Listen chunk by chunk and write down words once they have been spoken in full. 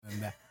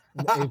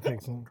The eighth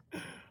pick, son.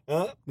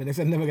 Huh? But they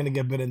said never gonna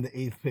get better than the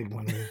eighth pick,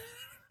 man.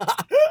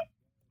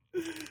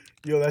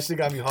 Yo, that shit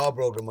got me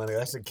heartbroken, money.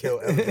 That shit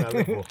killed everything I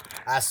look for.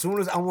 As soon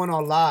as I went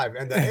on live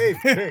and the eighth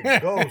pick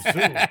goes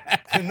to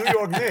the New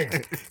York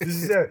Knicks,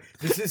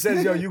 this shit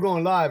says, yo, you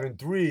going live in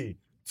 3,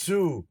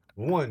 2,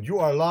 1. You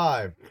are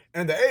live.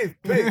 And the eighth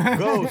pick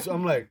goes.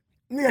 I'm like,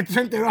 Nigga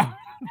turned it off.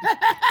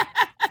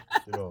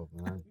 shit off,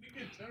 man.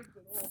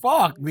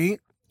 Fuck, me.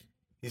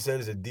 He said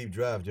it's a deep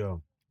draft,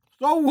 yo.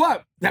 So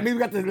what? That means we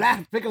got the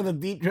last pick of the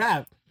deep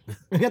draft.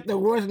 We got the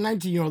worst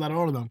 19-year-old out of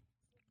all of them.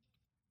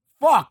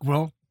 Fuck,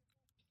 bro.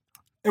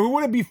 If we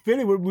wouldn't be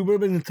Philly, we would have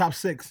been in the top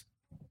 6.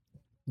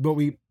 But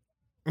we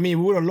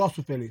would have lost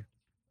with Philly.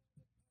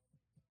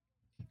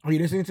 Are you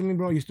listening to me,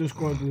 bro? You still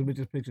scrolling through the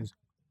bitches' pictures?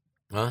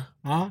 Huh?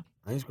 Huh?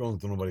 I ain't scrolling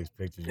through nobody's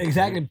pictures.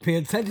 Exactly. Pay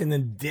attention,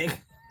 then dick.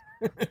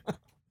 What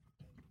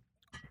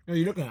are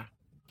you looking at?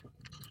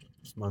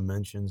 It's my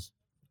mentions.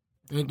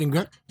 Anything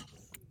good?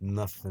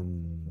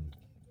 Nothing.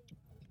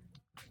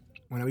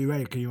 Whenever you're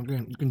ready, you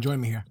can join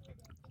me here.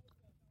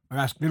 I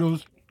got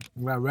Skittles,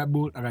 I got Red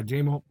Bull, I got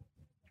J-Mo.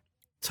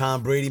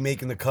 Tom Brady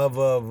making the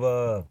cover of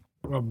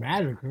Well,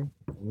 Madden,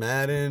 huh?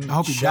 Madden. I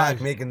hope he Shaq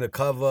dies. making the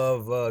cover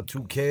of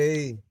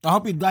 2K. I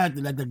hope he died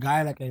like the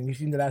guy, like, and you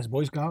seen the last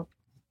Boy Scout?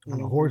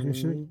 On a horse and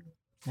shit. And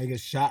he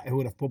gets shot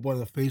with a football in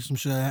the face, some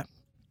shit like that.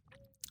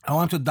 I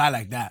want him to die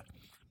like that.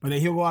 But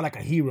then he'll go out like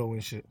a hero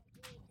and shit.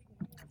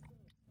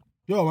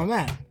 Yo, my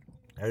man.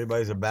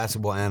 Everybody's a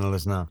basketball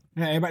analyst now.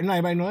 Yeah, everybody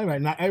know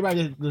everybody. Not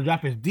everybody, the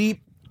draft is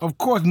deep. Of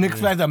course, Knicks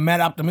fans are mad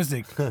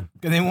optimistic. Because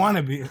they want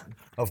to be.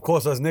 Of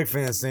course, us Knicks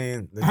fans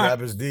saying the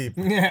draft is deep.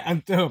 Yeah,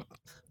 until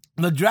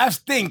the draft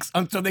stinks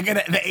until they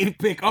get the 8th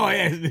pick. Oh,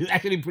 yeah, it's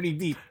actually pretty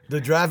deep. The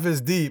draft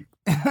is deep.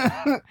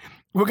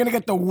 We're going to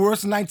get the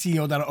worst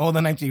 19-year-old out of all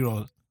the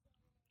 19-year-olds.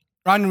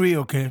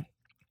 Unreal, okay?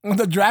 When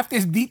the draft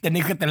is deep, then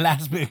they get the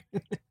last pick.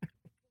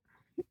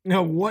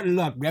 No, what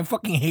luck. I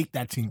fucking hate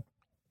that team.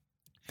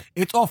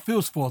 It's all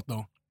Phil's fault,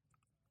 though.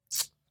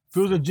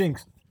 Phil's a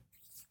jinx.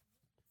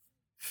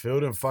 Phil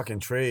didn't fucking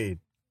trade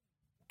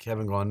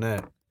Kevin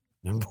Garnett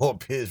and Paul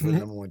Pierce for the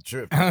 #1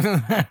 trip.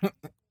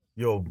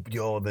 Yo,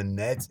 the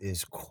Nets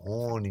is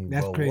corny,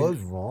 That's bro. crazy.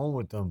 What's wrong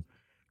with them?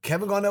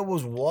 Kevin Garnett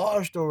was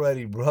washed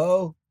already,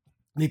 bro.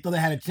 They thought they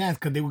had a chance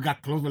because they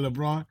got close with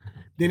LeBron.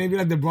 Then they be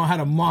like LeBron had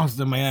a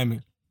monster in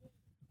Miami.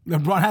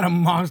 LeBron had a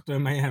monster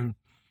in Miami.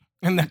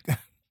 And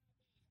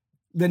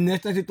the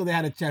Nets actually thought they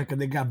had a chance because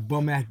they got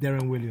bum-ass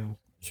Darren Williams.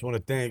 Just want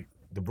to thank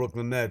the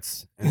Brooklyn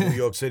Nets and New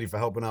York City for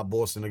helping out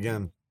Boston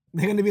again.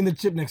 They're going to be in the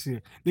chip next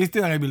year. They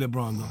still not going to be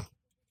LeBron,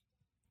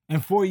 though. In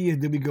 4 years,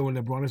 they'll be good when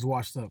LeBron is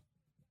washed up.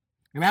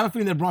 And I have a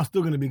feeling LeBron's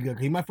still going to be good.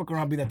 Cause he might fuck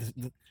around and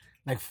be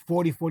like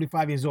 40,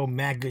 45 years old,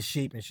 mad good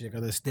shape and shit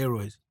because of the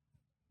steroids.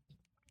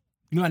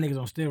 You know how niggas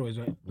on steroids,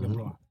 right? Mm-hmm.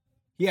 LeBron.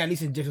 He at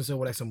least injects himself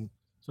with like some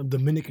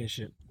Dominican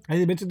shit. Have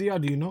you been to DR?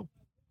 Do you know?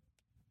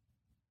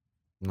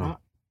 No. Huh?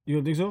 You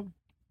don't think so?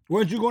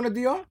 Weren't you going to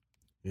DR?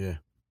 Yeah.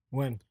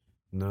 When?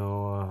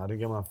 No, I didn't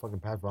get my fucking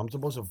passport. I'm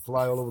supposed to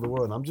fly all over the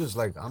world. And I'm just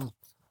like,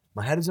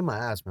 my head is in my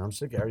ass, man. I'm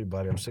sick of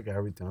everybody. I'm sick of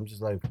everything. I'm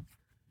just like,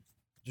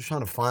 just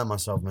trying to find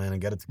myself, man,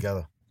 and get it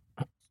together.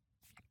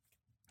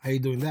 How you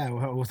doing that?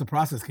 What's the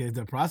process, kid?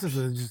 The process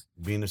is just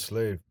Being a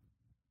slave.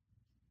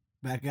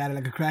 back at it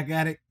like a crack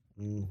addict.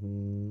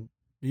 Mm-hmm.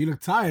 You look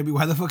tired.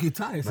 Why the fuck you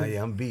tired? Nah,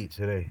 yeah, I'm beat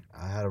today.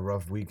 I had a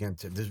rough weekend.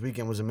 This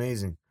weekend was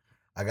amazing.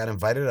 I got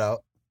invited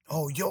out.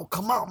 Oh, yo,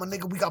 come out, my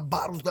nigga. We got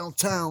bottles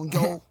downtown,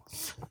 yo.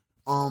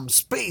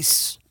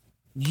 Space.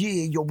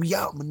 Yeah, yo, we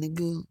out, my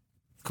nigga.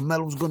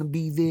 Camelo's gonna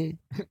be there.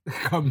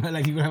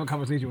 Like you gonna have a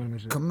conversation with him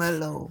and shit.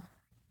 Camelo.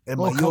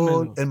 El Oh,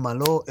 Mayor,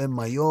 Camelo. El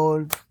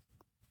Mayor.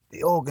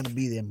 They all gonna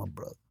be there, my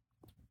brother.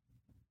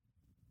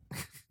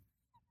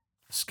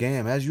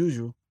 Scam, as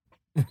usual.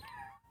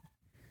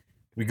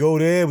 We go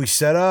there, we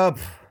set up.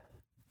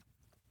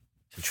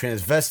 The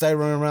transvestite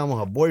running around with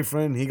her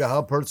boyfriend. He got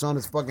her perks on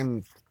his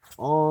fucking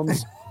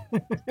arms.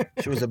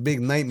 She was a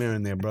big nightmare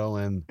in there, bro,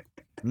 and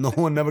no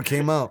one never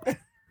came out.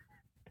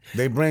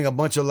 They bring a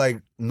bunch of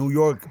like New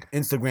York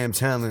Instagram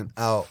talent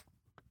out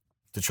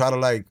to try to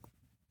like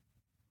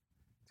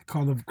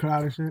Call the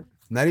crowd and shit.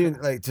 not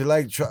even like to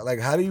like try like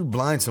how do you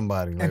blind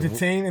somebody? Like,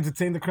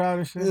 Entertain the crowd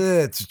and shit.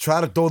 yeah, to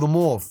try to throw them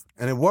off,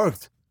 and it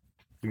worked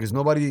because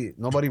nobody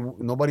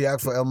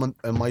asked for El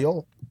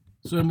Mayor.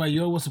 So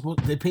Mayo was supposed.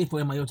 They paid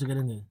for Mayo to get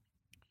in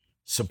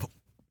there.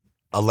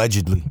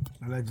 Allegedly.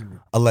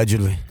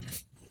 Allegedly.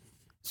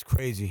 It's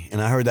crazy.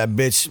 And I heard that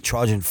bitch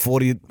charging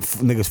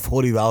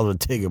 $40 a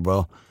ticket,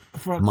 bro.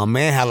 My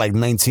man had like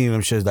 19 of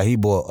them shits that he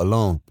bought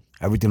alone.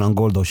 Everything on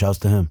Gordo, shouts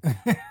to him.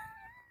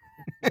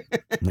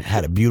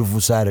 Had a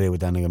beautiful Saturday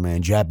with that nigga,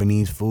 man.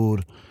 Japanese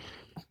food.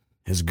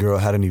 His girl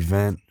had an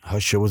event. Her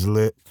shit was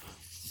lit.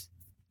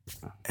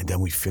 And then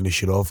we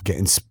finish it off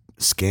getting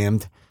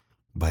scammed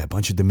by a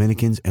bunch of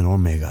Dominicans and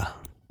Omega.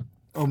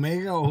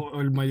 Omega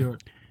or Mayor?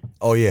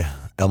 Oh, yeah.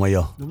 El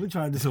Mayor. Don't be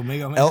trying this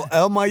Omega. Man.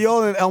 El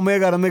Mayor and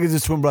Omega, the niggas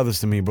is twin brothers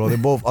to me, bro. They're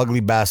both ugly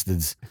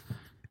bastards.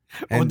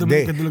 And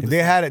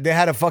they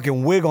had a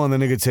fucking wig on the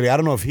nigga today. I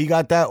don't know if he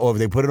got that or if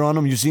they put it on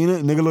him. You seen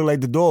it? Nigga look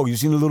like the dog. You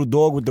seen the little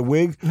dog with the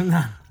wig?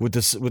 with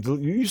the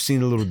you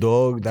seen the little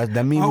dog? That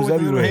meme was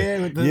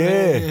everywhere.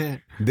 Yeah.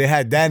 They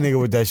had that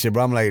nigga with that shit,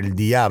 bro. I'm like, El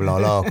Diablo,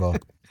 loco.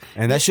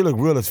 And that shit look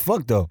real as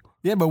fuck though.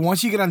 Yeah, but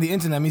once you get on the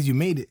internet, that means you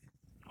made it.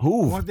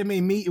 Who? Once they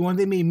made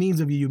memes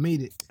of you, you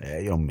made it. Yeah,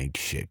 you don't make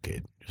shit,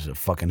 kid. There's a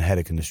fucking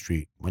headache in the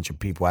street. Bunch of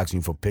people asking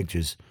you for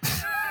pictures.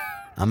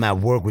 I'm at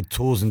work with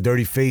tools and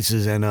dirty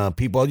faces, and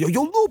people, yo,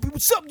 Loopy,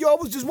 what's up, yo? I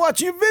was just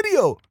watching your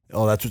video.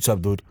 Oh, that's what's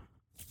up, dude.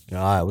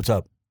 Yeah, all right, what's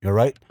up? You all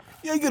right?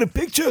 Yeah, you get a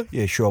picture?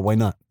 Yeah, sure, why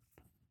not?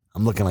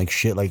 I'm looking like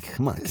shit, like,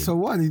 come on, kid. So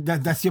what?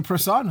 That's your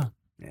persona.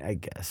 Yeah, I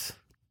guess.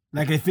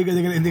 Like, I figure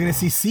they're gonna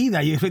see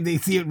that. You think they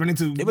see it running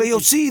to... They be like, yo,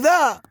 see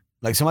that?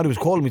 Like, somebody was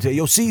calling me today,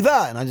 yo, see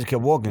that? And I just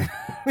kept walking.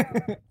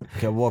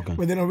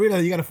 But they don't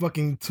realize you got a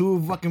fucking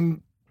tool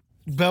fucking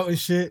belt and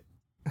shit.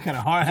 I got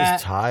a hard hat. I'm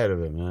just tired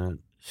of it, man.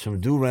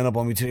 Some dude ran up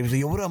on me today. He was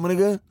like, yo, what up, my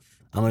nigga?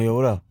 I'm like, yo,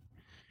 what up?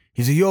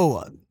 He said,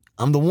 yo,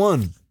 I'm the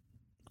one.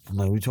 I'm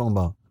like, what you talking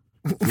about?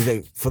 He's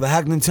like, for the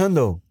hack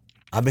Nintendo,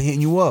 I've been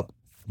hitting you up.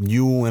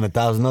 You and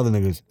 1,000 other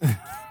niggas.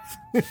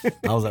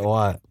 I was like,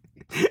 what?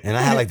 And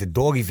I had like the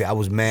doggy face. I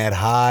was mad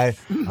high.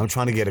 I'm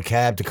trying to get a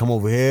cab to come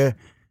over here.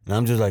 And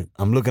I'm just like,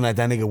 I'm looking at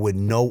that nigga with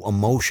no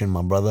emotion,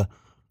 my brother.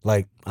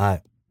 Like, all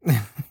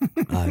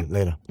right,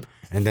 later.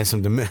 And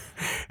then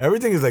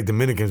everything is like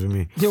Dominicans with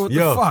me. Yo, what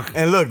the fuck?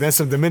 And look, then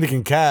some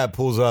Dominican cab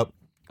pulls up.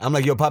 I'm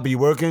like, yo, Papa, you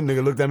working?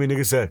 Nigga looked at me,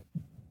 nigga said,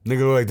 nigga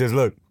look like this,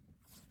 look.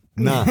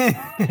 Nah.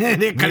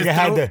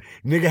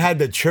 nigga had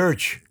the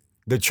church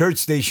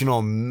station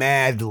on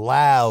mad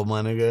loud,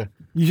 my nigga.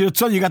 You should have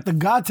told you got the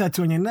God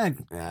tattoo on your neck.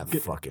 Ah,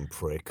 fucking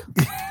prick.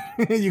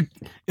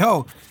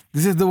 Yo,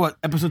 this is the what,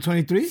 episode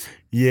 23?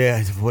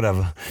 Yeah,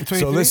 whatever. 23?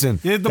 So listen.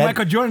 Yeah, the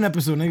Michael Jordan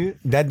episode, nigga.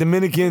 That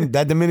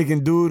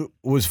Dominican dude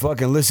was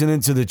fucking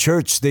listening to the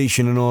church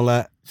station and all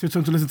that. Should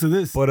told him to listen to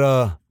this.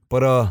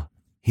 But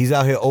he's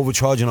out here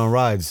overcharging on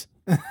rides.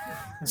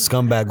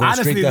 Scumbag, going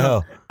straight to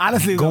hell.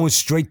 Honestly, going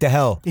straight to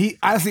hell. He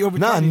honestly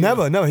overcharged.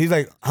 Nah, never. He's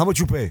like, how much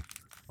you pay?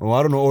 Oh,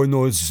 I don't know. Oh,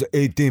 no, it's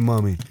 18,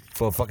 mommy.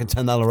 For a fucking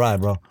 $10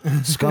 ride, bro.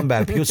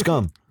 Scumbag, pure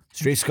scum.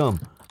 Straight scum.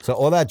 So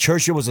all that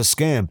church shit was a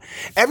scam.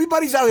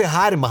 Everybody's out here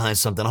hiding behind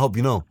something, I hope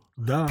you know.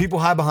 Duh. People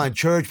hide behind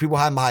church. People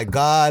hide behind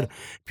God.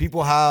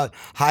 People hide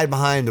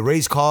behind the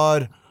race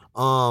card.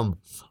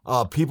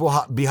 People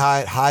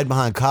hide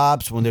behind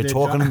cops when they're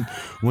talking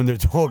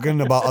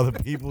about other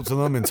people to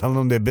them and telling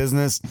them their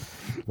business.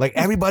 Like,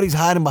 everybody's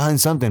hiding behind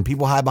something.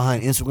 People hide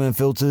behind Instagram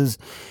filters.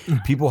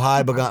 People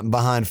hide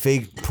behind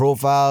fake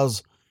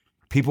profiles.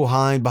 People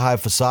hide behind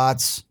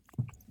facades.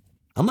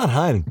 I'm not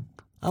hiding.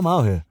 I'm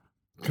out here.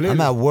 Clearly.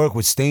 I'm at work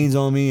with stains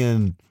on me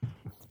and...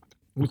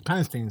 What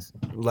kind of stains?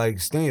 Like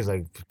stains,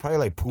 like probably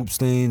like poop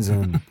stains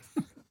and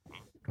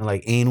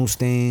like anal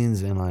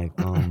stains and like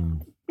I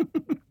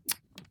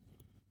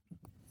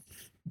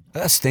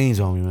got stains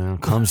on me, man.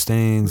 Cum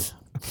stains.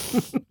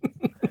 A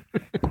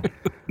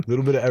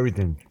little bit of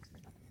everything.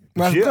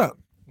 Yeah.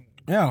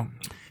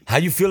 How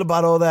you feel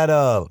about all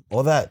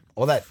that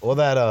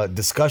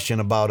discussion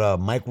about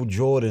Michael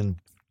Jordan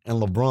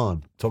and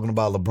LeBron? Talking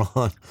about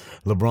LeBron.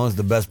 LeBron's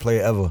the best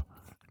player ever.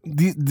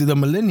 The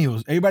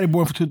millennials, everybody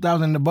born for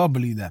 2000 and above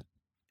believe that.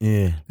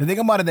 Yeah. The thing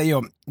about it that,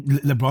 yo,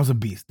 LeBron's a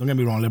beast. Don't get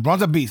me wrong.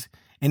 LeBron's a beast.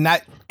 And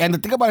the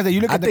thing about it that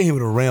you look I think he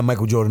would have ran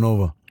Michael Jordan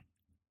over.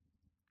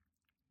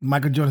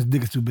 Michael Jordan's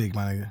dick is too big,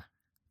 my nigga.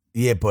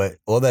 Yeah, but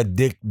all that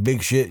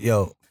big shit,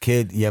 yo,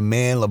 kid, your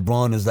man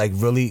LeBron is like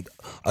really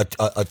a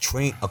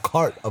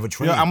cart of a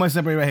train. Yo, I'm gonna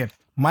separate right here.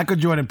 Michael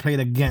Jordan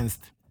played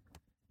against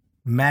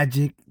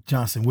Magic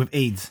Johnson with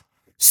AIDS.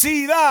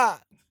 See that?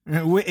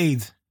 With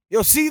AIDS.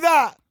 Yo, see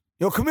that?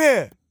 Yo, come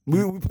here.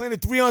 We playing a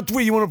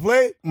 3-on-3. You want to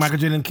play? Michael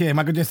Jordan didn't care.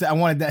 Michael Jordan said, I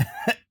wanted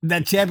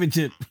that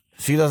championship.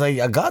 She was like,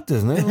 I got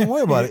this, man. Don't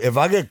worry about it. If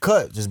I get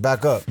cut, just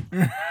back up.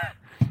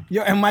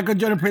 Yo, and Michael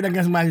Jordan played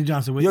against Magic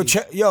Johnson.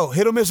 Yo,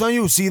 hit or miss on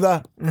you. See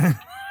that?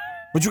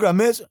 What you got,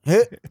 miss?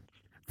 Hit?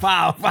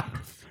 Foul.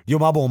 Yo,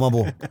 my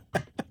boy.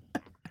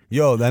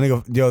 Yo, that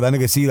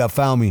nigga see that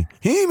found me.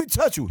 He didn't even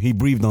touch you. He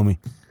breathed on me.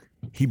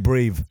 He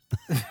brave.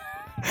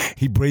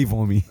 He brave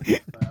on me.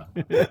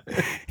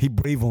 He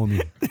brave on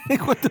me.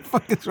 What the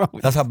fuck is wrong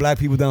with That's how black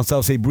people down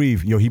south say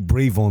breathe. Yo, he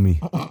brave on me.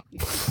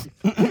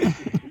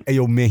 Hey,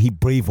 yo, man, he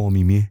brave on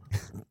me, man.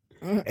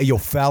 Hey, yo,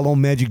 foul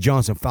on Magic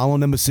Johnson. Foul on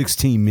number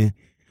 16, man.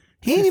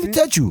 He didn't even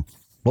touch you.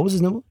 What was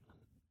his number?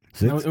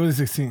 6? No, it was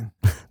 16.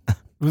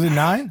 Was it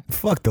 9?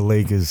 Fuck the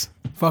Lakers.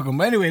 Fuck them.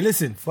 But anyway,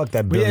 listen. Fuck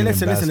that But yeah,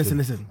 billionaire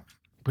listen.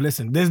 But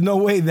listen, there's no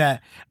way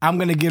that I'm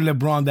going to give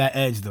LeBron that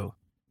edge, though.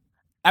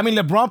 I mean,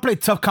 LeBron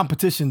played tough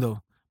competition, though.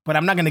 But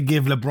I'm not going to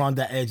give LeBron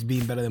that edge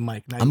being better than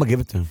Mike. I'm going to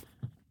give it to him.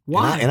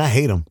 Why? And I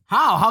hate him.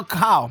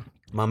 How?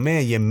 My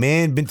man, your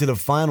man been to the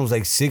finals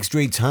like 6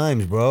 straight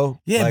times, bro.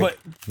 Yeah, like,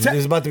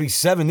 there's about to be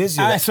 7 this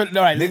year. All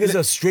right, nigga's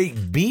a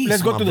straight beast,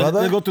 Let's go through this.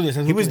 Let's go through this.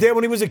 He was there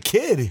when he was a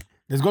kid.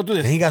 Let's go through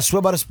this. And he got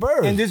swept by the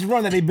Spurs. And this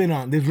run that they've been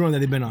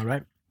on,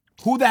 right?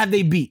 Who have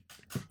they beat?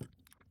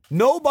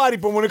 Nobody,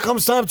 but when it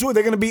comes time to it,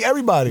 they're gonna beat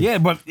everybody. Yeah,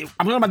 but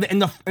I'm talking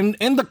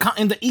about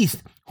in the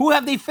East. Who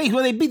have they faced?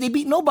 Who they beat? They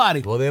beat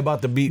nobody. Well, they're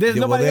about to beat. There's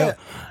nobody there.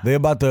 They're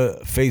about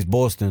to face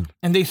Boston,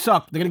 And they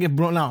suck. They're gonna get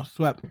blown out,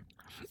 swept.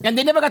 And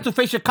they never got to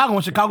face Chicago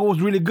when Chicago was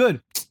really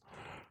good.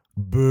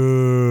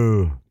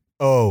 Boo!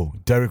 Oh,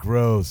 Derrick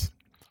Rose.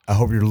 I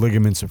hope your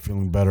ligaments are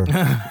feeling better.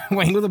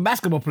 When he was a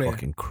basketball player.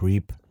 Fucking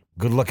creep.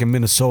 Good luck in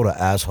Minnesota,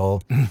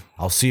 asshole.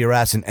 I'll see your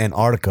ass in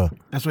Antarctica.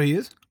 That's what he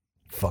is?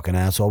 Fucking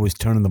ass, always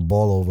turning the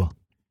ball over.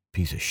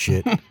 Piece of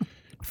shit.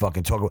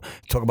 Fucking talk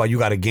about you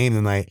got a game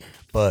tonight,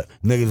 but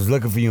niggas is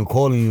looking for you and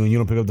calling you and you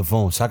don't pick up the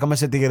phone. Sácame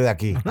ese tigre de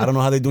aquí. I don't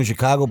know how they do in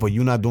Chicago, but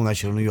you're not doing that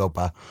shit in New York,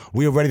 pa.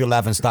 We already the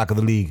laughing stock of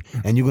the league,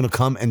 and you're gonna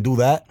come and do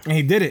that? And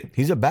he did it.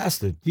 He's a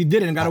bastard. He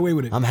did it and got away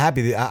with it. I'm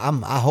happy.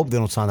 I hope they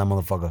don't sign that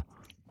motherfucker.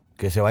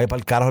 Que se vaya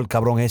pa'l carajo el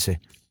cabrón ese.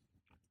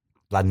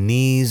 Las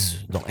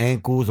knees, los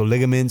ankles, los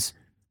ligaments,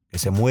 que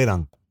se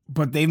mueran.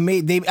 But they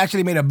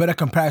actually made a better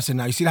comparison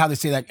now. You see how they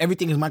say like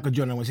everything is Michael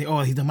Jordan. We say, oh,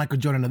 he's the Michael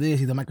Jordan of this,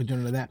 he's the Michael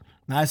Jordan of that.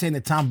 Now they're saying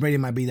that Tom Brady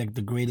might be like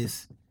the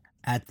greatest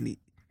athlete,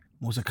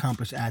 most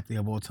accomplished athlete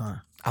of all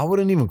time. I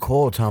wouldn't even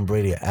call Tom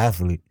Brady an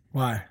athlete.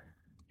 Why?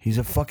 He's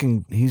like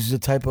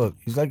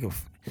a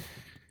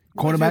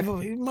Quarterback?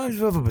 He reminds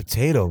me of a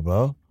potato,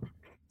 bro.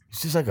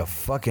 He's just like a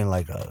fucking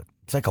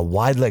it's like a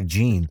wide leg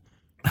gene.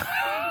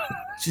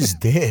 It's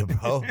just there,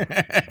 bro.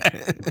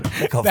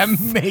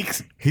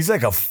 He's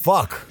like a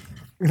fuck.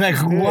 Like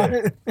what?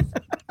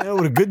 Yeah,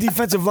 with a good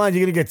defensive line,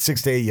 you're gonna get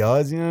 6 to 8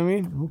 yards. You know what I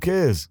mean? Who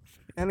cares?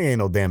 And he ain't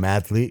no damn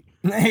athlete.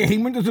 He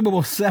went to the Super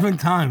Bowl 7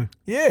 times.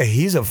 Yeah,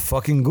 he's a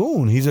fucking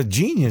goon. He's a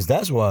genius.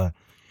 That's why.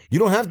 You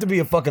don't have to be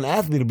a fucking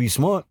athlete to be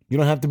smart. You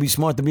don't have to be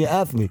smart to be an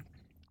athlete.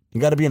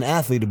 You got to be an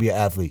athlete to be an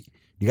athlete.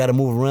 You got to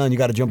move around. You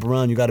got to jump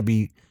around. You got to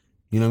be.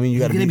 You know what I mean? You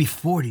got to He's gonna be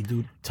 40,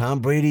 dude. Tom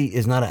Brady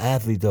is not an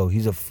athlete though.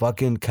 He's a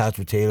fucking couch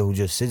potato who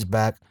just sits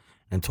back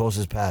and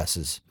tosses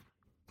passes.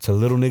 It's a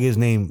little niggas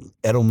named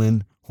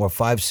Edelman who are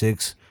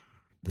 5'6",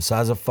 the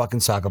size of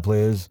fucking soccer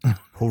players,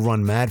 who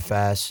run mad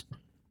fast.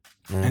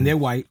 And they're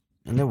white.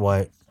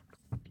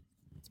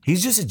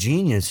 He's just a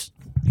genius.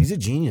 He's a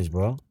genius,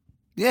 bro.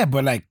 Yeah,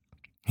 but like,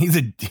 he's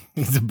a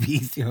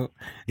beast, yo.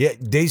 Yeah,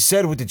 they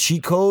said with the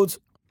cheat codes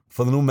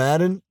for the new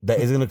Madden that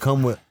it's gonna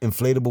come with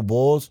inflatable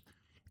balls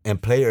and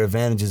player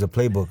advantages of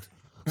playbooks.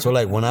 So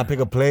like when I pick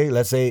a play,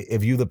 let's say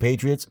if you the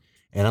Patriots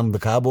and I'm the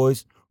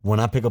Cowboys, when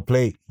I pick a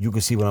play, you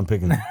can see what I'm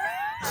picking.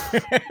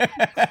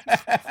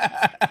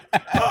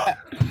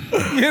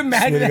 You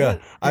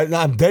imagine?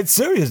 I'm dead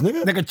serious,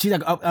 nigga. Like a cheat,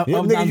 like up, Yeah,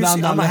 up, nigga, down, you down,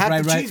 see, down, I'm a left, hack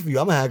right, the right. cheese for you.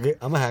 I'm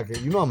a hacker.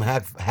 You know I'm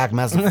hack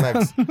master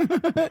flex.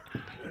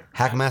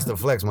 Hack master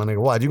flex, my nigga.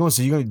 Why? You gonna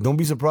see? Don't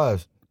be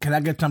surprised. Can I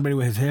get Tom Brady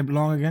with his hair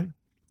long again?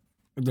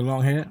 With the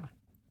long hair?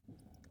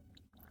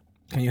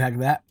 Can you hack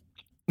that?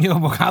 Yo,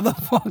 but how the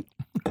fuck?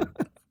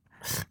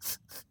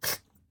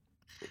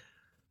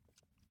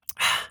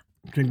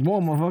 Drink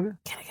more, motherfucker.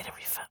 Can I get a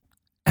refill?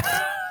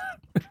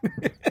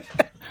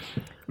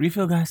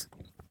 Refill, guys.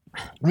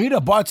 We need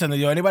a bartender,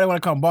 yo. Anybody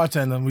want to come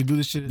bartender? We do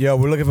this shit. Yo,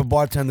 we're looking for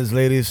bartenders,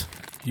 ladies.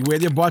 You wear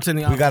your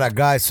bartending outfit. We got a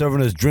guy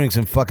serving us drinks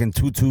in fucking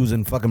tutus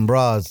and fucking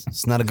bras.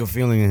 It's not a good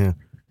feeling in here.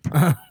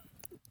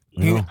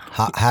 You know?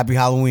 Happy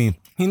Halloween.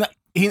 He not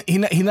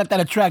that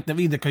attractive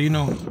either, cause you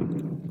know.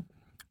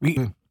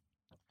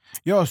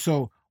 Yo,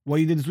 so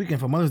what you did this weekend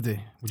for Mother's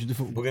Day? What you do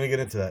for? We're gonna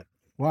get into that.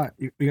 What?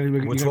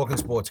 We're talking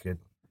sports, kid.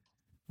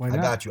 Why I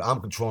not? got you.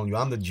 I'm controlling you.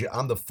 I'm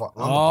the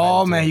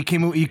Oh man, you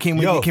came with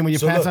your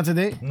pants on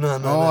today.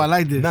 No. Oh, I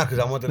like this. Nah, because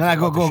I want to.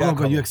 No,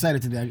 go. You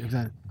excited today? I'm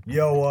excited.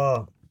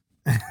 Yo,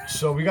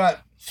 so we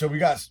got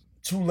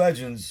two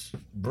legends,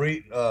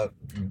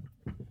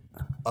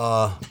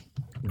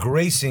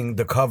 gracing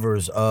the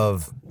covers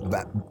of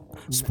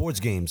sports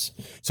games.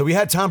 So we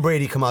had Tom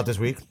Brady come out this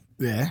week.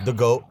 Yeah. The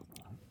GOAT.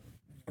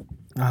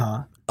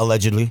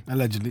 Allegedly.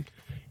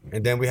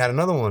 And then we had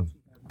another one.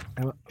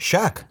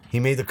 Shaq. He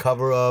made the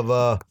cover of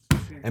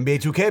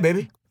NBA 2K,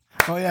 baby.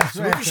 Oh yeah,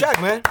 Loopy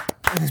Shaq, man.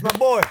 It's my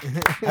boy.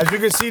 As you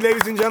can see,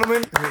 ladies and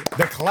gentlemen,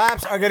 the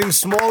claps are getting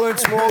smaller and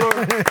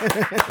smaller.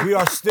 We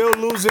are still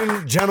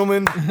losing,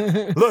 gentlemen.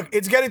 Look,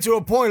 it's getting to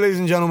a point, ladies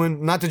and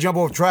gentlemen, not to jump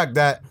off track,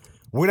 that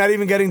we're not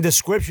even getting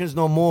descriptions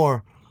no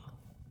more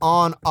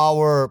on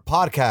our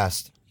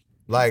podcast.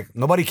 Like,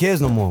 nobody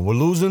cares no more. We're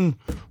losing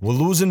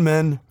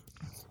men.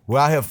 We're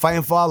out here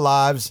fighting for our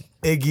lives.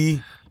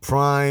 Iggy,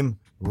 Prime,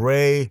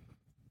 Ray,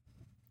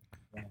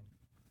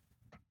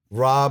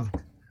 Rob.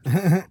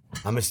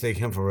 I mistake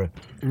him for it.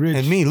 Rich.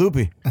 And me,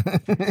 Loopy.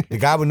 The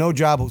guy with no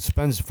job who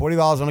spends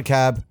 $40 on a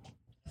cab,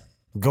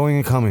 going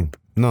and coming.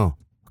 No,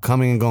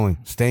 coming and going,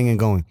 staying and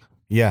going.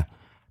 Yeah.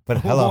 But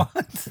hello.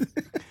 What?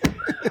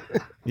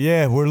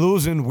 Yeah, we're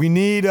losing. We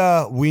need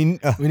we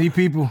need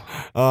people.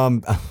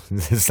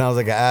 This sounds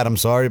like an ad, I'm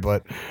sorry,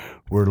 but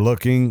we're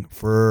looking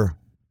for,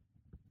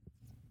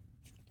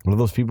 what are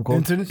those people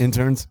called?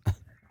 Interns.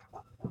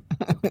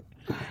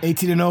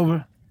 18 and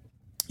over.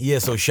 Yeah,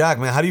 so Shaq,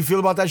 man. How do you feel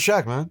about that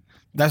Shaq, man?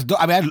 That's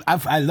dope. I mean,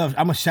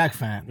 I'm a Shaq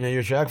fan. Yeah,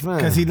 you're a Shaq fan.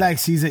 Because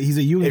he's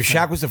a unit. If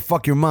Shaq was to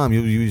fuck your mom,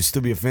 you'd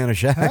still be a fan of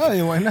Shaq. Hell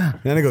yeah, why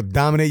not? Then they go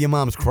dominate your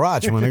mom's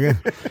crotch, my nigga.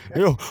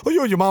 Yo,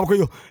 your mom,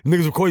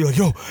 niggas will call you like,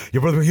 yo,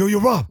 your brother, yo,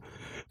 Rob.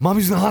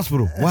 Mommy's in the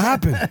hospital. What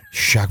happened?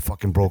 Shaq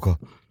fucking broke her.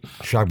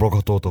 Shaq broke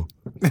her toto.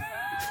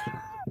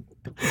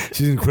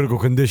 She's in critical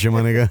condition,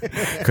 my nigga.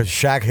 Because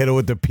Shaq hit her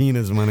with the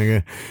penis, my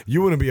nigga.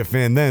 You wouldn't be a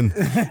fan then.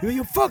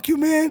 Yo, fuck you,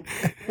 man.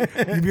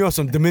 You'd be on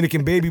some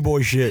Dominican baby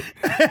boy shit.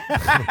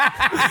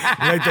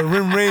 Like the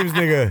Rim Rames,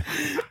 nigga.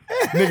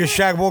 Nigga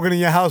Shaq walking in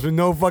your house with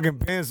no fucking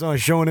pants on,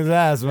 showing his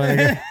ass, my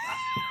nigga.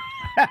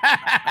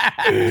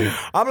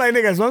 I'm like,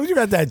 nigga, as long as you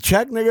got that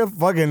check, nigga,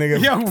 fuck it,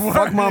 nigga. Yo,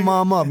 fuck my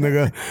mom up,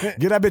 nigga.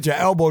 Get that bitch an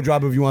elbow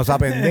drop if you want to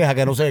stop it. Deja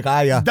que no se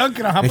calla.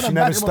 Dunking her. And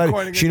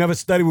she never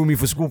studied with me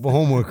for school for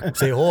homework.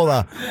 Say,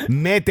 hola,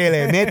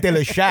 métele,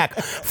 Shaq.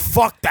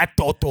 Fuck that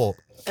toto.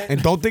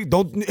 And don't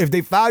if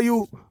they foul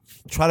you,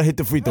 try to hit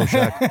the free throw,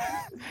 Shaq.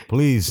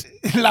 Please.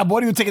 La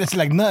Body will take it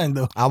like nothing,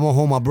 though. I won't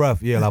hold my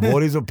breath. Yeah, La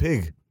Body's a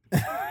pig.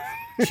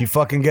 She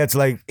fucking gets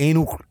like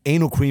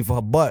anal cream for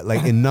her butt,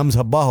 like it numbs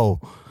her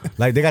butthole.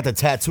 Like they got the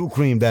tattoo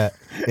cream that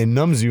it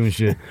numbs you and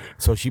shit.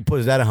 So she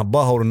puts that in her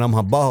butthole to numb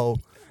her butthole,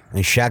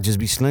 and Shaq just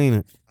be slaying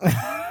it.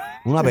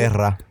 Una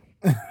berra.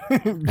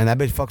 And that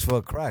bitch fucks for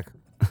a crack.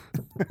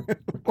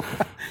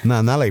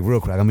 Nah, not like real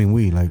crack. I mean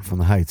weed, like from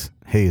the heights.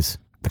 Haze.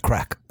 The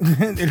crack.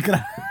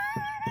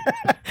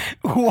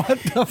 What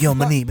the Yo,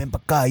 maní, ven pa'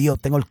 acá. Yo,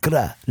 tengo el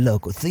crack,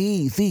 loco.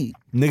 Sí.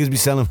 Niggas be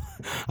selling.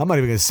 I'm not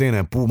even gonna say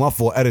that. Boo, my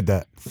fault. Edit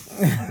that.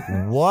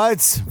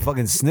 What?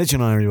 Fucking snitching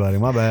on everybody.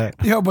 My bad.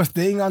 Yo, but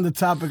staying on the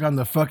topic on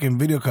the fucking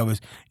video covers.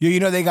 Yo, you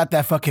know they got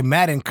that fucking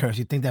Madden curse.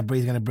 You think that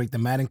Brady's gonna break the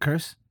Madden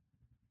curse?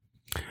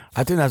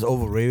 I think that's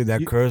overrated,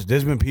 that curse.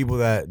 There's been people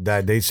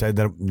that they said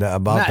that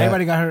about that.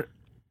 Everybody got hurt.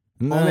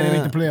 Nah. Only they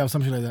make the playoffs,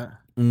 some shit like that.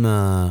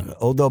 Nah.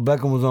 Odell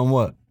Beckham was on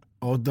what?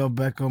 Odell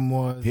Beckham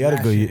was. He had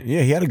a good year.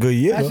 Yeah, he had a good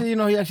year. Actually, you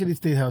know, he actually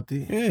stayed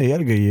healthy. Yeah, he had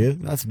a good year.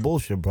 That's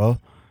bullshit, bro.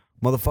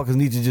 Motherfuckers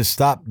need to just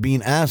stop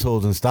being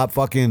assholes and stop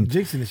fucking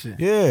jinxing and shit.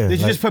 Yeah. They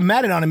should just put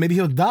Madden on him. Maybe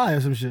he'll die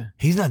or some shit.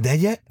 He's not dead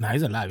yet? Nah,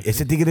 he's alive.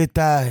 Ese tigre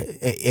está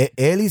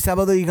él y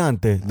Sábado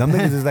Gigante. Them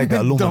niggas is like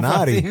the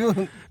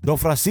Illuminati. Don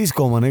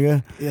Francisco, my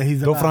nigga. Yeah, he's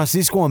Don alive.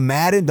 Francisco and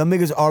Madden, them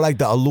niggas are like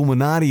the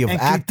Illuminati of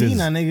and actors.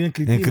 Cristina,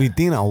 nigga. And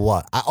Cristina,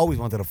 what? I always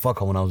wanted to fuck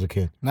her when I was a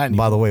kid. Not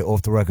anymore. By the way,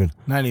 off the record.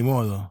 Not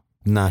anymore, though.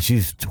 Nah,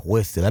 she's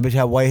twisted. That bitch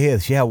had white hair.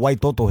 She had white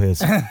toto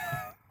hairs.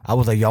 I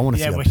was like, yo, I want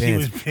to see her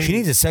pants. She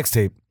needs a sex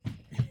tape.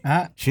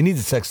 Huh? She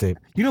needs a sex tape.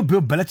 You know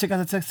Bill Belichick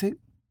has a sex tape?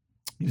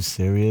 You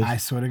serious? I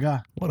swear to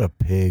God. What a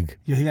pig.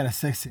 Yo, he got a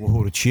sex tape.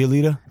 Who, the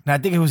cheerleader? Now, I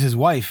think it was his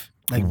wife.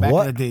 Like back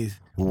What? in the days.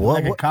 What?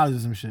 Like in college or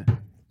some shit.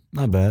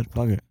 Not bad.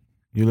 Fuck it.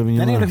 You live in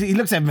your life. He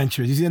looks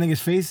adventurous. You see that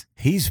nigga's face?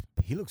 He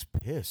looks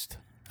pissed.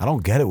 I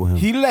don't get it with him.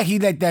 He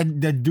like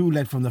that dude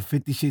like from the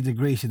 50 Shades of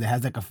Grey shit that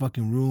has like a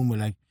fucking room with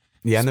like.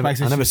 Yeah, I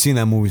never seen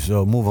that movie,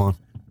 so move on.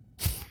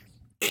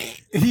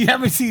 You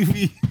haven't seen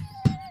me.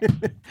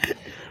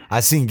 I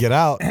seen Get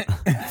Out.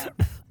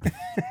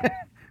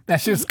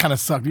 That shit kind of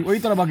sucked. What you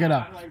thought about Get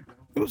Out?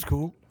 It was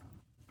cool.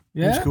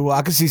 Yeah, it was cool.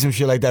 I could see some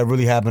shit like that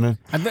really happening.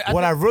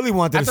 What I really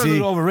wanted to see.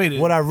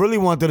 What I really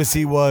wanted to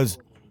see was,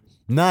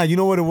 nah, you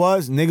know what it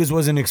was? Niggas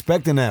wasn't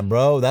expecting that,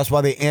 bro. That's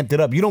why they amped it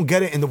up. You don't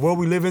get it in the world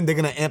we live in. They're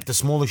gonna amp the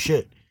smallest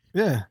shit.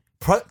 Yeah.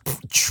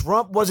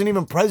 Trump wasn't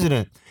even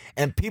president,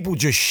 and people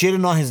just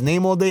shitting on his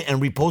name all day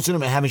and reposting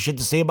him and having shit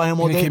to say about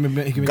him all day.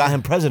 Got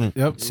him president.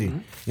 Yep. See, you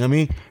know what I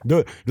mean?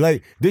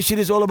 Like this shit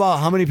is all about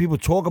how many people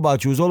talk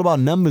about you. It's all about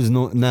numbers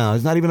now.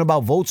 It's not even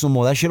about votes no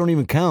more. That shit don't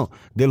even count.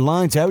 They're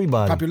lying to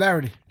everybody.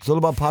 Popularity. It's all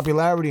about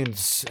popularity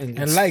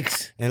and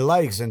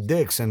likes and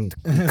dicks and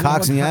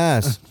cocks in your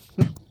ass.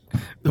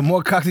 The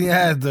more cocks in your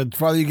ass, the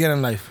farther you get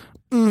in life.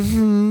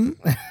 Mm-hmm.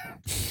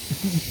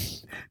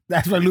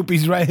 That's why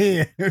Loopy's right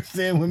here.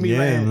 Staying with me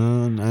right here.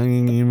 Man, I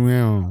ain't even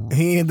real.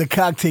 He ain't in the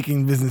cock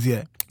taking business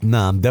yet.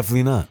 Nah, I'm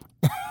definitely not.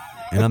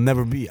 And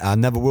I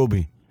never will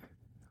be.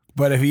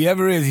 But if he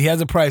ever is, he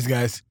has a price,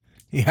 guys.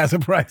 He has a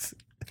price.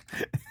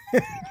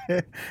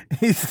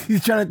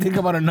 he's trying to think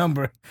about a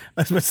number,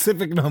 a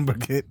specific number,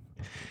 kid.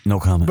 No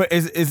comment. But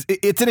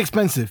it's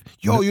inexpensive.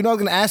 Yo, you know what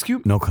I'm gonna ask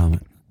you? No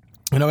comment.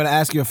 You know what I'm gonna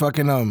ask you a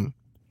fucking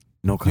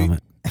No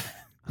comment.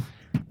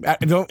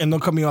 Don't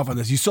cut me off on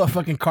this. You saw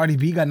fucking Cardi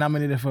B got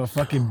nominated for a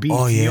fucking BET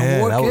Oh yeah,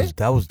 award,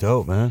 that was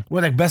dope, man.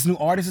 What, like best new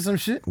artist or some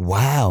shit?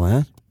 Wow,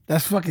 man.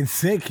 That's fucking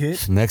sick,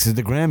 kid. Next is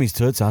the Grammys,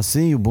 Toots. I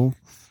see you, boo.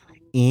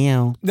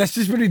 Ew. That's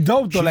just pretty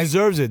dope, though. She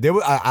deserves it.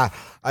 I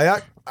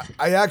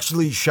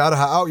actually shouted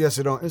her out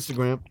yesterday on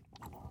Instagram,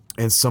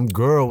 and some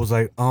girl was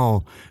like,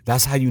 "Oh,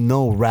 that's how you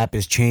know rap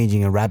is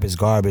changing and rap is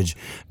garbage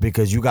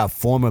because you got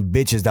former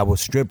bitches that were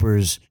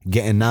strippers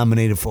getting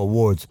nominated for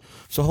awards."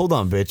 So hold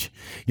on, bitch.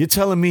 You're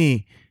telling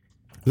me,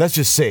 let's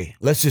just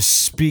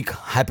speak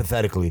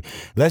hypothetically.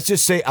 Let's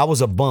just say I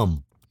was a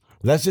bum.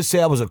 Let's just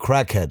say I was a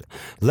crackhead.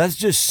 Let's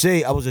just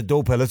say I was a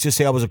dopehead. Let's just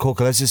say I was a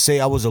cokehead. Let's just say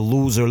I was a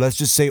loser. Let's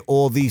just say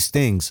all these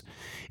things.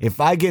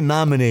 If I get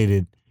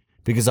nominated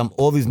because I'm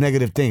all these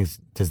negative things,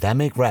 does that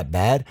make rap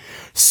bad?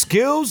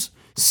 Skills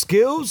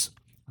skills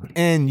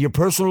and your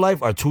personal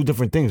life are two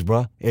different things,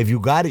 bro. If you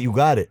got it, you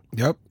got it.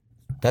 Yep.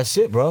 That's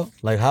it, bro.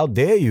 Like, how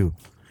dare you?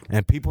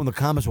 And people in the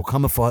comments were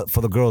coming for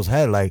the girl's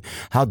head. Like,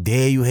 how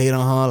dare you hate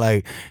on her?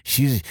 Like,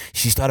 she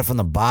started from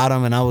the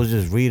bottom, and I was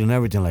just reading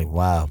everything. Like,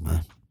 wow,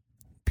 man.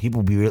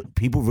 People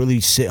really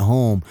sit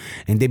home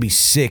and they be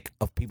sick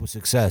of people's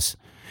success.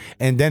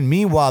 And then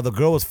meanwhile, the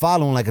girl was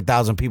following like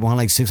 1,000 people,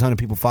 like 600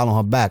 people following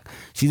her back.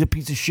 She's a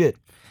piece of shit.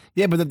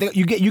 Yeah, but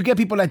you get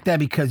people like that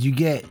because you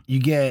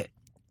get.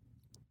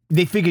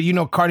 They figure, you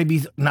know, Cardi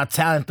B's not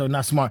talented or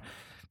not smart.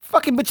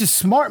 Fucking bitch is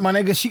smart, my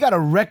nigga. She got a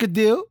record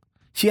deal.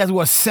 She has,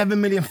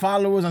 7 million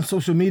followers on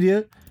social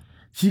media.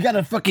 She got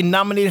a fucking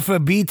nominated for a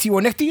BET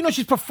Award. Next thing you know,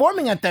 she's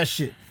performing at that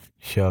shit.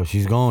 Yo,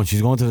 she's going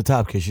to the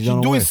top, kid. She's on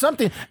her doing way.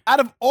 Something. Out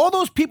of all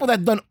those people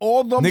that done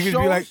all those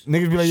shows,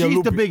 niggas be like, yo, she's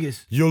Loopy, the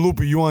biggest. Yo,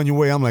 Loopy, you on your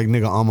way? I'm like,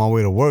 nigga, on my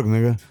way to work,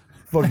 nigga.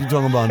 Fuck you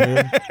talking about,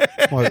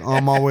 nigga? Like,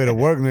 on my way to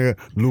work, nigga.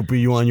 Loopy,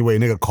 you on your way,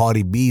 nigga?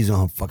 Cardi B's on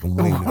her fucking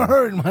way.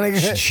 Word, my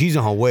nigga. She's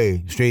on her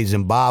way. Straight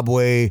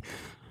Zimbabwe,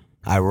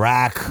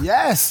 Iraq.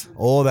 Yes.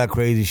 All that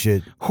crazy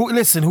shit.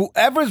 Listen,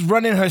 whoever's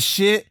running her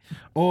shit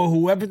or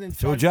whoever's in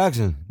Phil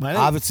Jackson. My nigga.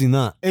 Obviously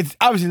not. It's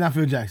obviously not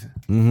Phil Jackson.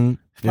 Mm-hmm.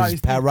 This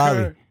is Pat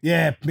Riley.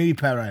 Yeah, maybe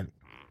Pat Riley.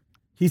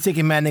 He's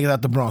taking mad niggas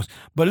out the Bronx.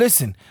 But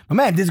listen, my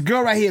man, this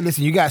girl right here,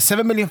 listen, you got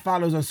 7 million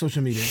followers on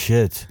social media.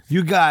 Shit.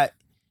 You got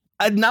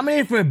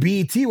nominated for a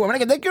BET Award.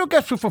 Like, that girl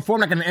gets to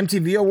perform like an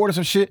MTV award or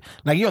some shit.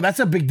 Like, yo, that's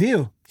a big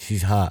deal.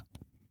 She's hot.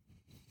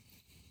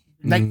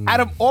 Like,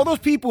 out of all those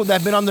people that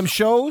have been on them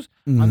shows,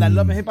 on that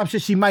Love and Hip Hop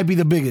shit, she might be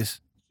the biggest.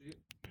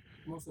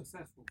 Most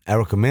successful.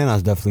 Erica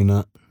Mana's definitely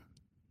not.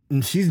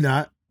 And she's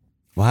not.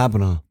 What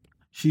happened to her?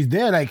 She's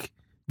there, like,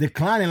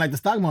 declining like the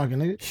stock market,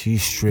 nigga.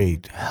 She's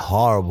straight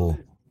horrible.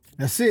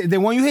 That's it.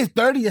 Then when you hit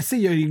 30, that's it.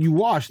 You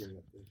washed.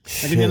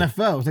 Like in the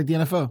NFL. It's like the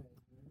NFL.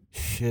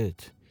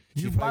 Shit.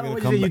 You She's by the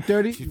probably way, you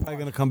 30? She's probably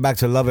gonna come back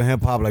to Love and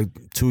Hip Hop like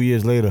 2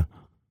 years later,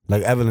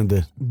 like Evelyn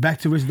did. Back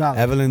to Rich Dollar.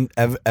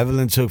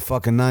 Evelyn took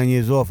fucking 9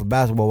 years off for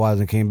basketball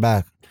wise and came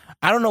back.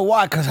 I don't know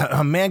why, cause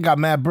her man got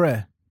mad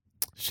bread.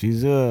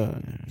 She's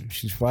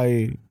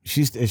probably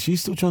is she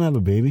still trying to have a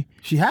baby?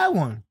 She had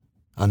one.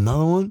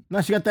 Another one? No,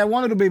 she got that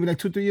one little baby, like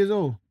 2-3 years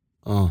old.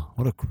 Oh,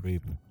 what a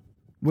creep.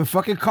 With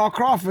fucking Carl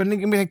Crawford,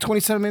 nigga made like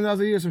 $27 million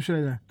a year, some shit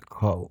like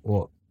that.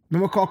 What?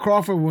 Remember Carl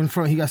Crawford when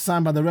he got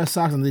signed by the Red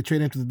Sox and they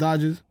traded him to the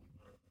Dodgers?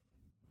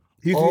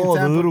 He used to be in Oh,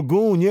 Tampa. the little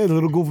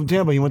goon from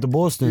Tampa. He went to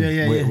Boston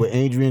with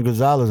Adrian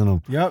Gonzalez and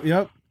them.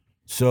 Yep.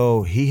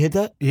 So he hit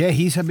that? Yeah,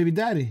 he's her baby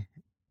daddy.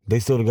 They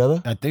still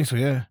together? I think so,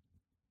 yeah.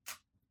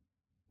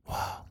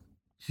 Wow.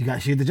 She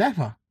hit the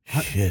jackpot.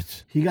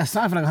 Shit. He got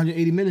signed for like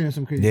 $180 million or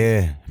some crazy.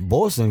 Yeah.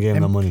 Boston gave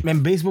him that money.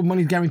 And baseball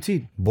money's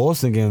guaranteed.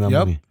 Boston gave him that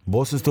money.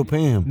 Boston's still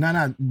paying him.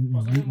 Nah.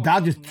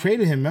 Dodgers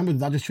traded him. Remember, the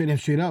Dodgers traded him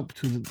straight up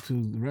to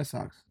the Red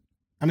Sox.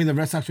 I mean, the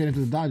Red Sox traded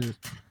him to the Dodgers.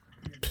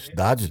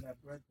 Dodgers.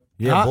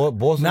 Yeah,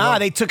 Boston. Nah,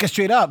 they took it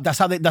straight up. That's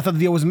how the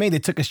deal was made. They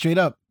took it straight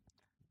up.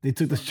 They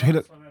took the straight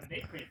up.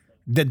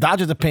 The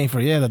Dodgers are paying for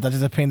it. Yeah, the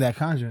Dodgers are paying that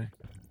contract.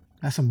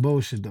 That's some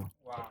bullshit, though.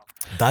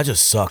 Dodgers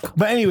suck.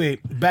 But anyway,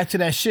 back to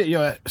that shit.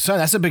 Yo, son,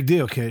 that's a big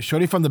deal, kid.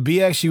 Shorty from the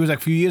BX, she was like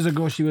a few years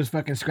ago, she was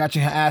fucking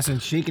scratching her ass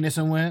and shaking it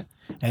somewhere.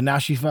 And now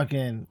she's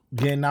fucking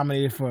getting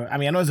nominated for, I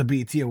mean, I know it's a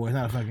BET award, it's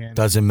not a fucking.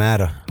 Doesn't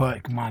matter.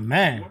 But my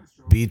man.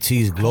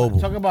 BT's global.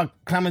 Talk about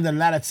climbing the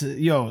ladder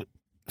to,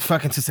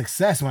 fucking to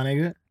success, my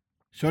nigga.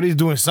 Shorty's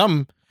doing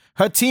something.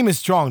 Her team is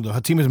strong, though.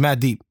 Her team is mad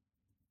deep.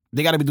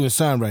 They gotta be doing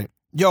something right.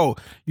 Yo,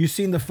 you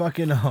seen the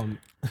fucking,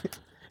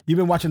 you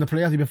been watching the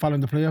playoffs? You been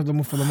following the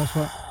playoffs for the most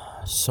part?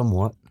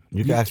 Somewhat.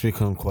 You can ask me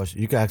some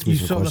questions. You can ask me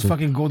some questions. You saw the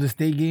fucking Golden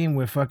State game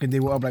where fucking they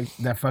were up like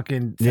that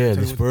fucking... Yeah,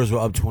 the Spurs were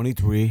up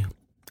 23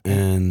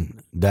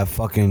 and that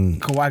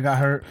fucking... Kawhi got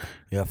hurt.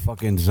 Yeah,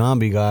 fucking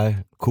zombie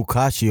guy.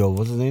 Kukashio,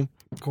 what's his name?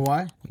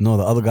 Kawhi? No,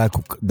 the other guy,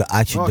 the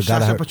guy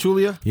that hurt.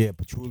 Pachulia? Yeah,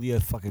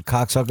 Pachulia, fucking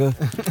cocksucker.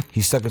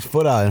 He stuck his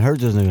foot out and hurt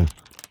this nigga.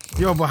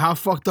 Yo, but how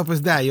fucked up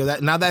is that? Yo,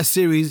 now that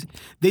series,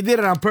 they did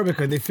it on purpose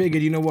because they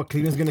figured, you know what,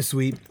 Cleveland's gonna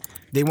sweep.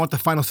 They want the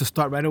finals to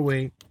start right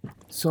away.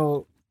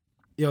 So,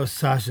 yo,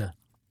 Sasha.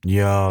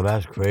 Yo,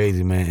 that's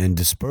crazy, man. And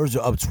the Spurs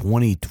are up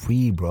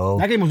 23, bro.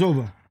 That game was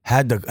over.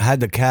 Had the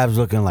Cavs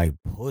looking like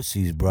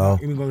pussies, bro.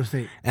 Even Golden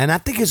State. And I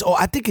think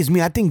it's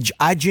me. I think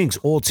I jinx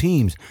all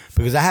teams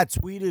because I had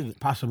tweeted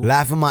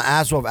laughing my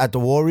ass off at the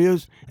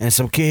Warriors, and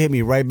some kid hit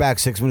me right back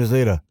 6 minutes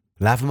later.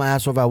 Laughing my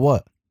ass off at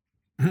what?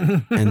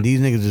 And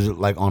these niggas is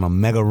like on a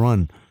mega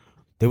run.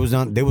 They was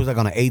like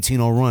on an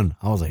 18-0 run.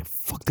 I was like,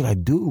 fuck did I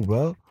do,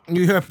 bro?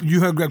 You heard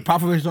Greg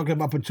Popovich talking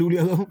about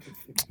Pachulia though?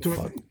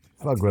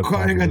 Fuck Greg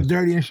Popovich. Got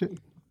dirty and shit.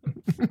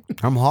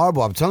 I'm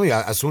horrible. I'm telling you,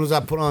 as soon as I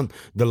put on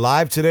the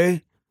live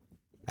today,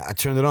 I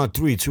turned it on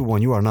 3, 2,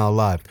 1. You are now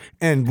live.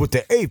 And with the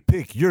 8th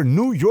pick, you're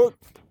New York.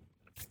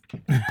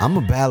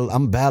 I'm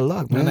bad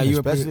luck, man.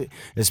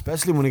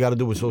 Especially when it got to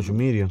do with social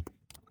media.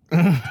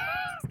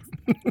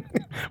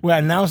 We're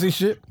announcing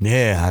shit?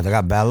 Yeah, I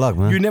got bad luck,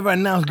 man. You never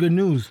announce good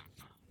news.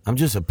 I'm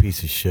just a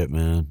piece of shit,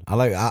 man.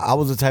 I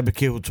was the type of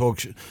kid who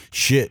talked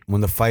shit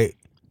when the fight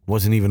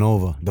wasn't even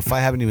over. The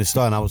fight haven't even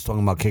started. And I was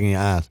talking about kicking your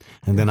ass,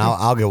 and then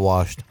I'll get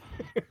washed.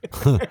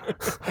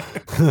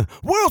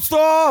 World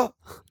Star.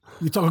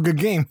 You talk a good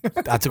game.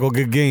 I took a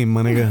good game,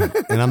 my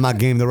nigga, and I'm not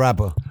Game the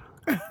rapper.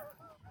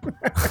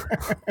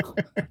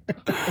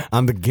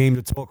 I'm the Game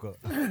the talker.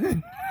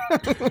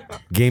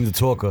 Game the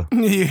talker.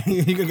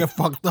 You gonna get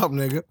fucked up,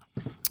 nigga.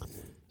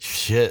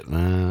 Shit,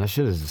 man, that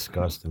shit is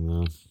disgusting,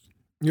 man.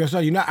 Yo, so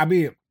I'm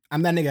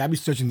that nigga. I be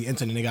searching the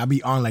internet, nigga. I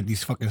be on like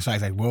these fucking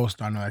sites like World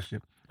Star and all that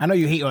shit. I know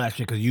you hate all that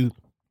shit because you.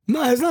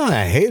 No, it's not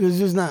that I hate. It's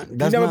just not.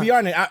 That's You never not, be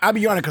on it. I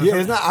be on it because Yeah,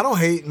 it's not. I don't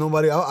hate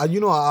nobody.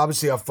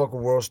 Obviously, I fuck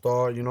with World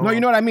Star. You know. No, you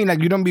know what I mean.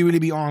 Like you don't really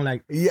be on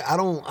like. Yeah, I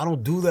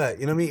don't do that.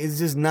 You know what I mean? It's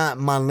just not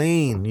my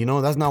lane. You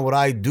know, that's not what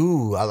I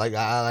do.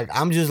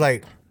 I'm just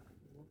like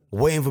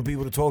waiting for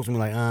people to talk to me.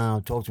 Like,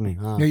 talk to me.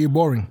 Yeah, you're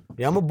boring.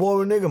 Yeah, I'm a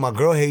boring nigga. My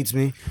girl hates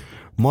me.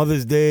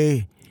 Mother's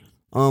Day.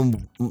 You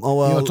want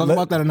to talk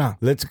about that or not?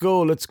 Let's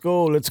go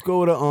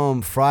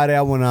to Friday.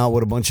 I went out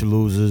with a bunch of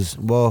losers.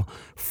 Well,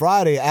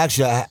 Friday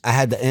actually I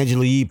had the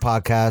Angela Yee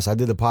podcast. I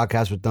did the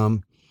podcast with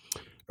them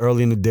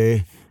early in the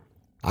day.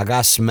 I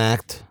got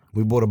smacked.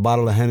 We bought a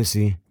bottle of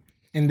Hennessy.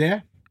 In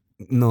there?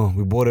 No,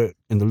 we bought it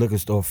in the liquor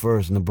store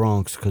first in the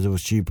Bronx because it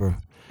was cheaper.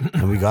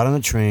 And we got on the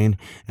train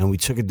and we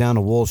took it down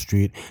to Wall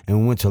Street and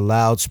we went to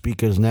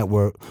Loudspeakers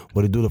Network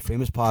where they do the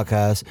famous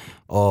podcast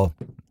or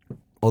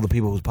all the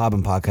people who's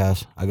popping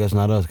podcasts. I guess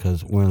not us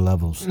because we're in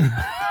levels.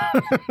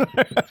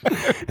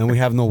 And we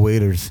have no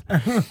waiters.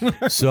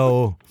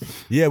 So,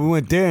 yeah, we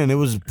went there and it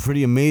was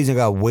pretty amazing. I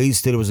got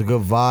wasted. It was a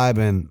good vibe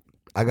and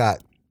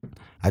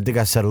I think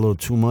I said a little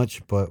too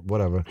much, but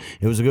whatever.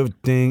 It was a good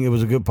thing. It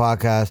was a good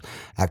podcast.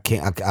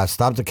 I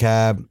stopped the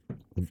cab,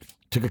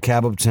 took a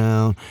cab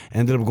uptown,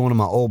 ended up going to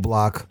my old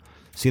block,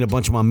 seen a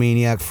bunch of my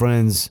maniac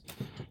friends,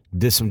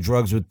 did some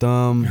drugs with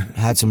them,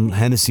 had some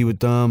Hennessy with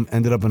them,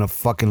 ended up in a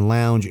fucking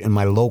lounge in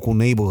my local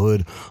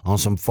neighborhood on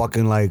some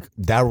fucking like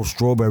Darryl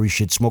Strawberry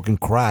shit, smoking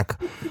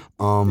crack.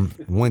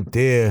 Went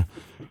there,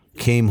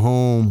 came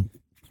home.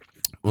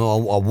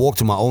 Well, I walked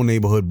to my own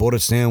neighborhood, bought a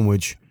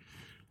sandwich.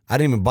 I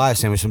didn't even buy a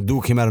sandwich. Some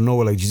dude came out of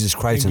nowhere like Jesus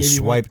Christ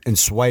and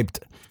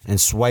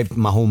swiped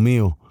my whole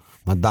meal.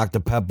 My Dr.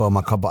 Pepper,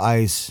 my cup of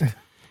ice,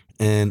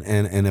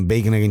 and a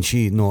bacon, egg, and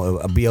cheese. No,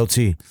 a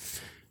BLT.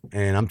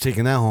 And I'm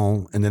taking that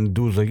home. And then the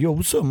dude's like, yo,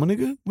 what's up, my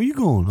nigga? Where you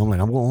going? I'm like,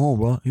 I'm going home,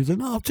 bro. He's like,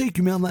 no, I'll take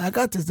you, man. I'm like, I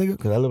got this, nigga.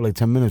 Because I live like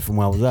 10 minutes from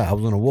where I was at. I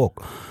was on a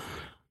walk.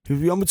 He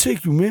was like, I'm going to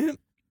take you, man.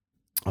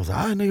 I was like,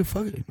 all right, nigga,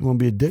 fuck it. You want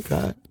to be a dick?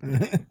 All right.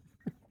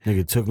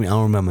 Nigga took me. I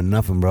don't remember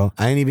nothing, bro.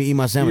 I ain't even eat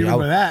my sandwich. You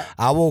remember that?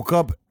 I woke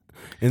up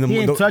in the He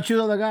didn't touch you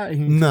though, the guy?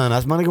 Nah,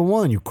 that's my nigga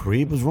one. You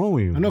creep. What's wrong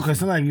with you? I know, because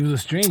it's not like he was a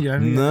stranger. I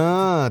mean,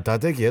 Nah,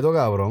 tate quieto,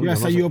 cabrón. you gotta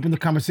say you open the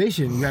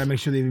conversation. You gotta make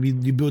sure that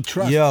you build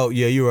trust. Yo,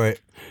 yeah, you're right.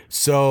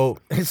 So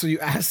So you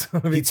ask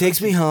him. he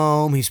takes me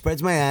home. He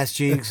spreads my ass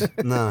cheeks.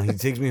 Nah, he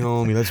takes me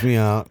home. He lets me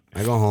out.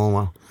 I go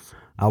home.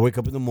 I wake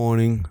up in the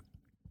morning.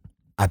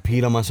 I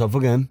peed on myself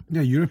again.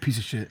 Yeah, you're a piece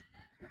of shit.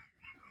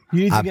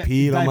 You need I to get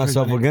peed on diapers,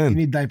 myself man. again. You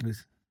need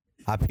diapers.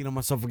 I peed on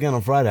myself again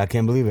on Friday. I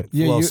can't believe it.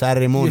 Yeah, well,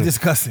 Saturday morning. You're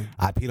disgusting.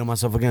 I peed on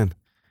myself again.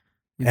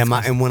 You're And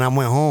disgusting. when I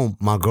went home,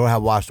 my girl had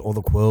washed all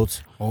the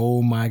quilts.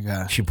 Oh my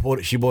God. She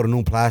bought a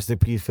new plastic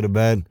piece for the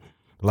bed,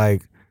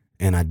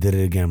 and I did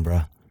it again,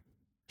 bruh.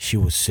 She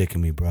was sick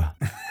of me, bruh.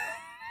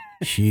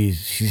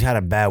 She's had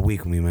a bad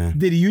week with me, man.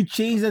 Did you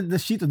change the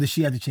sheet or did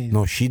she have to change?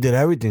 No, she did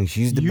everything.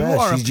 She's the You are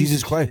best. a She's piece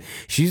Jesus of Christ.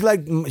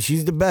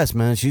 She's the best,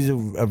 man. She's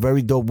a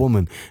very dope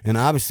woman. And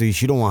obviously,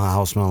 she don't want her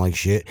house smelling like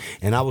shit.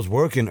 And I was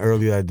working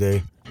early that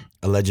day,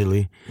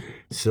 allegedly.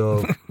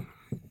 So,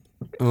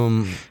 yeah,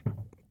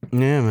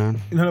 man.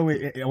 No,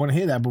 wait. I want to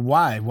hear that, but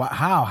why?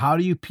 How? How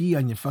do you pee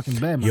on your fucking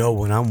bed, man? Yo,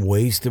 when I'm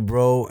wasted,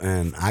 bro,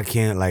 and I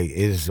can't,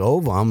 it's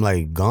over. I'm,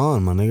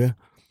 gone, my nigga.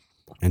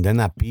 And then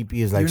that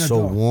pee-pee is, You're an so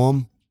adult.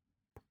 warm.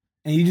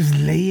 And you just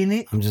lay in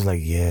it? I'm just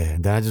like, yeah.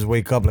 Then I just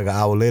wake up an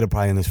hour later,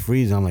 probably in this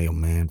freezer. I'm like, oh,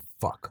 man,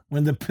 fuck.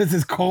 When the piss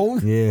is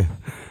cold? Yeah.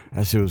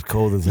 That shit was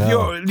cold as hell.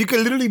 Yo, you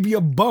could literally be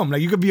a bum.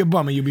 Like, you could be a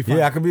bum and you'll be fine.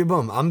 Yeah, I could be a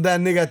bum. I'm that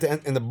nigga at the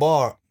end in the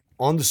bar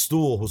on the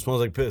stool who smells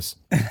like piss.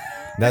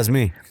 That's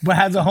me. But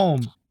has a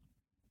home.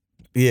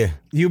 Yeah.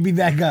 You'll be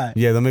that guy.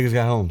 Yeah, them niggas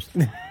got homes.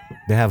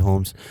 They have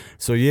homes.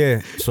 So,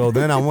 yeah. So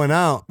then I went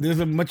out. There's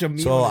a much of me.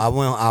 So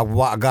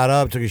I got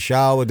up, took a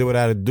shower, did what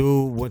I had to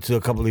do, went to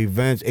a couple of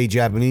events, ate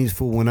Japanese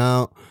food, went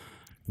out,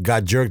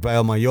 got jerked by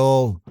El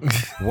Mayol,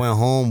 went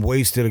home,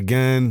 wasted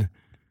again.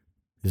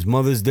 It's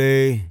Mother's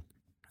Day.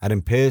 I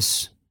didn't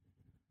piss.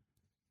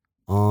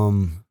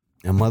 And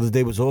Mother's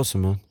Day was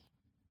awesome, man.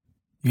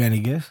 You got any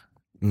gifts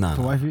Nah.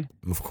 for wifey?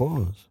 Of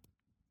course.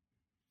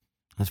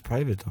 That's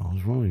private, though.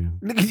 What's wrong with you?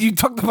 Nigga, you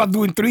talked about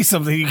doing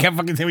threesomes and you can't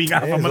fucking tell me you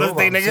got it for Mother's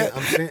Day,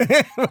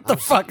 nigga. What the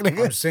fuck,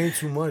 nigga? I'm saying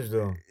too much,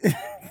 though.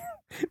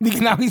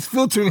 Nigga, now he's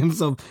filtering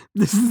himself.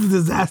 This is a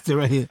disaster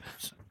right here.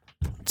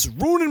 It's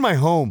ruining my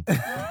home.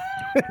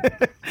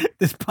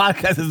 This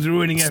podcast is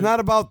ruining It's it. not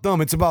about them.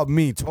 It's about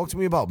me. Talk to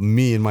me about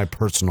me and my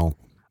personal.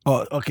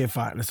 Oh, okay,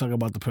 fine. Let's talk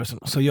about the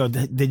personal. So, yo,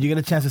 did you get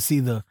a chance to see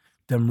them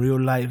real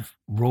life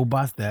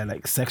robots that are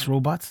like sex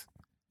robots?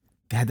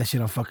 They had that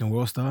shit on fucking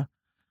World Star.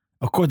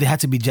 Of course, they had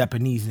to be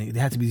Japanese niggas. They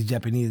had to be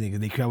Japanese niggas.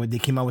 They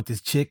came out with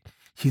this chick.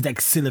 She's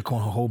like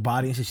silicone, her whole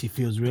body and shit. She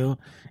feels real.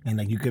 And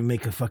like you can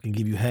make her fucking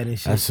give you head and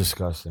shit. That's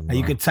disgusting, bro. And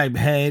you can type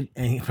head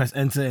and press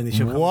enter and then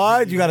she'll come.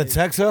 What? You got to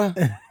text her?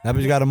 That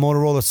bitch got a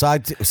Motorola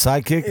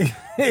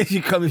sidekick?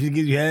 She comes and she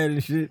gives you head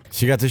and shit.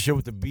 She got this shit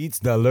with the beats.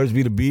 The alerts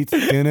be the beats.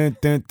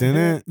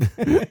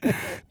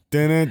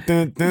 Yo,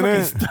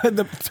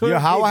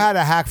 how I had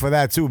a hack for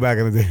that too back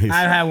in the days.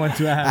 I had one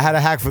too. I had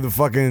a hack for the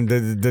fucking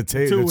the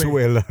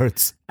two-way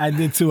alerts. I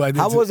did too.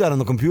 How was that on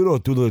the computer or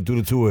through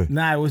the two-way?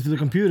 Nah, it was to the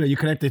computer. You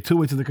connected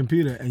two-way to the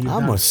computer. And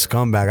I'm a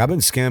scumbag. I've been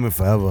scamming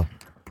forever.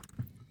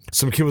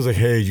 Some kid was like,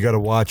 hey, you got to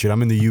watch it.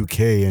 I'm in the UK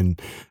and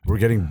we're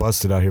getting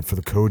busted out here for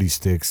the Cody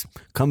sticks.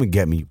 Come and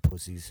get me, you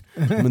pussies.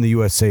 I'm in the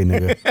USA,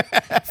 nigga.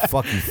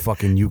 Fuck you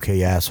fucking UK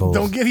assholes.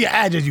 Don't give your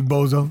address, you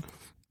bozo.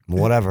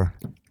 Whatever.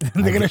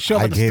 They're going to show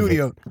up at the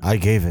studio. I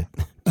gave it.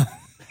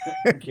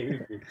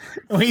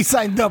 When he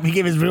signed up, he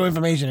gave his real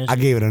information. And I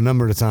gave it a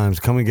number of times.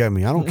 Come and get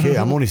me. I don't care.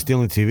 I'm only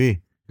stealing TV.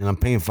 And I'm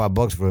paying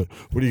 $5 for it.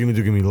 What are you going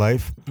to do? Give me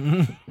life?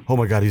 Oh,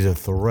 my God. He's a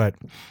threat.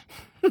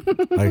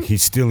 Like,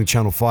 he's stealing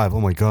Channel 5.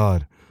 Oh, my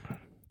God.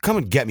 Come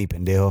and get me,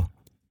 pendejo.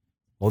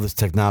 All this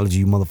technology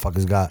you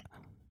motherfuckers got.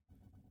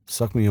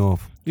 Suck me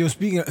off. Yo,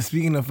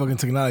 speaking of fucking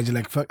technology,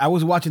 like, I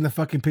was watching the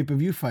fucking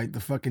pay-per-view fight, the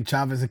fucking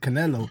Chavez and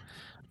Canelo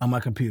on my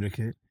computer,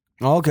 kid.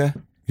 Oh, okay.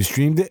 You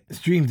streamed it?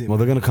 Streamed it. Well,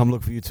 they're going to come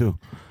look for you, too.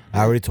 I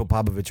already told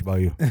Popovich about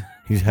you.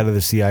 He's head of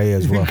the CIA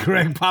as well.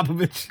 Greg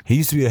Popovich. He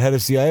used to be the head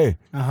of CIA.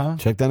 Uh-huh.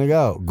 Check that nigga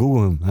out.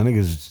 Google him.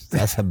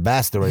 That's a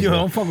bastard right Yo, there.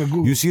 don't fuck with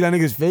Google. You see that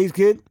nigga's face,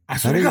 kid? I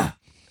swear to God.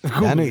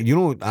 That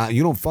nigga,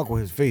 you don't fuck with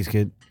his face,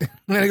 kid.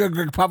 Nigga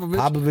Greg Popovich.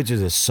 Popovich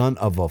is a son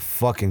of a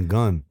fucking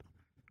gun.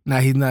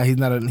 Nah, he's not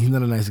a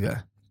nice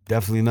guy.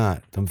 Definitely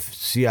not. Them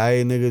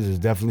CIA niggas is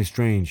definitely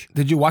strange.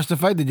 Did you watch the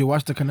fight? Did you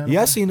watch the Canelo?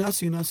 Yeah, I seen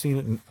it.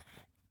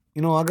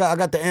 You know, I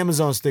got the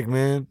Amazon stick,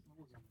 man.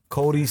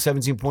 Cody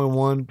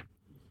 17.1.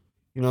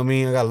 You know what I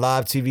mean? I got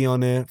live TV on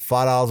there,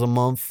 $5 a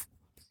month.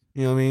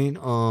 You know what I mean?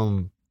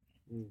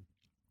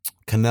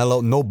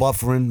 Canelo, no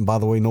buffering, by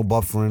the way, no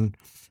buffering.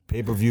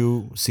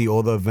 Pay-per-view, see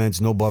all the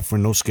events, no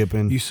buffering, no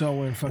skipping. You saw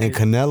when fucking... And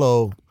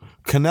Canelo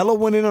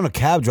went in on a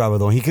cab driver,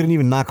 though. He couldn't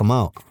even knock him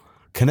out.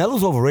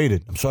 Canelo's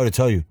overrated. I'm sorry to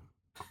tell you.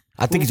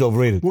 I think he's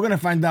overrated. We're going to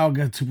find out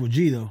against Triple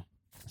G, though.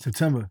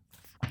 September.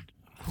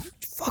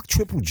 Fuck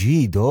Triple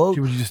G, dog.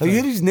 Triple G just you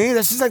hear these names?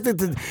 That's just like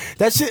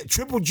that shit.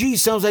 Triple G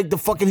sounds like the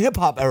fucking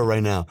hip-hop era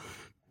right now.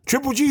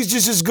 Triple G is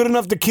just as good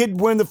enough the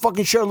kid wearing the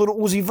fucking shirt, little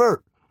Uzi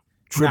Vert.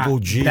 Triple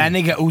G. That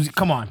nigga Uzi,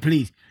 come on,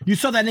 please. You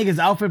saw that nigga's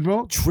outfit,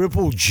 bro?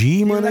 Triple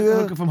G, my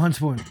nigga. Looking from Hunts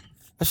Point.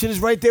 That shit is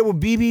right there with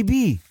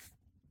BBB.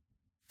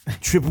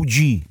 Triple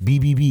G,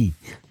 BBB.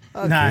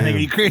 Nah, nigga,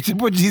 you crazy.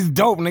 Triple G's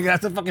dope, nigga.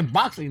 That's a fucking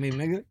boxing name,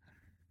 nigga.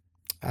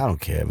 I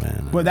don't care,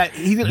 man. But that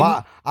he didn't.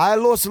 I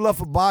lost a love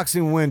for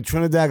boxing when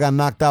Trinidad got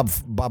knocked out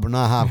by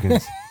Bernard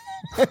Hopkins.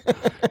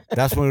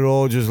 That's when it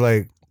all just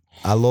like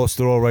I lost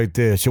it all right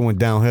there. Shit went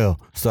downhill.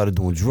 Started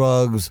doing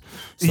drugs.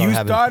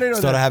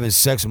 Started having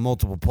sex with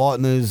multiple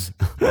partners.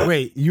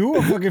 Wait, you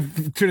or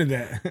fucking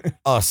Trinidad?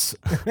 Us.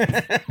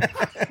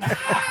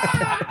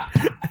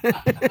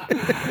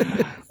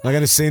 I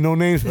gotta say no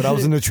names, but I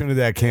was in the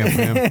Trinidad camp,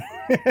 fam.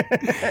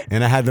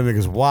 And I had them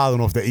niggas wilding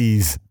off the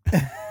E's.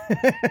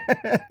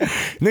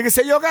 Nigga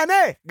say, yo,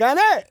 gané.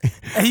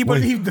 And he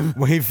believed him.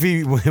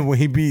 When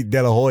he beat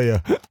De La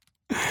Hoya.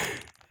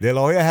 De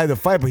La Hoya had to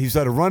fight, but he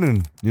started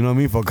running, you know what I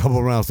mean, for a couple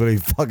of rounds, so they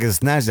fucking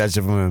snatched that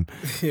shit from him.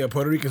 Yeah,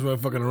 Puerto Ricans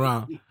weren't fucking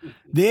around.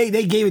 They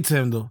gave it to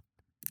him, though.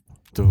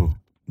 To who?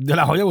 De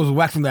La Hoya was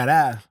waxing that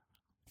ass.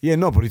 Yeah,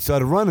 no, but he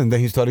started running, then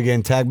he started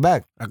getting tagged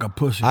back. Like a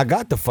pussy. I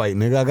got the fight,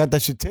 nigga. I got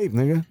that shit taped,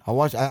 nigga.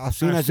 I've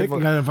seen that shit. You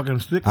got a fucking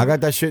stick? I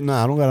got that shit.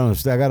 Nah, I don't got it on a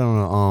stick. I got it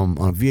on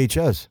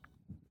VHS.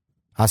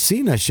 I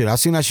seen that shit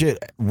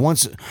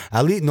once,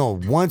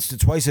 once to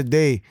twice a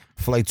day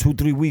for like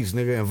 2-3 weeks,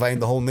 nigga, inviting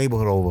the whole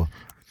neighborhood over.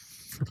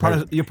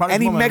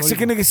 Any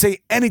Mexican nigga say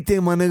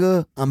anything, my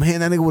nigga, I'm hitting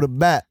that nigga with a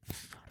bat.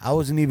 I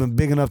wasn't even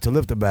big enough to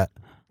lift a bat.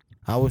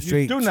 I was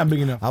straight. You're still not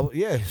big enough.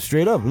 Yeah,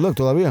 straight up. Look,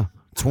 todavía.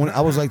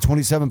 I was like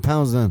 27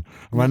 pounds then.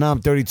 Right now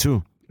I'm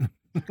 32.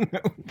 And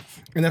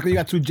that's you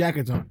got 2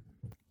 jackets on.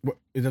 What,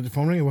 is that the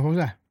phone ringing? What was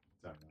that?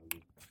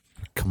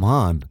 Come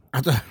on.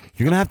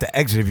 You're going to have to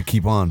exit if you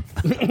keep on.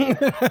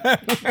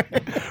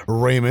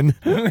 Raymond.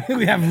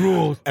 We have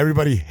rules.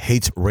 Everybody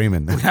hates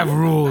Raymond. We have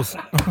rules.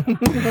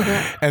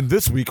 And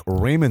this week,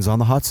 Raymond's on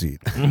the hot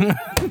seat.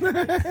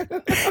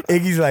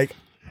 Iggy's like,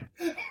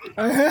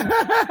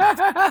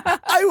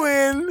 I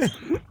win.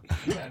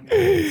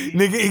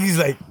 Nigga, Iggy's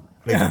like,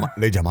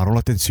 le llamaron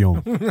la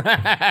atención.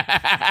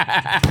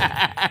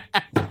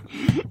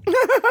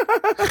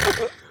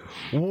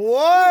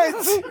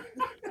 What?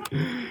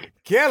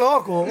 Qué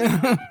loco.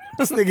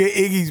 This nigga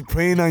Iggy's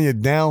preying on your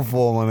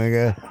downfall, my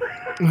nigga.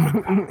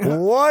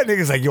 What?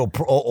 Nigga's like, yo,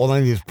 all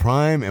I need is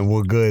Prime and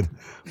we're good.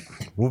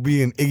 We'll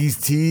be in Iggy's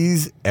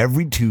Teas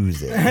every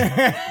Tuesday.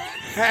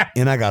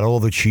 And I got all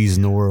the cheese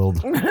in the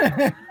world.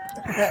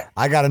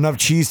 I got enough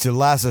cheese to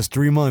last us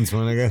 3 months, my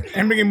nigga.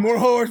 And bringing more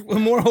whores with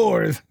more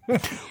whores.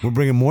 We're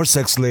bringing more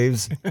sex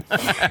slaves.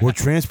 We're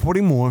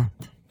transporting more.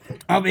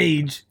 Of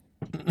age.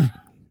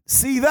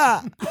 See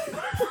that?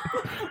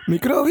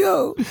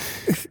 Microbio.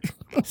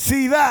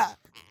 See that?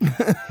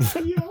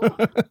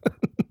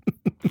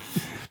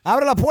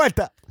 Abre la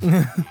puerta.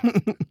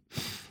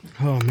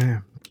 Oh,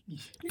 man.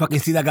 Fucking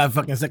see that guy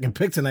fucking second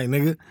pick tonight,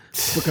 nigga.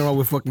 Fucking wrong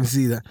with fucking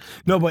see that.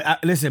 No,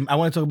 but listen, I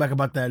want to talk back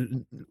about that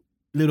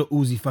little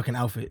Uzi fucking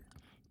outfit.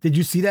 Did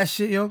you see that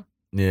shit, yo?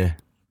 Yeah.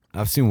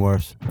 I've seen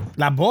worse.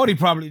 La Body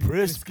probably.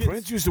 Prince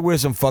used to wear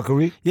some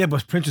fuckery. Yeah,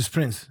 but Prince is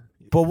Prince.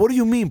 But what do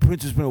you mean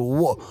Prince is Prince?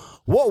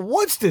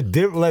 What's the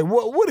difference? Like,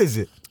 what is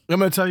it? I'm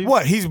going to tell you.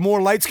 What? He's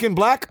more light-skinned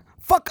black?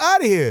 Fuck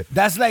out of here.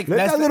 That's like...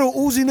 Let that little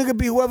Uzi nigga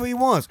be whoever he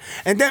wants.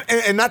 And then,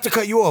 and not to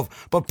cut you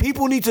off, but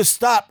people need to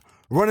stop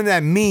running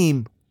that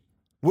meme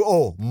with,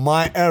 oh,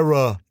 my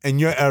era and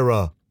your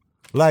era.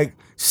 Like,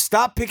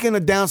 stop picking a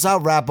down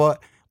south rapper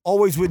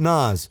always with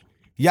Nas.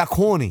 Y'all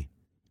corny.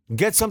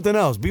 Get something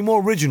else. Be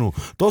more original.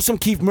 Throw some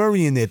Keith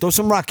Murray in there. Throw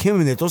some Rakim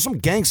in there. Throw some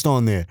Gangsta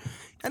on there.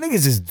 I think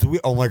it's just,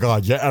 oh my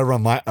God, your era,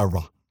 my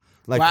era.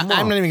 Like, well, come I'm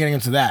on. not even getting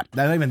into that.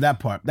 That's not even that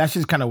part. That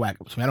shit's kind of whack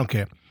to me. I don't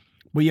care.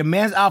 But your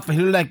man's outfit,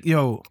 he look like,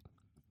 yo,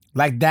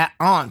 like that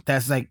aunt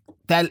that's like,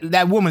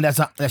 that woman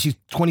that she's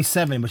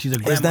 27, but she's a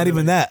grandmother. It's not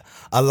even that.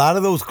 A lot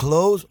of those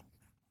clothes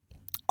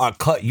are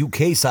cut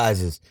UK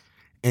sizes.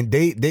 And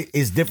they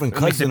it's different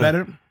cuts. Makes it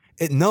better?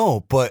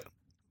 No, but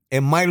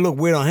it might look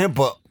weird on him,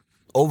 but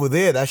over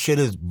there, that shit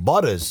is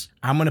butters.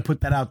 I'm going to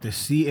put that out there.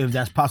 See if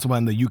that's possible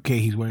in the UK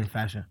he's wearing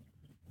fashion.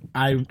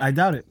 I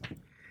doubt it.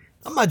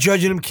 I'm not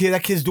judging him, kid.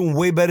 That kid's doing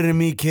way better than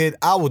me, kid.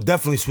 I will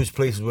definitely switch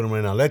places with him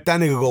right now. Let that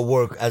nigga go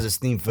work as a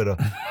steam fitter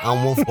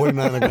on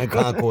 149 in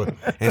Concord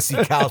and see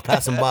cows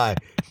passing by.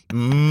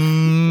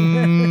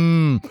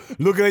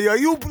 Looking at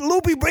you,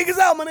 Loopy, break us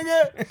out, my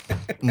nigga.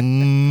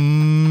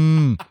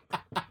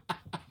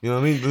 You know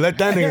what I mean? Let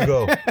that nigga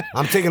go.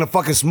 I'm taking a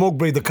fucking smoke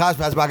break. The cows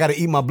pass by. I gotta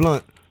eat my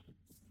blunt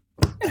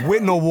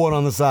with no water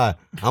on the side.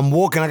 I'm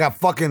walking. I got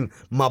fucking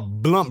my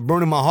blunt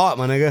burning my heart,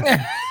 my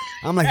nigga.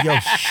 I'm like, yo,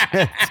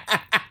 shit.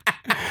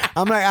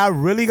 I'm like, I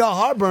really got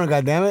heartburn,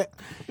 goddammit.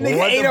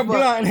 Nigga ate a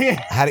blunt. I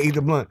had to eat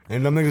the blunt,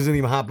 and them niggas didn't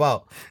even hop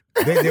out.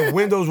 Their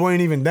windows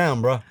weren't even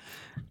down, bro.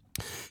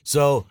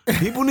 So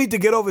people need to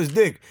get off his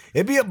dick.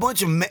 It'd be a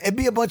bunch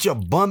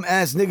of bum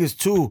ass niggas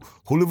too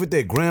who live with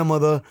their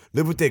grandmother,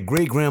 live with their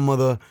great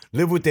grandmother,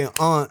 live with their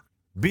aunt,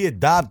 be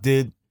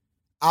adopted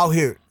out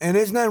here, and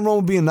there's nothing wrong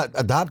with being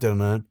adopted,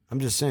 man. I'm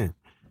just saying.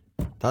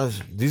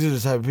 These are the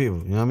type of people.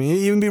 You know what I mean? It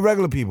even be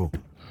regular people.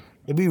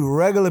 It'd be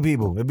regular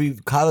people. It'd be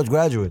college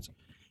graduates.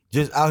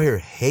 Just out here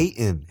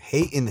hating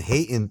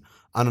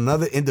on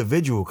another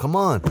individual. Come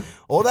on.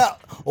 All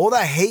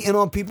that hating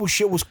on people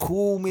shit was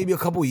cool maybe a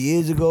couple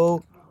years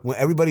ago when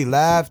everybody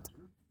laughed.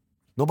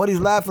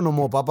 Nobody's laughing no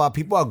more, papa.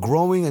 People are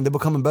growing and they're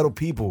becoming better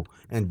people.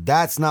 And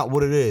that's not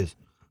what it is.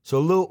 So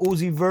Lil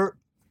Uzi Vert,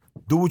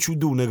 do what you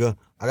do, nigga.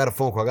 I got a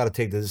phone call. I got to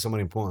take this. This is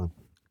somebody important.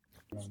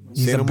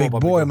 He's a big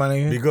boy, my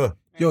nigga. Be good.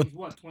 Yo, He's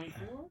what,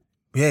 24?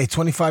 yeah, he's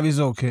 25 years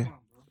old, kid.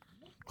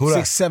 Who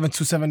that? 6'7",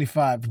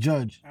 275,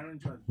 judge. I don't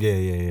judge.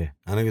 Yeah.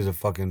 I think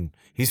it's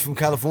he's from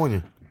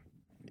California.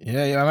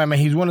 Yeah, I mean,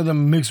 he's one of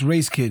them mixed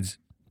race kids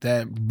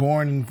that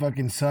born in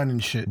fucking sun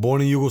and shit.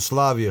 Born in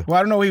Yugoslavia. Well,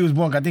 I don't know where he was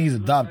born. I think he's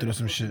adopted or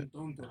some shit.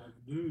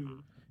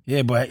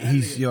 Yeah, but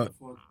he's yeah,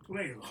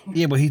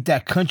 but he's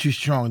that country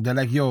strong. That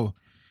like, yo,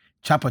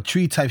 chop a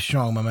tree type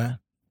strong, my man.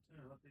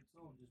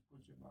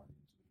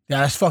 Yeah,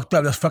 that's fucked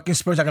up. The fucking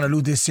Spurs are gonna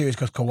lose this series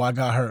because Kawhi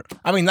got hurt.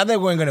 I mean, not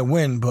that we're gonna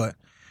win, but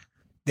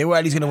they were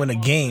at least gonna win a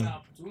game.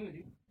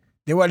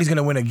 They were at least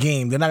gonna win a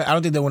game. They're not. I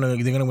don't think they're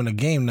gonna win a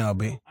game now,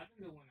 B.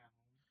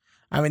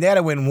 I mean, they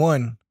gotta win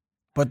one,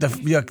 but the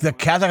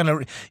Cavs are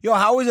gonna. Yo,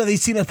 how is it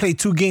these teams have played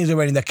 2 games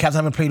already? And the Cavs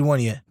haven't played 1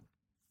 yet.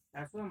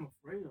 That's what I'm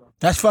afraid of.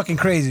 That's fucking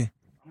crazy.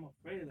 I'm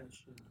afraid of that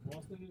shit.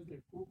 Boston is their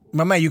cuckoo.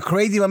 My man, you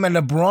crazy? My man,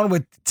 LeBron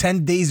with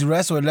 10 days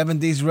rest or 11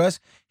 days rest,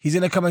 he's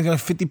gonna come and get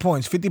 50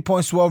 points,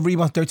 12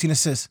 rebounds, 13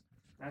 assists.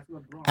 That's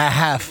LeBron. At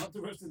half. What about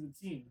the rest of the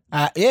team?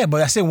 Yeah,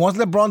 but I said once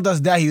LeBron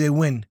does that, they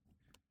win.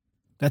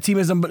 That team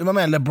is my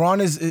man.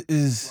 LeBron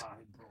is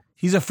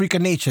he's a freak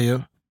of nature,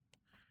 yo.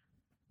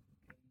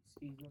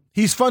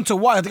 He's fun to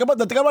watch. The thing about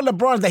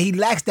LeBron is that he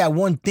lacks that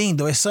one thing,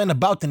 though. It's something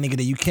about the nigga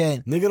that you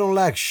can't. Nigga don't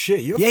lack shit.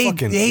 You're a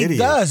fucking he idiot.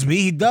 does,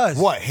 B. He does.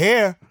 What,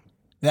 hair?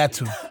 That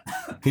too.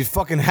 He's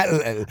fucking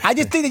I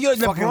just think that you're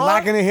fucking LeBron,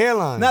 lacking a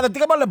hairline. Now the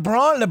thing about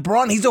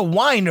LeBron, he's a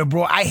whiner,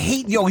 bro. I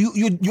hate you're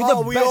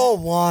the we best. all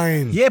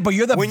whine. Yeah, but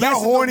you're the when best. you're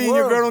horny in and the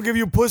your world. girl don't give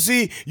you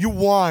pussy, you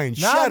whine.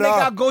 Nah, Shut nigga, up,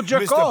 I'll go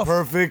jerk Mr. off.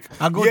 Perfect.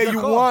 I'll go yeah, jerk you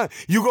off. want.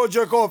 You go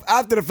jerk off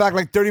after the fact,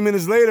 like 30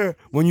 minutes later,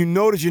 when you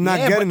notice you're not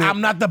Yeah, getting but it. I'm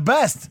not the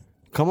best.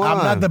 Come on.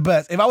 I'm not the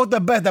best. If I was the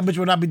best, that bitch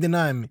would not be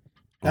denying me.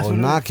 That's what it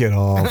is. knock it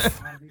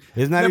off.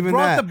 It's not even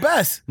LeBron's that. the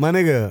best My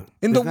nigga.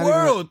 in the it's not even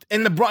world.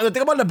 And LeBron, the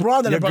thing about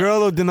LeBron, that. Your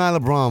girl will deny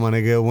LeBron, my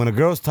nigga. When a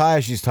girl's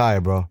tired, she's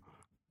tired, bro.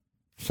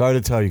 Sorry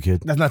to tell you,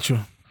 kid. that's not true.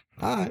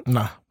 All right.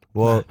 Nah.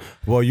 Well,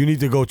 you need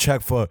to go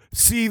check for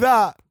see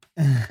that.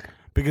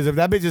 Because if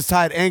that bitch is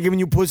tired and giving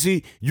you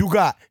pussy, you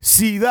got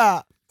see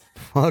that.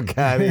 Fuck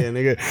out of here,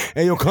 nigga.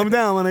 Hey, yo, come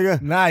down, my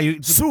nigga. Nah,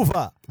 you.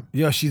 Sufa.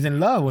 Yo, she's in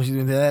love. When she's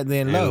in that,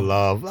 they're in love. In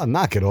love. Oh,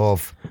 knock it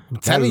off. I'm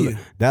telling you.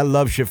 That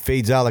love shit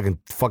fades out like in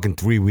fucking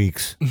 3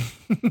 weeks.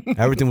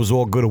 Everything was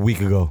all good a week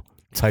ago.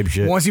 Type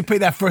shit. Once you pay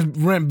that first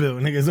rent bill,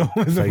 nigga, it's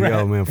always a Like, wrap.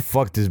 yo, man,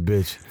 fuck this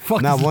bitch.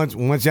 Fuck now, this-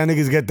 once y'all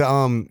niggas get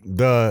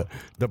the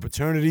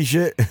paternity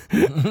shit,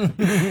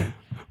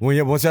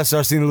 once I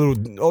start seeing a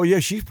little, oh yeah,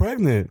 she's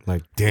pregnant.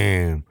 Like,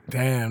 damn,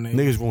 Damn, nigga.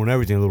 niggas ruin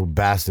everything, little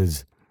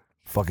bastards,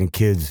 fucking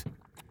kids,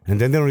 and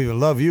then they don't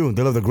even love you.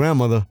 They love the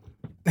grandmother.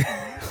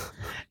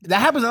 That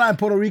happens a lot in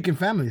Puerto Rican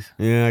families.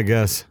 Yeah, I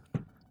guess.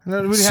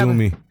 That really Sue happens.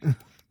 me,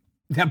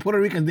 Yeah, Puerto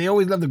Ricans, they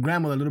always love the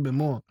grandmother a little bit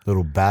more.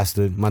 little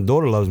bastard. My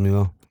daughter loves me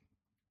though.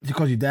 She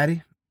calls you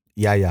daddy.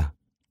 Yeah.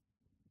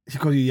 She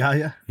calls you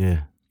yaya.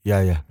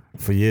 Yeah.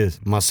 For years,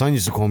 my son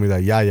used to call me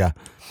that. Yeah.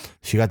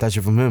 She got that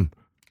shit from him.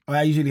 Oh,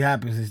 that usually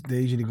happens. They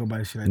usually go by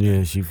the shit like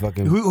Yeah, she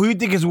fucking. that. Who you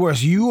think is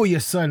worse, you or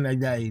your son at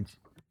that age?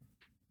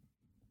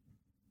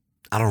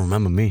 I don't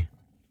remember me,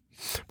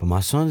 but my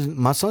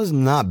son's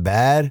not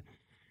bad.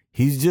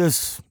 He's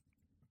just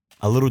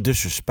a little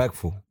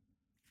disrespectful.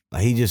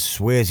 Like he just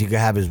swears he could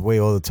have his way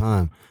all the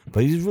time,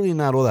 but he's really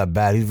not all that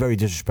bad. He's very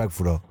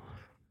disrespectful though.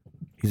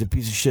 He's a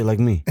piece of shit like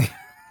me.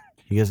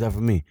 He gets that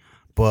from me.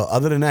 But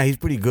other than that, he's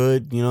pretty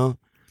good. You know,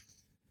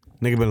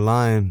 nigga been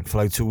lying for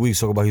like 2 weeks,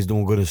 talking about he's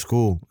doing good in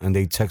school, and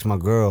they text my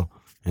girl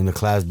in the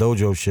class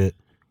dojo shit,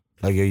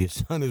 like, yo, your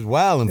son is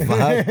wildin',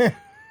 five.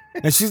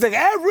 And she's like,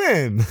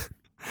 Aaron.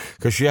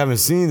 Because she haven't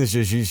seen this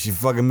shit. She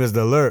fucking missed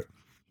the alert.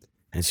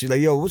 And she's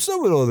like, yo, what's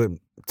up with all the...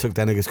 Took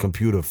that nigga's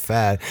computer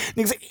fat.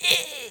 Nigga's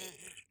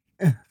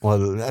like, well,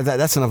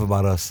 that's enough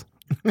about us.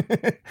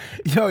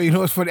 Yo, you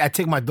know what's funny? I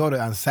take my daughter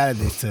on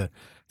Saturdays to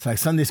like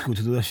Sunday school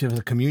to do that shit for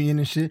the communion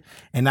and shit.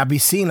 And I be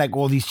seeing like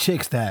all these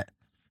chicks that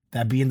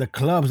be in the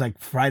clubs like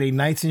Friday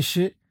nights and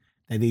shit.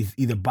 That they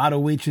either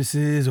bottle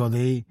waitresses or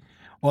they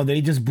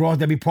just bros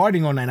that be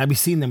partying all night. And I be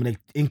seeing them like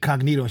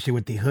incognito and shit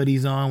with their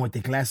hoodies on, with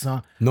their glasses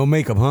on. No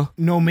makeup, huh?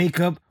 No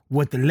makeup,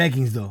 with the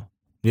leggings though.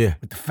 Yeah.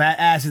 With the fat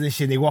asses and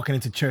shit. They walking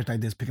into church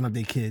like this, picking up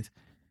their kids.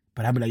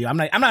 But I be like, yo, I'm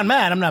not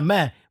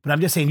mad. But I'm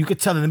just saying, you could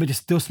tell them the bitches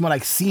still smell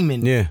like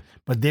semen. Yeah.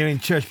 But they're in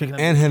church picking up.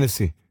 And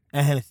Hennessy.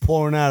 And Hennessy.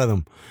 Pouring out of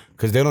them.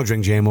 Because they don't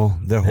drink JMO.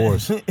 They're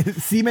whores.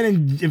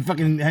 Semen and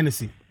fucking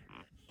Hennessy.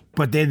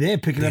 But they're there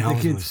picking up I the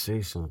was gonna kids.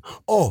 say something.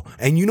 Oh,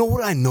 and you know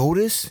what I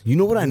noticed?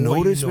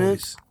 Man?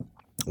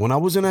 When I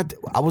was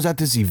at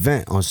this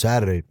event on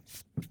Saturday,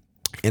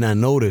 and I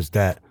noticed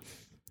that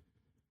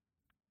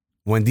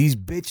when these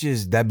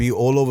bitches that be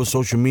all over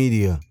social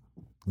media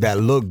that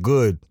look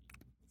good,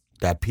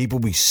 that people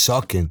be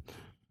sucking,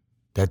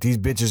 that these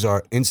bitches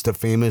are Insta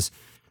famous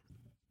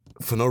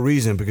for no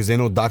reason because they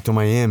know Dr.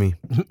 Miami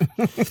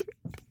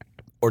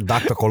or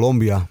Dr.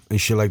 Colombia and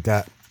shit like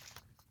that.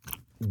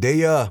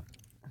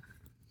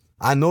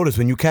 I noticed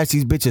when you catch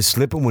these bitches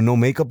slipping with no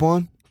makeup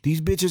on,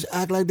 these bitches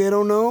act like they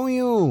don't know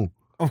you.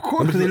 Of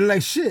course, because they look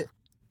like shit.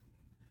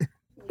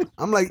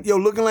 I'm like, yo,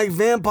 looking like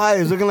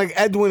vampires, looking like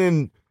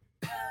Edwin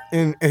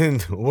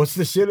and what's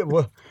the shit?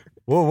 What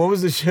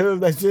was the shit of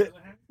that shit?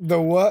 The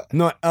what?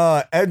 No,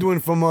 Edwin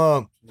from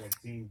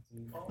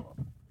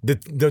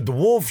the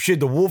wolf shit,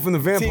 the wolf and the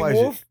vampire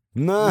Wolf? shit.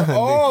 Nah.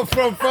 Oh,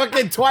 from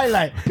fucking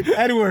Twilight.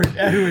 Edward.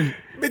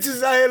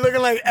 Bitches out here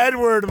looking like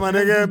Edward, my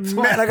nigga.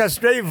 Like a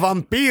straight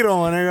vampiro,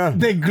 my nigga.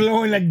 They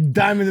glowing like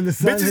diamonds in the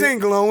sun. Bitches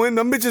ain't glowing.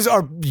 Them bitches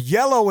are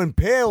yellow and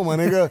pale, my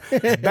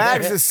nigga.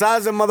 Bags the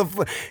size of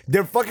motherfucker.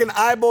 Their fucking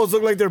eyeballs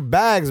look like they're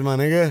bags, my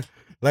nigga.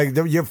 Like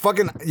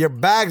your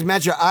bags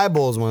match your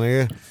eyeballs, my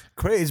nigga.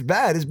 Crazy. It's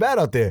bad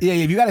out there. Yeah,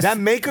 you gotta. That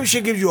makeup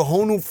shit gives you a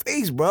whole new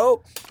face,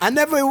 bro. I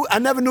never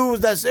knew it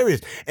was that serious.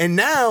 And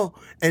now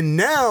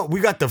we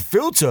got the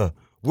filter,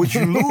 which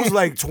you lose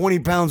like 20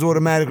 pounds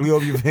automatically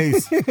off your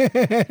face.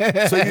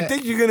 So you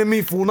think you're gonna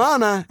meet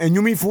Fulana and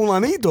you meet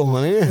Fulanito,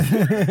 honey.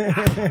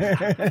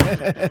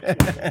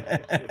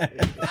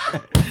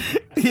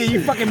 Yeah,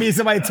 you fucking meet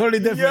somebody totally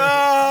different. Yo,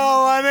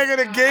 my nigga,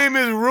 the game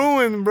is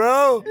ruined,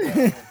 bro.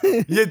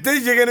 You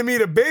think you're gonna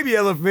meet a baby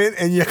elephant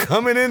and you're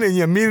coming in and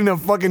you're meeting a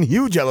fucking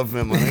huge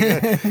elephant, my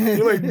nigga.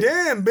 You're like,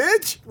 damn,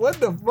 bitch, what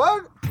the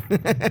fuck?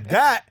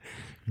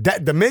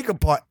 That the makeup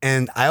part,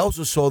 and I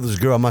also saw this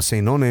girl, I'm not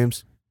saying no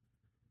names.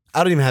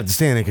 I don't even have to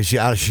stand it because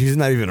she's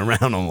not even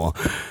around no more.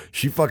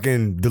 She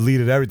fucking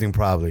deleted everything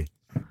probably.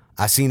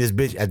 I seen this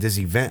bitch at this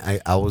event.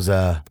 I was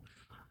out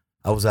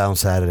on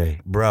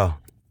Saturday, bro.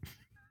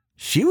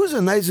 She was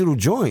a nice little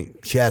joint.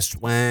 She has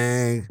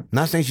swag.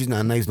 Not saying she's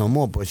not nice no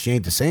more, but she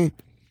ain't the same.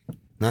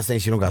 Not saying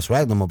she don't got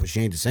swag no more, but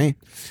she ain't the same.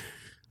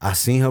 I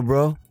seen her,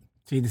 bro.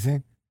 She ain't the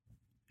same?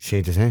 She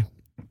ain't the same.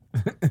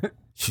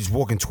 She's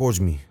walking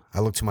towards me. I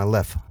look to my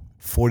left,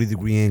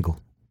 40-degree angle.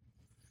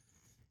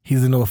 He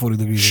doesn't know what 40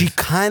 degrees She is.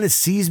 kind of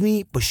sees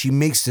me, but she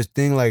makes this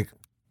thing like,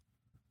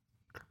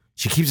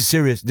 she keeps it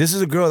serious. This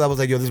is a girl that was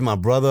like, yo, this is my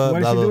brother.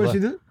 What blah, did she blah, do? blah. What she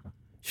do?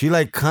 She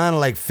like kind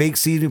of like fake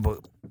sees me, but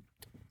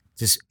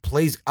just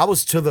plays. I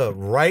was to the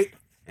right,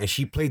 and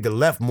she played the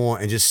left more,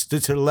 and just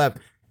stood to the left,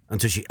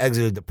 until she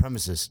exited the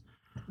premises.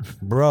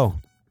 Bro,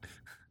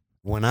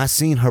 when I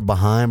seen her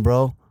behind,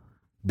 bro,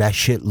 that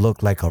shit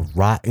looked like a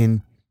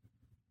rotten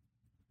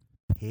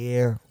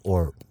pear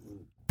or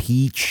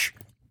peach,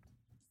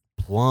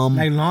 plum.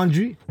 Like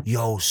laundry?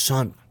 Yo,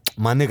 son,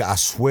 my nigga, I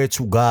swear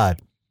to God,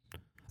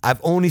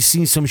 I've only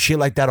seen some shit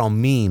like that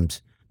on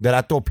memes that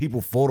I thought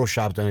people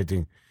photoshopped or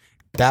anything.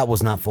 That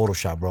was not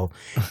Photoshop, bro.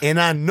 And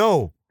I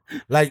know,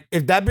 like,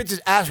 if that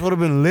bitch's ass would have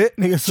been lit,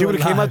 Nigga, she would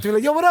have came up to me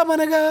like, yo, what up, my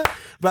nigga?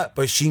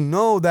 But she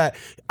know that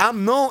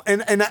I'm known, and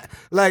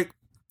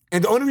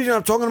the only reason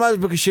I'm talking about it is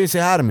because she didn't say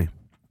hi to me.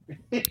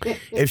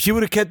 If she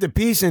would have kept the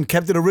peace and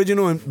kept it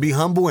original and be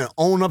humble and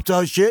own up to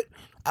her shit,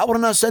 I would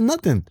have not said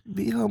nothing.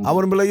 Be humble. I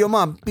wouldn't be like, yo,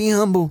 mom, be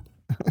humble.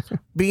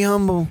 Be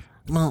humble.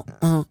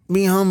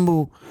 Be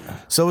humble.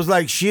 So it's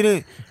like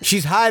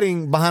she's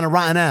hiding behind a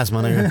rotten ass,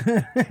 my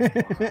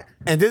nigga.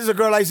 And this is a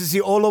girl I used to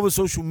see all over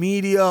social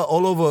media,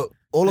 all over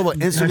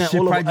Instagram,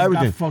 all over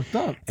everything. Got fucked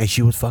up. And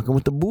she was fucking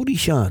with the booty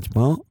shots,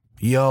 bro.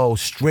 Yo,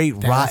 straight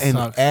rotten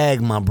sucks.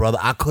 egg, my brother.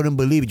 I couldn't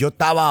believe it. Yo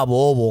estaba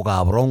bobo,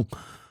 cabrón.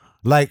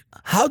 Like,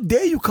 how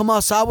dare you come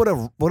outside with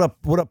a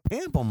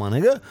pamper, my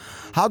nigga?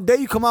 How dare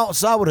you come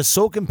outside with a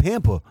soaking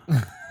pamper?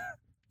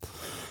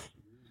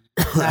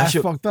 That's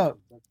fucked up.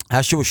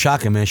 That shit was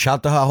shocking, man. Shout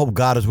out to her. I hope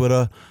God is with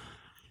her.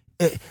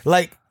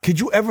 Like, could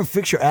you ever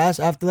fix your ass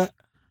after that?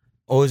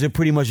 Or is it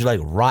pretty much like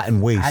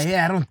rotten waste? I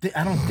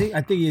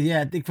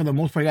think for the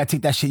most part, you gotta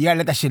take that shit. You gotta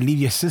let that shit leave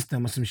your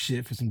system or some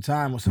shit for some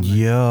time or something.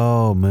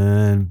 Yo,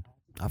 man.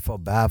 I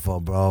felt bad for her,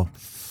 bro.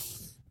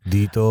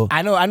 Dito.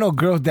 I know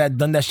girls that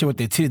done that shit with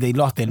their titties. They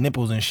lost their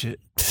nipples and shit.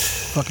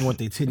 Fucking with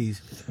their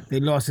titties. They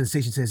lost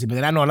sensation sensation. But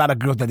then I know a lot of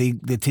girls that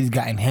their titties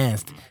got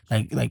enhanced.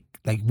 Like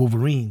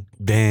Wolverine.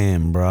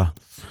 Damn, bro.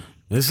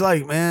 It's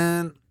like,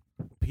 man,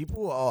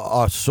 people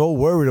are so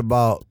worried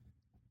about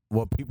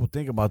what people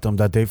think about them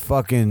that they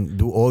fucking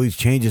do all these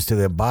changes to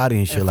their body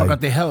and shit. And like, fuck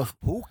up their health.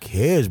 Who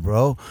cares,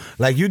 bro?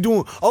 Like, you're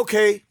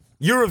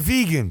a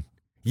vegan.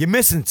 You're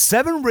missing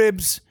 7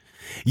 ribs.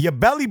 Your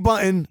belly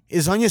button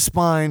is on your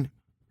spine.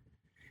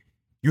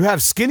 You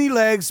have skinny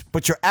legs,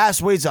 but your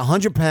ass weighs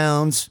 100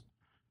 pounds.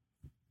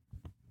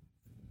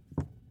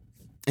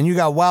 And you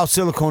got wild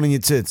silicone in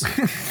your tits.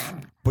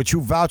 But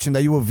you vouching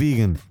that you a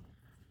vegan.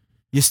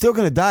 You're still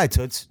gonna die,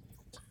 toots.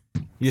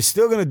 You're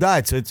still gonna die,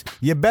 toots.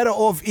 You're better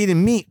off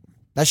eating meat.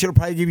 That shit'll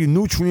probably give you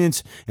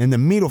nutrients, and the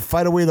meat will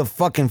fight away the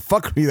fucking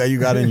fuckery that you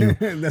got in you.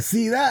 The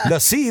see that.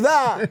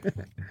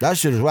 That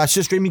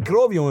shit straight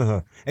microbio in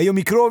her. Hey, yo,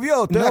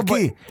 microbio, estoy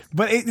aquí.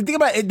 But the thing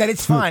about it, that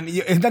it's fine.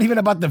 It's not even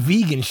about the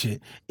vegan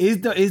shit.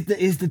 It's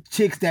the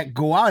chicks that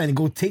go out and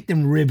go take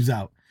them ribs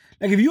out.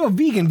 Like, if you're a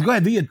vegan, go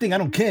ahead, do your thing. I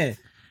don't care.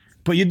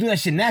 But you do that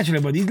shit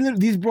naturally. But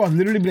these bros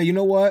literally be like, you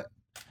know what?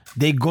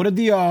 They go to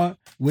DR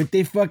with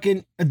their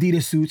fucking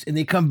Adidas suits and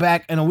they come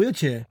back in a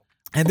wheelchair.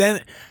 And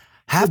then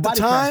half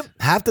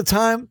the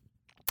time,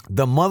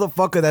 the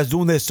motherfucker that's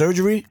doing their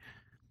surgery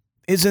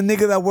is a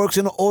nigga that works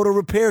in an auto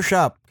repair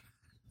shop.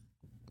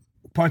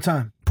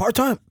 Part-time.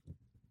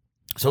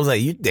 So it's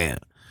like, you damn.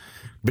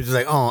 Bitch is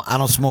like, oh, I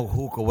don't smoke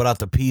hookah without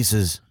the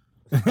pieces.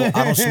 Oh,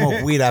 I don't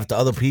smoke weed after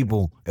other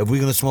people. If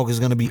we're going to smoke, it's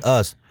going to be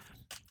us.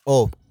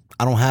 Oh,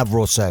 I don't have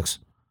raw sex.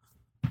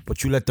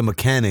 But you let the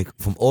mechanic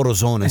from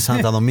AutoZone in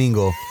Santo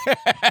Domingo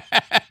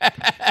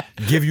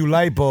give you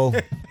lipo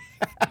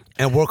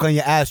and work on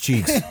your ass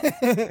cheeks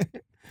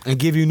and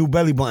give you a new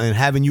belly button,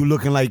 having you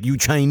looking like you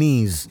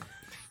Chinese.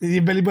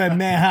 Your belly button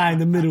mad high in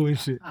the middle and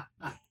shit.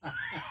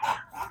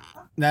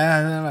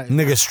 Nah.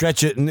 Nigga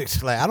stretch it.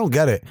 Like, I don't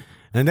get it.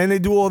 And then they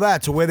do all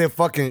that to wear their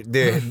fucking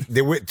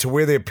to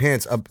wear their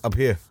pants up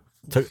here.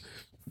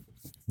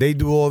 They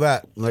do all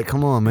that. Like,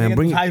 come on, man.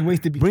 Bring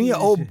your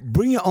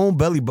old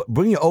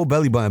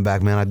belly button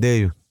back, man. I dare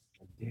you.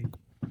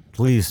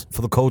 Please,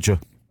 for the culture.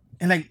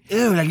 And like,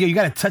 ew, like, yo, you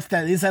gotta touch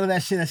that inside of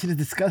that shit. That shit is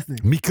disgusting.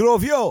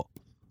 Microbio.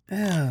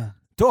 Yeah.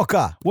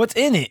 Toca. What's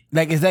in it?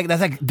 Like,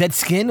 that's like dead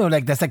skin, or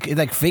like it's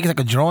like fake? It's like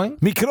a drawing.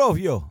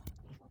 Microbio.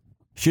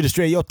 Shit is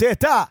straight. Yo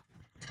teta.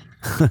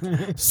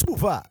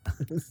 Suva.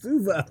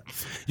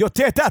 Yo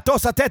teta,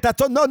 tosa teta,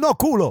 no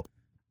culo.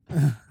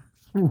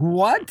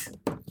 What?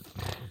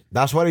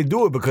 That's why they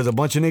do it, because a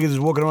bunch of niggas is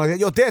walking around like,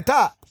 yo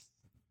teta,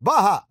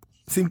 baja.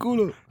 Sin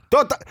culo.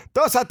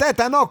 Tosa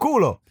teta, no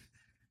culo.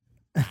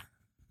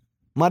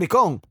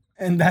 Maricón.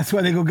 And that's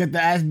why they go get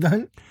the ass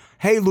done?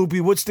 Hey, Loopy,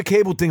 what's the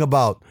cable thing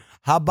about?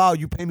 How about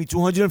you pay me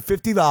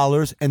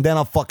 $250 and then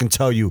I'll fucking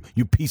tell you,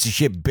 you piece of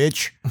shit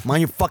bitch.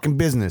 Mind your fucking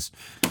business.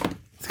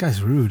 This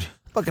guy's rude.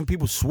 Fucking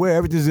people swear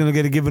everything's gonna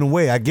get given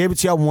away. I gave it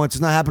to y'all once.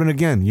 It's not happening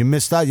again. You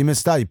missed out, you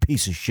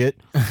piece of shit.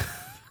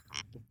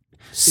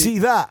 See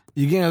that?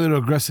 You're getting a little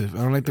aggressive. I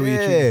don't like the way you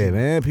treat me.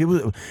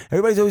 Man.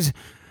 Everybody's always...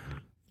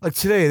 Like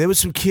today, there was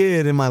some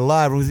kid in my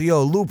live. Was,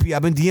 yo, Loopy,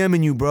 I've been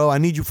DMing you, bro. I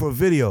need you for a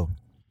video.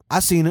 I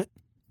seen it.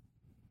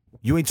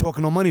 You ain't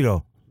talking no money,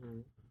 though.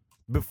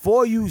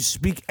 Before you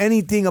speak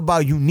anything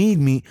about you need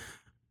me...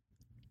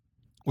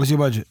 What's your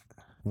budget?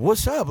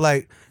 What's up?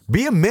 Like,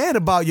 be a man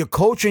about your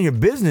culture and your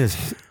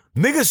business.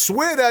 Niggas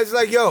swear that it's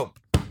like, yo...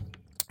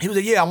 He was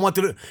like, yeah, I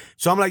wanted to...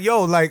 So I'm like,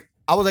 yo, like...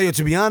 I was like, yo,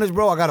 to be honest,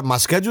 bro, I got my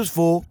schedule's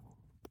full.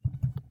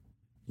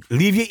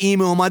 Leave your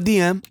email on my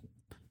DM,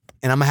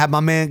 and I'm gonna have my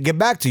man get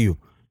back to you.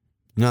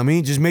 You know what I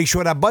mean? Just make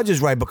sure that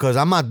budget's right because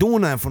I'm not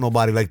doing nothing for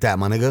nobody like that,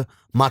 my nigga.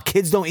 My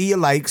kids don't eat your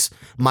likes.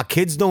 My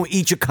kids don't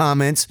eat your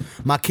comments.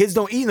 My kids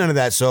don't eat none of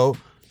that. So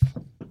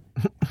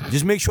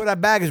just make sure that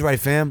bag is right,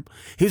 fam.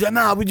 He was like,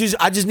 nah,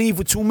 I just need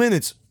for 2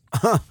 minutes.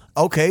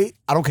 Okay,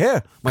 I don't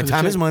care. My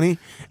time is money.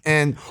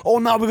 And oh,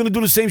 now we're gonna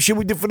do the same shit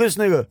we did for this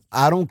nigga.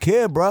 I don't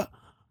care, bruh.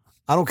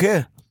 I don't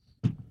care.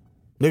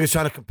 Niggas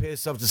trying to compare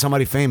himself to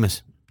somebody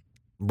famous.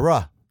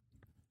 Bruh.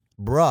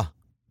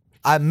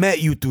 I met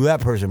you through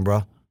that person,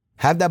 bruh.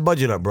 Have that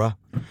budget up, bruh.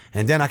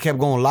 And then I kept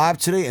going live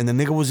today, and the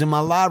nigga was in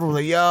my live room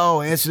like, yo,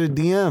 answer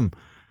the DM.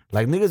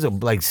 Like, niggas are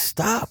like,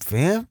 stop,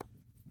 fam.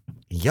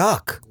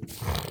 Yuck.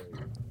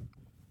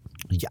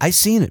 I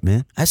seen it,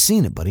 man. I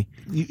seen it, buddy.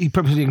 He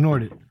purposely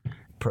ignored it.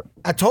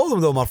 I told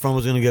him, though, my friend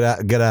was going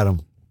to get at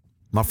him.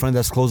 My friend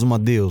that's closing my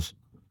deals.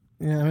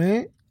 You know what I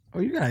mean? Oh,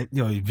 you got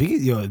you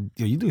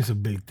doing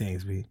some big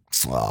things, B.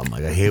 Oh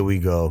my God, here we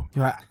go.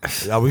 Yo,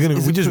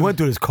 We just went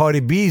through this. Cardi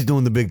B's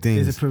doing the big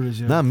things. It's a privilege,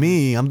 yo. Not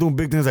me. I'm doing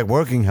big things like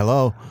working.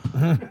 Hello.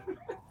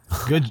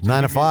 Good.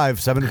 9 to 5,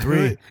 7 to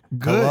 3.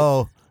 Good.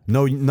 Hello.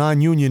 No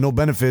non-union, no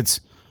benefits.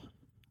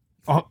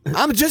 Oh,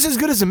 I'm just as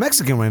good as a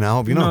Mexican right now. I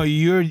hope you know. no,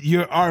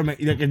 you're our like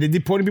they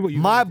deporting people.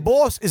 My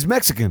boss is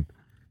Mexican.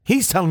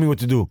 He's telling me what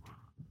to do.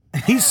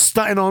 He's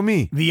stunting on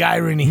me. The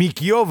irony. Mi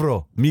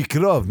quiero, mi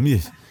krov,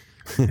 mi.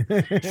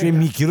 Straight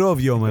mi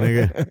kirov, yo, my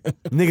nigga.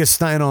 Nigga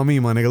stunting on me,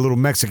 my nigga. Little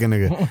Mexican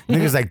nigga.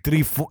 Nigga's like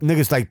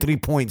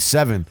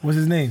 3.7. What's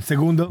his name?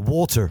 Segundo.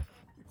 Walter.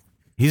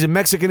 He's a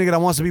Mexican nigga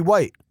that wants to be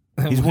white.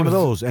 He's one of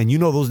those, and you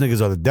know those niggas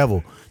are the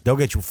devil. They'll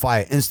get you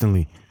fired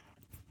instantly.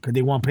 Cause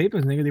they want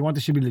papers, nigga. They want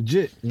this shit to be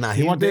legit. Nah,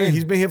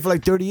 he's been here for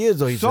like 30 years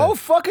though. He So said.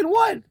 fucking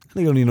what?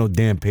 Nigga don't need no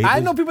damn papers. I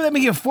know people that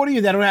been here 40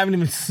 years that don't haven't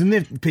even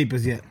sniffed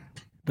papers yet.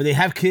 But they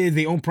have kids,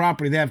 they own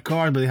property, they have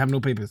cars, but they have no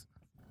papers.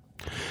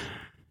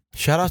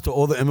 Shout out to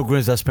all the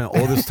immigrants that spent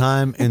all this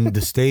time in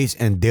the States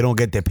and they don't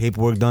get their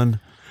paperwork done,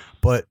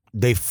 but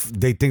they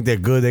think they're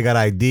good. They got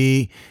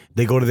ID.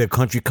 They go to their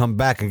country, come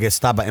back and get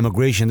stopped by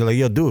immigration. They're like,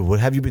 yo, dude,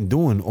 what have you been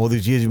doing all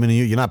these years you've been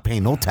here? You're not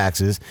paying no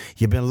taxes.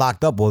 You've been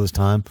locked up all this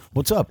time.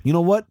 What's up? You know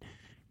what?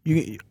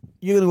 You're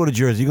going to go to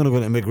Jersey. You're going to go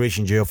to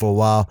immigration jail for a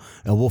while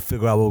and we'll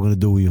figure out what we're going to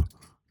do with you.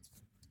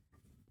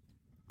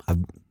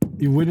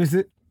 You witnessed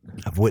it?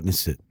 I've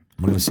witnessed it.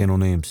 I'm not going to say no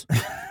names.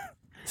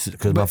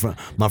 Because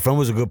my friend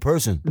was a good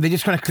person. They're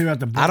just trying to clear out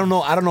the Bronx. I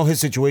don't know his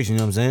situation, you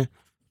know what I'm saying?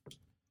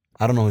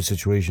 I don't know his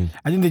situation.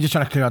 I think they're just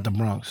trying to clear out the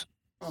Bronx.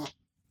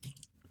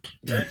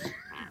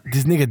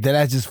 This nigga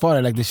deadass just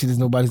farted like this shit is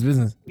nobody's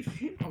business.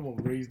 I'm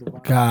gonna raise the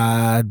volume.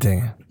 God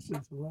damn.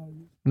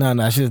 No,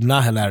 that shit is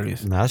not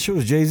hilarious. Nah, that shit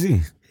was Jay-Z.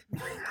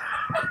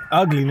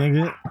 Ugly,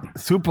 nigga.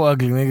 Super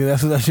ugly, nigga.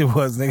 That's what that shit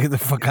was, nigga. Get the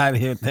fuck out of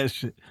here with that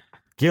shit.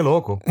 Que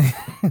loco.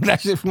 That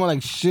shit smell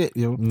like shit,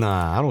 yo.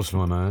 Nah, I don't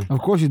smell nothing.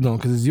 Of course you don't,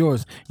 because it's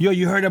yours. Yo,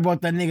 you heard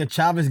about that nigga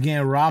Chavez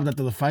getting robbed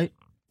after the fight?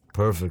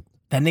 Perfect.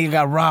 That nigga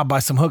got robbed by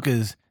some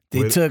hookers.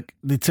 They took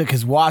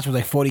his watch with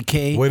like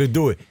 $40K. Way to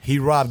do it. He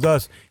robbed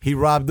us.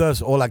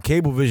 All like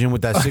Cablevision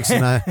with that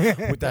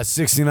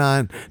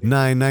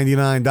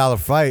 $69.99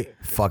 fight.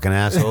 Fucking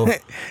asshole.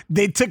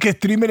 They took a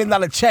 $3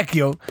 million check,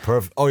 yo.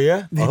 Perfect. Oh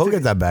yeah? He'll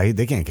get that back.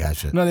 They can't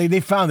catch it. No, they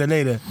found it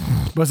later.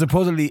 But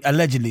supposedly,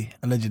 allegedly,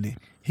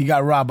 he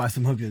got robbed by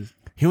some hookers.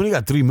 He only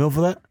got $3 million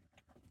for that?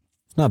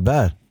 It's not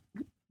bad.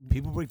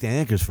 People break their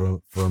anchors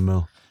for $1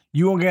 million.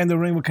 You won't get in the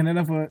ring with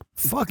Canelo for...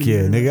 Fuck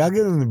yeah, nigga. I'll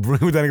get in the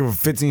ring with that nigga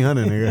for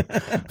 $1,500,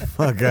 nigga.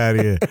 Fuck out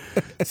of here.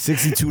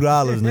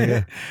 $62,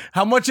 nigga.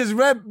 How much is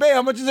rent? Babe,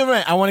 how much is the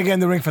rent? I want to get in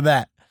the ring for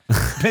that.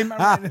 Pay my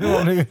rent.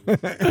 Nigga.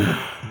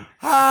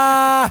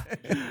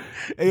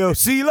 Hey, yo,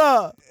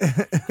 Sila.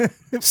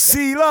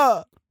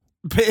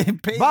 Pay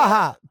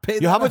Baja. Pay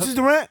Yo, how much is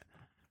the rent?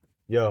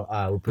 Yo,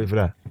 we'll pay for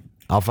that.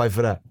 I'll fight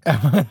for that.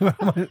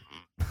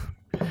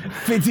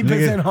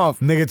 50%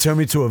 off. Nigga turned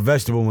me to a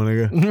vegetable, my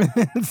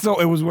nigga.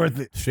 So it was worth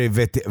it. Straight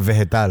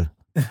vegetal.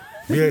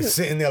 Yeah,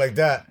 sitting there like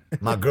that.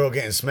 My girl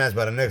getting smashed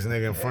by the next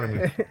nigga in front of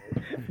me.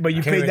 But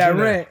you paid that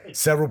rent.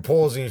 Several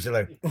pulls and shit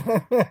like.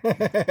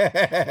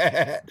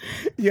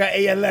 You got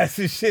ALS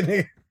and shit,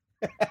 nigga.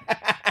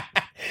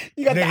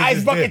 You got the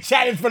ice bucket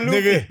challenge for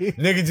Loopy.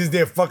 Nigga just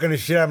there fucking the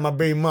shit out of my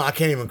baby mom. I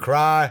can't even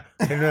cry.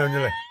 And then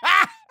you're like.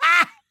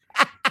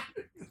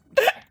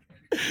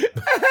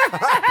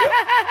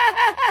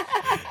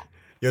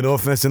 Yo, no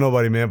offense to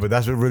nobody, man, but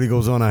that's what really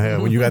goes on out here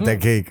when you got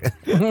that cake.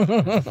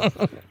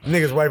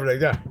 Niggas wipe it like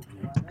that.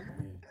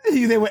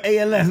 You there with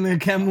ALS, nigga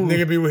can't move.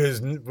 Nigga be with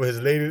his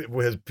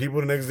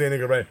people the next day.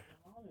 Nigga right,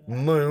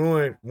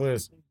 my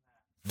was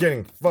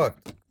getting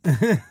fucked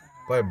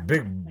by a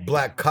big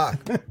black cock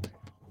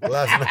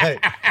last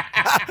night.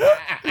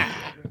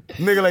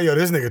 Nigga like, yo,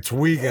 this nigga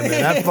tweaking, man.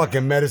 That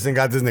fucking medicine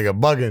got this nigga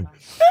bugging.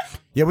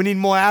 Yeah, we need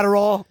more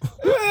Adderall.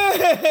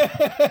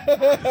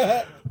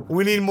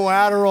 We need more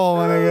Adderall,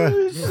 my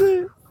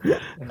nigga.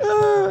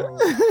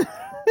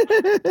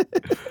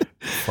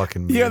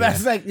 Fucking Yo,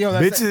 that's like,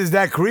 bitches is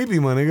that creepy,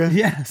 my nigga.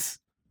 Yes.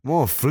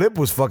 Well, Flip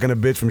was fucking a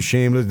bitch from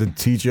Shameless, the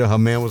teacher. Her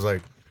man was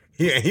like,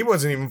 he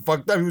wasn't even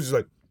fucked up. He was just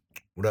like,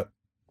 what up?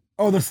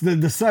 Oh, the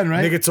son,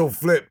 right? Nigga told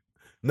Flip,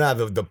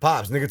 the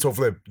pops, nigga told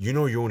Flip, you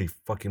know you're only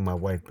fucking my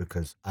wife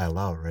because I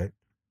allow it, right?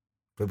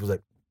 Flip was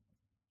like,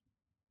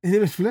 his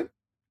name is Flip?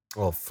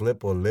 oh,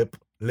 Flip or Lip.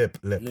 Flip.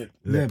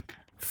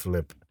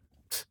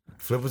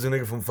 Flip was a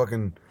nigga from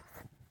fucking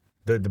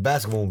the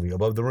basketball movie,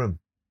 Above the Rim.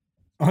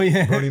 Oh,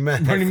 yeah. Bernie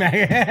Mac. Bernie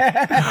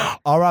Mac.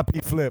 R.I.P.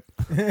 Flip.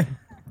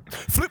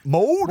 Flip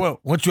mode? Well,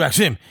 once you ask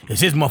him, it's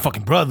his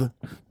motherfucking brother.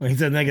 When he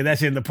said, nigga, that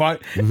shit in the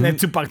park. Then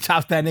Tupac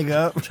chops that nigga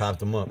up.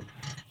 Chopped him up.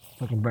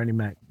 Fucking Bernie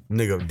Mac.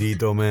 Nigga,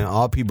 Dito, man.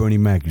 R.P. Bernie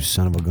Mac, you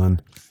son of a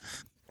gun.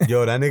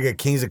 Yo, that nigga,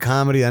 Kings of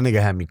Comedy, that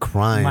nigga had me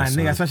crying. My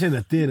son. nigga, especially in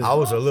the theater. I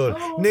was a little.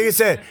 Nigga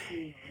said,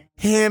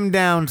 him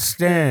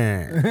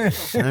downstairs.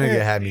 That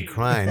nigga had me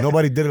crying.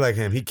 Nobody did it like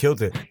him. He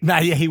killed it. Nah,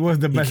 yeah, he was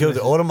the He best. killed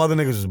it. All them other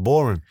niggas was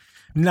boring.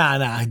 Nah.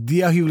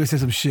 DL Hughley said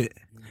some shit.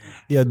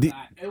 Yeah, It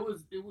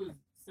was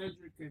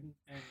Cedric and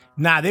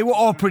Nah, they were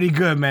all pretty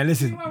good, man.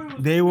 Listen,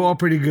 they were all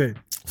pretty good.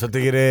 so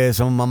tigre,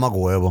 some mamá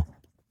huevo.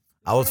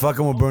 I was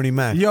fucking with Bernie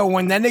Mac. Yo,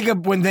 when that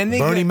nigga,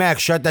 Bernie Mac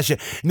shut that shit.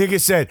 Nigga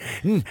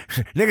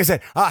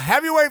said,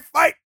 heavyweight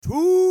fight,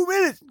 2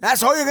 minutes.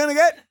 That's all you're gonna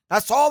get?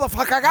 That's all the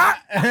fuck I got?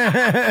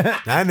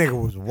 That nigga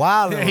was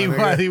wild.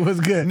 he was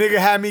good. Nigga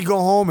had me go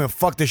home and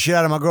fuck the shit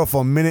out of my girl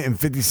for a minute and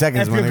 50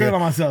 seconds. I feel good about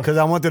myself. Because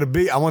I wanted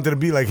to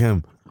be like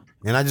him.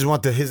 And I just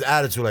wanted his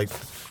attitude. Like,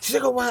 she's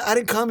like, oh, well, I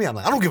didn't come here. I'm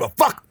like, I don't give a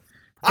fuck.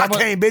 I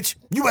came, bitch.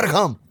 You better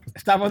come.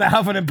 Stop all that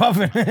huffing and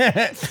puffing.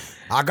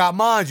 I got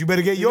mine. You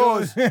better get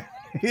yours.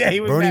 Yeah, he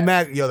was Bernie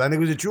mad. Mac, yo, that nigga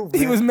was the truth.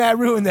 He man. was mad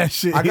ruining that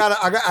shit. I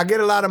get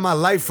a lot of my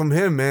life from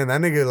him, man. That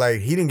nigga,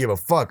 like, he didn't give a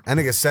fuck. That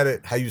nigga said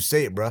it how you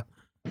say it, bro.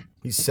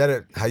 He said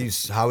it how it's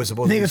supposed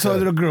to be Nigga said. told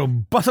the little girl,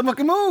 bust a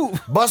fucking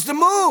move. Bust the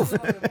move.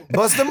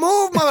 Bust the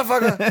move,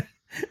 motherfucker.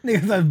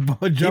 Nigga started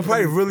He jumping.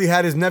 probably really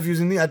had his nephews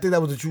in there. I think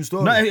that was a true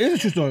story. No, it is a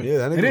true story. Yeah,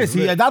 that nigga it is. was He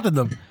lit. adopted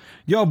them.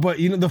 Yo, but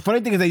you know the funny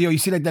thing is that you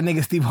see like that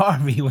nigga Steve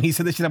Harvey when he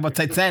said that shit about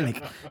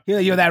Titanic. He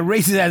like, yo, that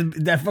racist ass,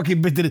 that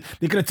fucking bitch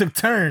they could have took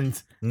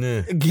turns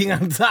Yeah. getting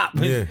on top.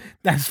 Yeah.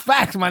 That's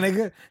facts, my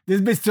nigga.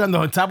 This bitch stood on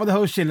the top of the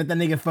whole shit. Let that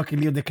nigga fucking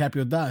Leo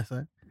DiCaprio die,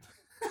 son.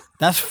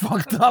 That's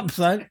fucked up,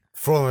 son.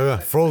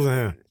 Frozen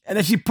hair. And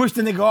then she pushed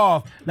the nigga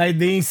off like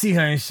they ain't see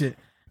her and shit.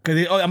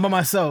 Cause I'm by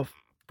myself,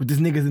 but this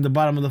nigga's in the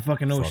bottom of the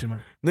fucking ocean, man.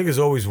 Niggas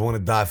always want to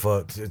die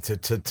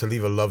to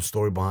leave a love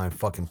story behind.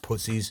 Fucking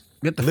pussies.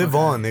 Get the Live fuck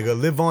on, nigga.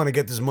 Live on and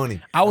get this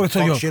money. I would've And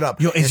told fuck yo, shit up.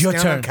 yo, it's and your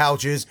stand turn. on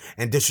couches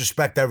and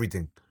disrespect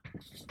everything.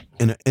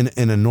 In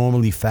a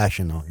normally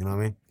fashion though, you know what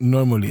I mean?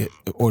 Normally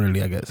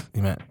orderly, I guess.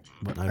 You meant.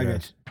 But I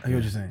get what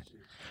you're saying.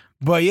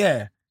 But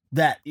yeah,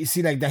 that you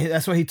see, like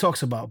that's what he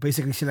talks about,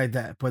 basically shit like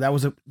that. But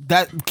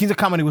that Kings of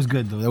Comedy was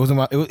good though. That was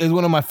it was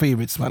one of my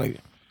favorites, my nigga.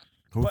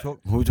 Who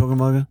we talking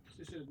about again?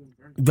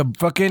 The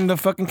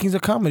fucking Kings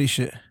of Comedy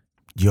shit.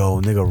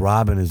 Yo, nigga,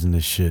 Robin is in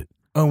this shit.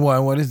 Oh,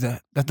 what is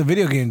that? That's the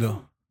video game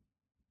though.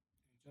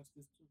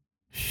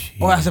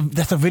 Shit. Oh,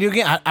 that's a video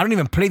game. I don't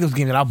even play those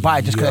games, and I'll buy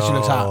it just because that shit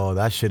looks hot. Oh,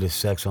 that shit is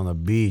Sex on the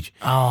Beach.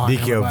 Oh, I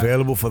DK never buy it.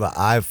 available for the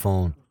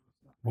iPhone.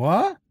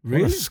 What? What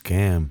Really? a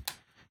scam.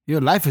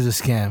 Your life is a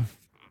scam.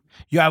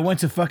 Yo, I went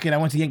to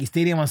Yankee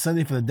Stadium on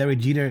Sunday for the Derek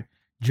Jeter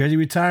jersey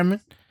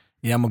retirement.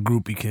 Yeah, I'm a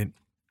groupie kid.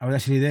 I was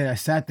actually there. I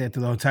sat there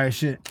through the entire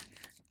shit.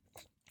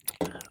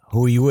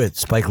 Who are you with?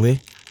 Spike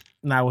Lee?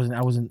 Nah,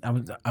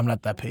 I'm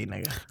not that paid,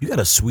 nigga. You got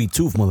a sweet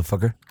tooth,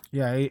 motherfucker.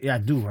 Yeah, I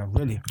do, man,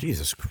 really.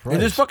 Jesus And Christ.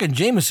 this fucking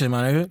Jameson,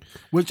 man, nigga,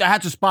 which I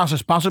had to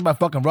sponsored by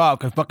fucking Rob,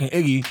 because fucking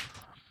Iggy,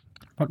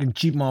 fucking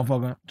cheap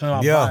motherfucker.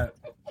 Yeah.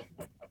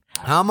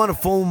 I'm on the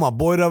phone with my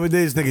boy the other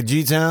day, this nigga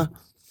G-Town,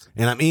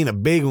 and I'm eating a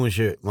bagel and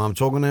shit. While I'm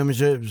talking to him and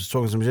shit, just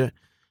talking some shit.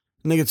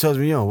 Nigga tells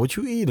me, yo, what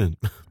you eating?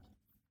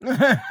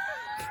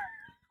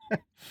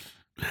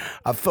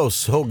 I felt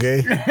so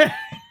gay.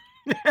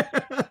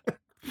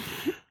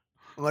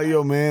 I'm like,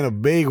 yo, man, a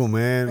bagel,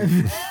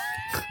 man.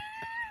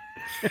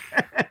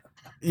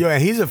 Yo,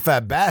 and he's a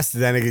fat bastard,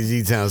 that nigga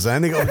G-Town. So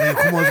that nigga, okay,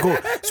 come on,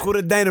 let's go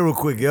to the diner real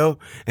quick, yo.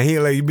 And he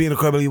like, you be in the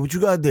car, like, what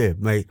you got there?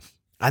 Like,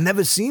 I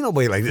never seen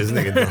nobody like this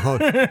nigga, dog.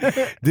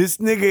 This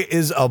nigga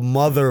is a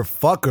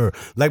motherfucker.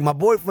 Like my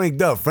boy Frank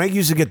Duff. Frank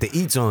used to get the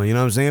eats on, you know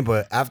what I'm saying?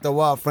 But after a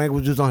while, Frank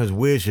was just on his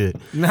weird shit.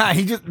 Nah,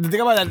 the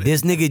thing about that.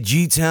 This nigga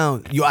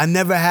G-Town, yo, I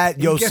never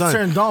had, yo, gets son.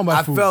 turned on by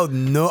I food.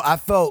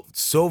 felt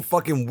so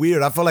fucking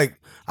weird. I felt like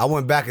I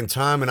went back in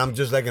time and I'm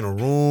just like in a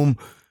room.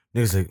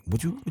 Niggas like,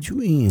 what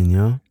you eating,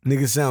 yo?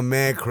 Niggas sound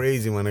mad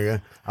crazy, my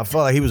nigga. I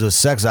felt like he was a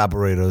sex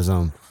operator or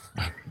something.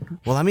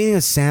 Well, I'm eating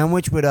a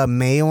sandwich with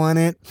mayo on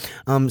it,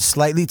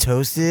 slightly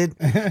toasted,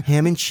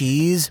 ham and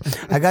cheese.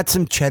 I got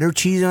some cheddar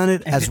cheese on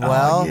it as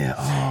well. Yeah.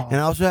 Oh.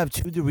 And I also have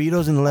 2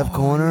 Doritos in the left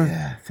corner.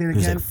 Yeah. Say it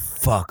He's again. like,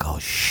 fuck, oh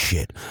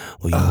shit.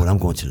 Well, you know what? I'm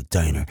going to the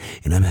diner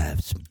and I'm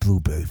having some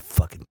blueberry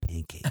fucking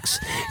pancakes.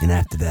 And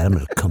after that, I'm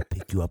going to come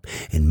pick you up.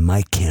 And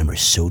my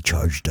camera's so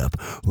charged up,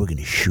 we're going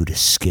to shoot a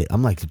skit.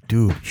 I'm like,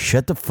 dude,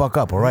 shut the fuck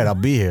up. All right, I'll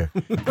be here.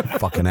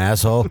 Fucking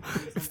asshole.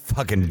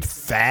 Fucking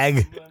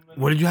fag.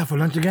 What did you have for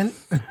lunch again?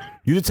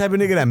 You the type of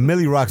nigga that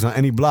Millie rocks on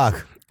any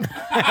block.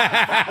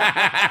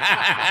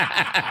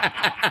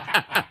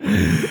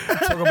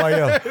 Talk about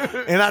yo.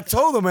 And I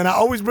told him, and I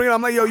always bring it.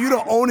 I'm like, yo, you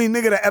the only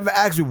nigga that ever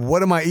asked me,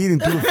 what am I eating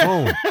through the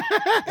phone?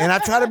 And I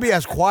try to be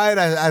as quiet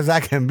as I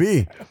can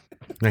be.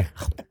 Like,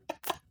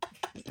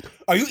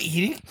 are you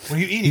eating? What are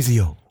you eating? he said,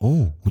 yo,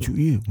 what you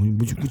eating?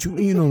 What you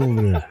eating on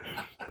over there?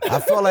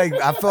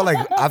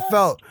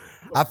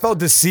 I felt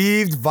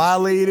deceived,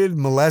 violated,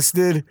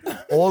 molested,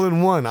 all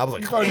in one. I was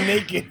like, You're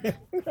naked.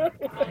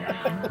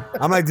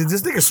 I'm like, did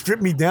this nigga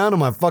strip me down to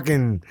my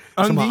fucking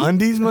to my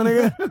undies, my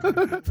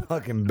nigga?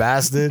 Fucking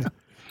bastard.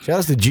 Shout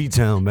out to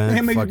G-Town,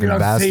 man. Fucking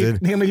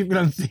bastard. They make you feel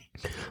unsafe.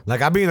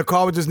 Like, I be in the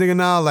car with this nigga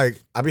now,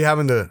 like, I be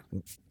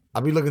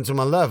looking to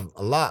my left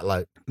a lot,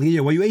 like.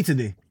 Yeah, what you ate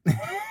today?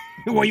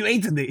 What you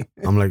ate today?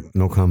 I'm like,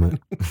 no comment.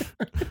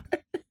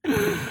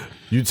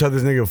 You tell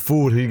this nigga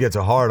food, he gets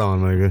a hard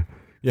on, nigga.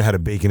 You had a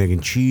bacon, egg,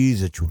 and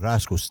cheese, a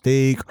churrasco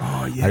steak.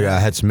 Oh, yeah. I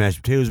had some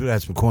mashed potatoes, but I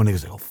had some corn.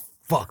 Niggas like, oh,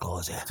 fuck all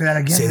that. Say that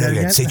again. Say that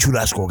again. Say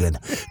churrasco again.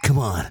 Come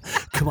on.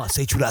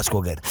 Say churrasco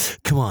again.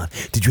 Come on.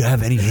 Did you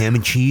have any ham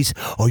and cheese?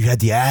 Oh, you had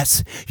the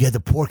ass? You had the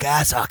pork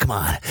ass? Oh, come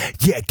on.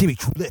 Yeah, give me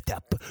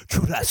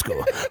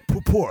churrasco.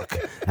 Pork.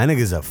 That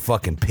nigga's a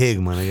fucking pig,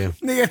 my nigga.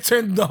 Nigga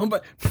turned down,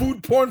 but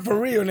food porn for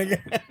real, nigga.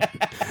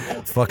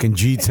 Fucking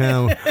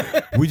G-Town.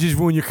 We just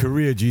ruined your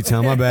career,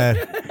 G-Town. My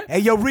bad. Hey,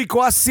 yo, Rico,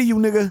 I see you,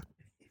 nigga.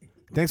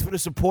 Thanks for the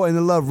support and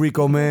the love,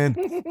 Rico, man.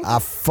 I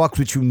fucked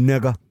with you,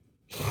 nigga.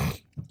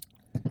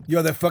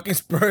 Yo, the fucking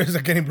Spurs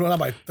are getting blown out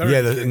by 30.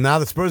 Yeah, now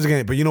the Spurs are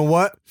getting. But you know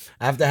what?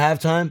 After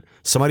halftime,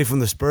 somebody from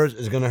the Spurs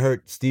is gonna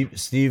hurt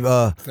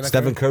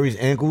Stephen Curry's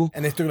ankle.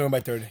 And they're still gonna win by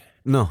 30.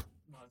 No,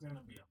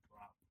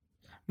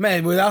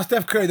 Man, without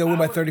Steph Curry, they'll win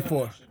by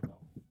 34.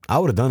 I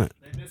would have done it.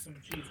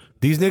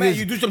 These niggas, Man,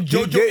 you do some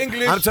JoJo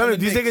English. I'm telling you,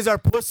 these niggas are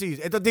pussies.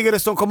 Estos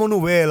tigres son como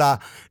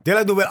novela. They're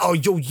like novela. Oh,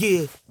 yo,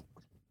 yeah.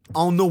 I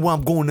don't know where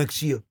I'm going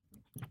next year.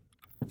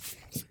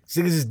 These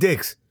niggas is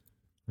dicks.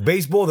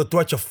 Baseball, they'll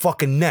throw at your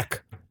fucking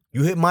neck.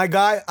 You hit my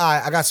guy? All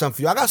right, I got something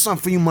for you. I got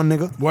something for you, my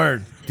nigga.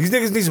 Word. These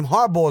niggas need some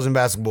hard balls in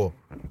basketball.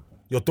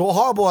 Yo, throw a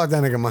hard ball at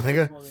that nigga, my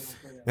nigga.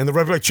 And the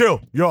ref like,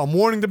 chill. Yo, I'm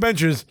warning the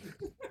benchers.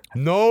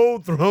 No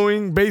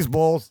throwing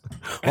baseballs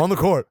on the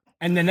court.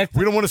 And the next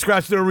We don't want to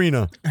scratch the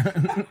arena.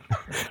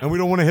 And we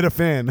don't want to hit a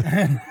fan.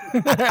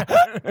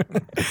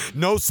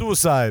 No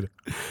suicide.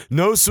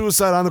 No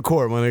suicide on the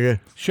court, my nigga.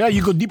 Sure,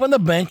 you go deep on the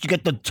bench. You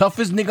get the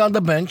toughest nigga on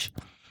the bench.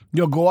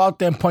 You'll go out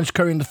there and punch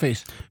Curry in the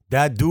face.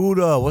 That dude,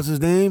 what's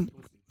his name?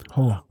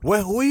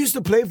 Who he used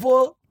to play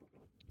for?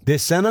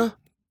 This center?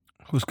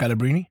 Who's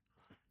Calabrini?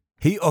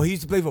 He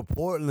used to play for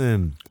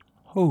Portland.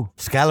 Who?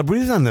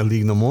 Scalabrine's not in the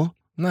league no more.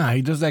 Nah,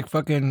 he does like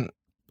fucking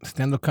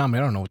stand-up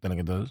comedy. I don't know what that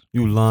nigga does.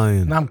 You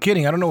lying. Nah, I'm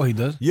kidding. I don't know what he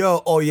does.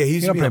 Yo, oh yeah, he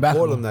used to be in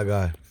Portland, that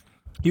guy.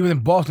 He was in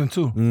Boston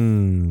too.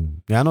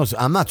 Yeah, I know.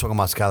 I'm not talking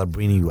about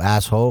Scalabrini, you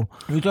asshole.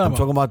 Who you talking I'm about?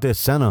 talking about their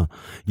center.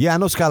 Yeah, I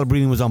know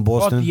Scalabrini was on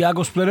Boston. Oh,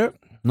 Thiago Splitter?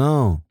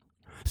 No.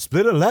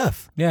 Splitter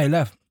left. Yeah, he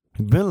left.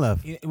 He been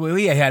left. Well,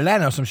 yeah, he had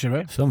Atlanta or some shit,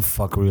 right? Some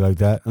fuckery like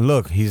that. And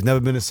look, he's never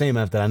been the same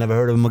after that. I never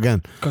heard of him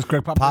again. Because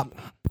Craig Pop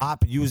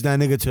used that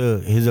nigga to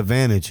his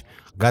advantage.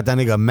 Got that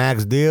nigga a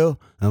max deal,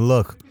 and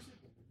look.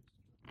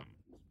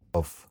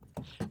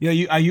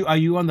 Yeah, are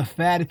you on the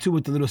fad too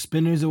with the little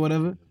spinners or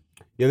whatever?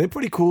 Yeah, they're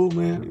pretty cool,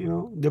 man. You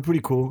know, they're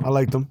pretty cool. I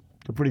like them.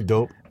 They're pretty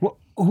dope. Well,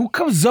 who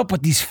comes up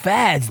with these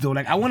fads though?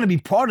 Like, I want to be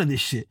part of this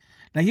shit.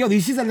 Like, yo,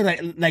 these shits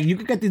are like you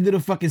could get these little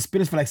fucking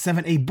spinners for like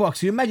 $7-8.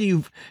 So you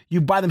imagine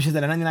you buy them shits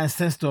at a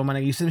 99-cent store, man.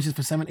 Like, you sell them shits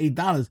for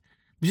 $7-8.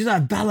 Which is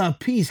 $1 a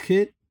piece,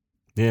 kid.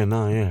 Yeah,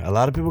 yeah. A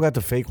lot of people got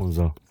the fake ones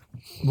though.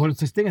 What is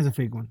such thing as a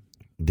fake one?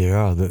 There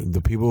are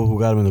the people who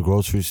got them in the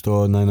grocery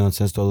store,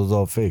 99-cent store. Those are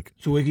all fake.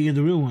 So where can you get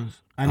the real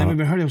ones? I never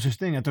even heard of such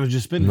thing. I thought it was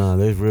just spinners. Nah,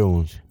 there's real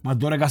ones. My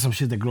daughter got some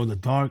shit that glow in the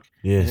dark.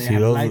 Yeah, see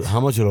those? Lights.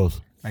 How much are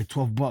those? Like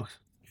 $12.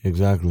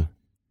 Exactly.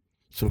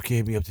 Some kid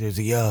hit me up there and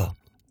said, yo,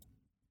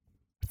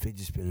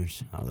 fidget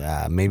spinners. I was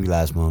like, maybe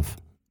last month.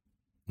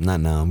 Not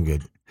now, I'm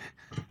good.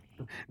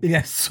 They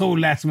got sold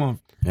last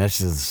month. That's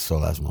just so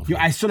last month. Yo,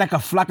 I saw like a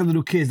flock of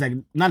little kids, like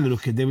not little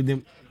kids.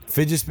 They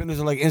fidget spinners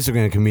are like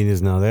Instagram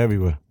comedians now. They're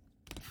everywhere.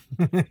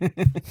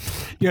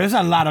 Yo, there's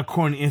a lot of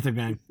corny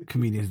Instagram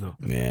comedians though.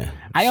 Yeah.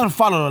 I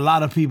unfollowed a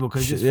lot of people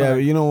because just yeah,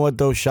 you know what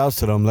though? Shouts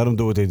to them. Let them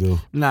do what they do.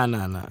 Nah.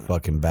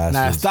 Fucking bastards.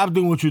 Nah, stop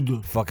doing what you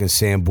do. Fucking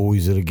Sam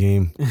Bowies of the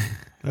game.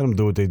 Let them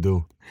do what they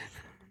do.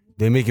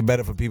 They make it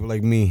better for people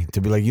like me to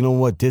be like, you know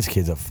what? This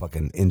kid's a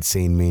fucking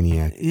insane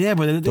maniac. Yeah,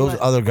 but those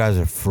other guys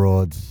are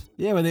frauds.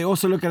 Yeah, but they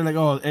also look at it like,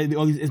 oh,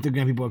 all these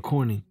Instagram people are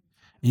corny.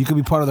 You could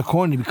be part of the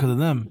corny because of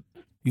them.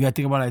 You gotta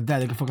think about it like that.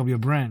 They can fuck up your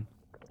brand.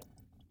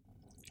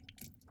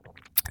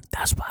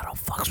 That's why I don't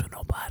fucks with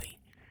nobody.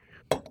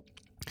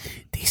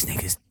 These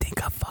niggas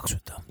think I fucks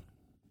with them.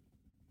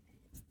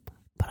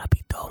 But I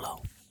be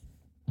dolo.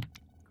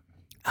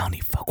 I don't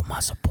even fuck with my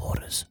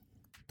supporters.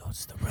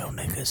 Those are the real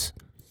niggas.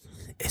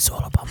 It's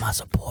all about my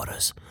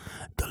supporters.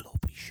 The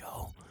Loopy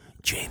Show.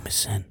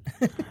 Jameson.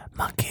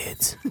 My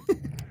kids.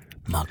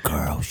 My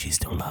girl, she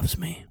still loves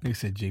me. They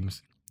said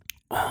Jameson.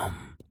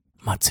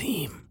 My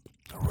team.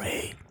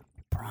 Ray.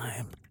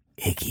 Prime.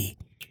 Iggy,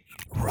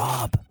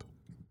 Rob,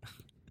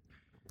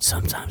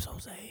 sometimes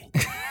Jose.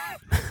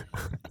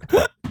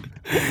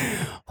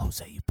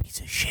 Jose, you piece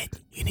of shit.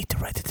 You need to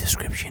write the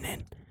description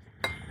in.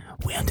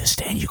 We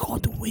understand you're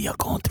going through what you're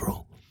going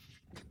through.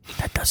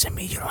 That doesn't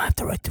mean you don't have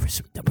to write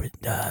this.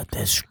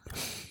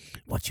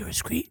 What's your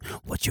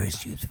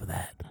excuse for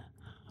that?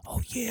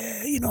 Oh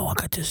yeah, I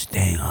got this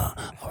thing. All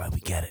right, we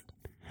get it.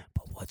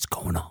 But what's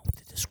going on with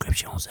the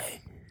description,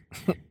 Jose?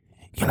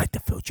 You're like the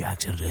Phil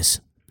Jackson of this.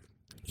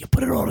 You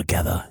put it all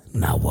together.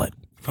 Now what?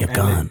 You're LA.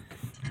 gone.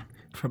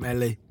 From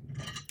LA.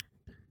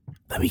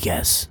 Let me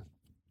guess.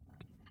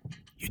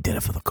 You did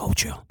it for the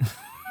culture.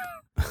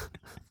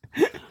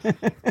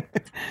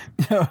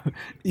 Yo,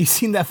 you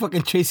seen that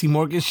fucking Tracy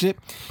Morgan shit?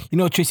 You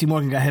know Tracy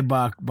Morgan got hit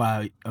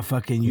by a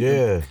fucking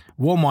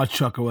Walmart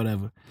truck or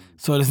whatever.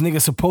 So this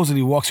nigga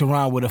supposedly walks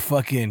around with a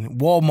fucking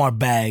Walmart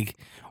bag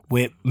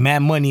with mad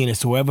money in it.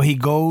 So wherever he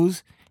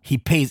goes, he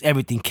pays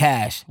everything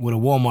cash with a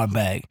Walmart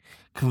bag.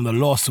 From the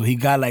lawsuit, he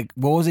got like,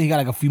 what was it? He got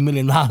like a few $1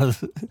 million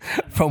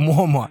from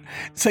Walmart.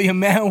 So your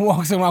man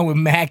walks around with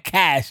mad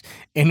cash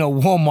in a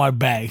Walmart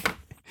bag.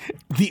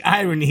 The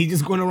irony, he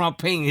just going around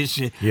paying his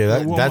shit.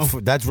 Yeah,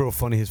 that's real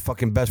funny. His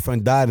fucking best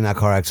friend died in that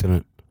car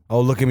accident. Oh,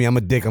 look at me, I'm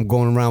a dick. I'm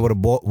going around with a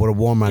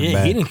Walmart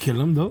bag. He didn't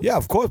kill him though. Yeah,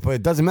 of course, but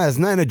it doesn't matter. It's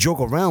nothing to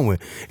joke around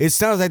with. It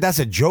sounds like that's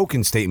a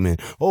joking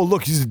statement. Oh,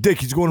 look, he's a dick.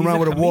 He's going around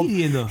with a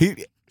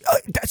Walmart.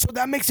 So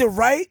that makes it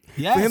right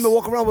for him to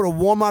walk around with a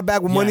Walmart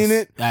bag with money in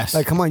it? Yes.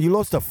 Like, come on, you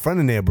lost a friend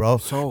in there, bro.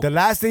 So, the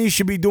last thing you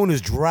should be doing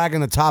is dragging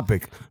the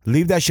topic.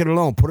 Leave that shit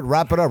alone.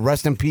 Wrap it up.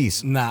 Rest in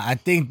peace. Nah, I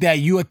think that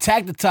you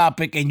attack the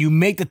topic and you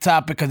make the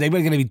topic because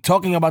everybody's gonna be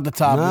talking about the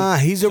topic. Nah,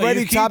 he's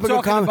already topic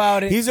of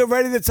conversation. He's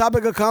already the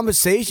topic of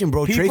conversation,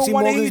 bro. People Tracy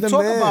want to hear Morgan's you the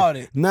talk man. about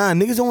it. Nah,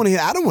 niggas don't want to hear.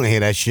 I don't want to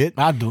hear that shit.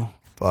 I do.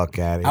 Fuck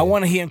out of here. I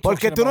want to hear him talk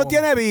Porque tú no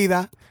tienes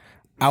vida.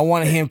 I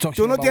want to hear him talk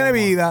Tú no tienes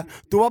vida.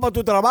 Tú vas para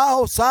tu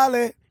trabajo,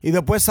 sales, y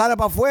después sales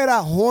para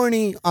afuera,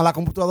 horny, a la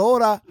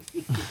computadora,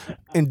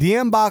 in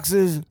DM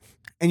boxes,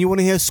 and you want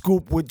to hear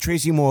Scoop with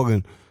Tracy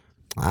Morgan.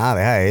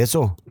 Deja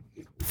eso.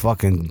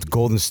 Fucking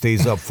Golden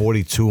State's up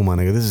 42, my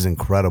nigga. This is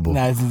incredible.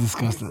 Nah, this is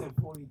disgusting.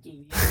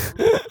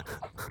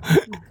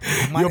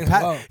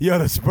 Yo,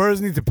 the Spurs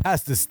need to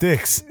pass the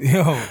sticks.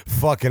 Yo.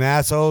 Fucking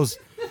assholes.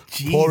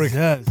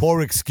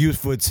 Poor excuse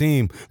for a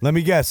team. Let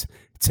me guess.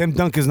 Tim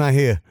Duncan's not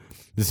here.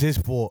 This is his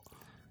fault.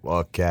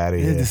 Fuck out of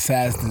here. It's a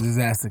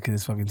disaster to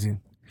this fucking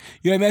team.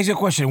 Let me ask you a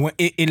question. When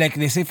like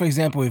they say, for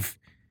example, if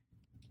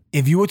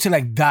you were to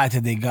like die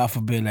today, God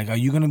forbid, like, are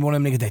you gonna be one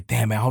of them niggas that,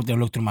 damn, man, I hope they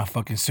look through my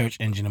fucking search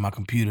engine in my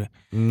computer?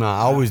 Nah,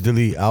 I always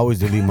delete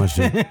my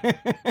shit.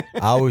 I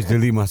always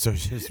delete my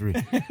search history.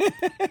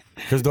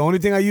 Because the only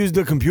thing I use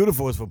the computer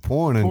for is for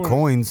porn and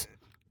coins.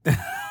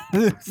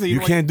 So you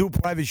can't do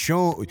private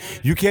show.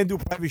 You can't do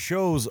private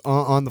shows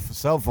on the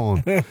cell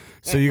phone.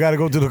 So you got to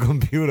go to the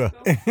computer.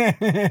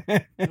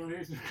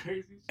 Here's some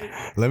crazy shit.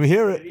 Let me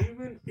hear it.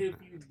 Even if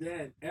you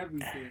dead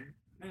everything,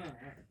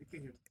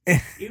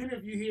 even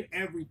if you hear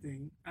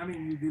everything, I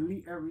mean you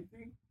delete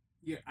everything,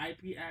 your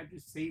IP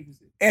address saves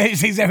it. It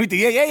saves everything.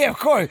 Yeah, of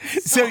course.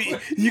 So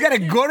you gotta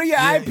go to your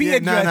IP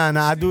address.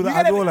 Nah. I do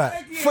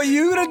that. For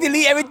you to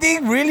delete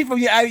everything, really, from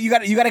your you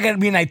gotta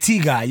be an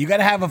IT guy. You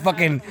gotta have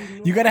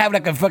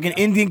like a fucking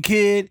Indian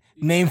kid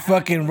named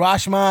fucking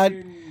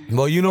Rashmad.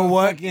 Well, you know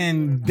what?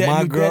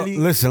 My girl.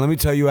 Listen, let me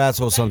tell you,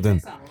 asshole,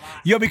 something.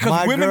 Yo,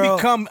 because women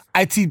become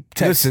IT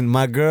techs. Listen,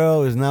 my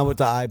girl is not with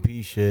the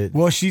IP shit.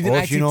 Well, she's an All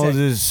IT she knows tech.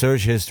 is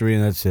search history,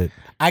 and that's it.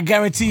 I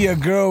guarantee you, a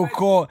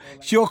girl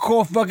she'll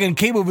call fucking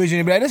Cablevision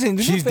and be like, listen,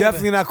 she's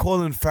definitely not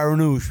calling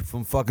Faranoush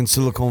from fucking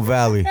Silicon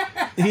Valley.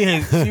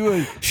 Yeah, she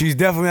would. She's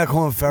definitely not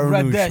calling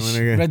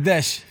Faranoush.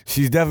 Radesh.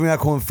 She's definitely not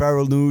calling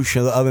Faranoush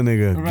or the other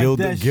nigga.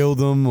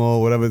 Gildem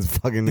or whatever the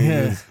fucking name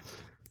is.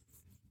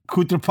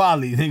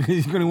 Kutrapali.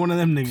 She's gonna be one of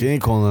them niggas. She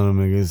ain't calling them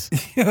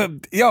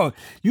niggas.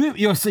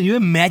 Yo, so you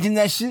imagine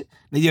that shit?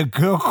 That your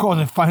girl calls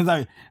and finds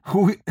out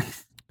who...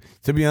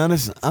 To be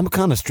honest, I'm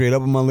kind of straight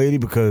up with my lady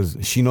because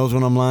she knows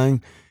when I'm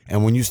lying.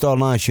 And when you start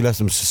lying, she lets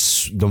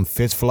them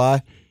fits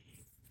fly.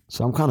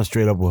 So I'm kind of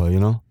straight up with her, you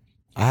know?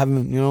 I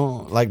haven't,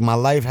 like my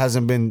life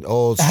hasn't been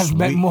all Has sweet.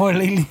 been more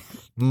lately.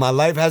 My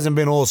life hasn't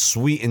been all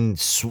sweet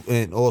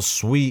and all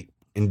sweet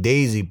and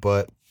daisy,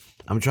 but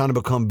I'm trying to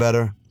become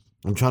better.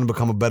 I'm trying to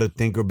become a better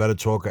thinker, better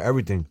talker,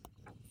 everything.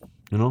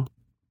 You know?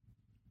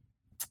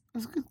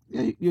 That's good.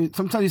 Yeah,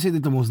 sometimes you say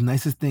the most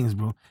nicest things,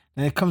 bro.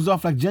 And it comes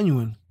off like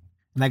genuine.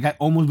 Like I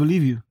almost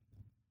believe you.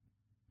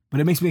 But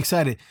it makes me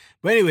excited.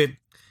 But anyway,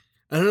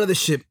 another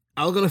shit.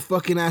 I was gonna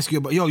fucking ask you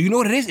about, you know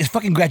what it is? It's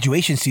fucking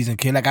graduation season,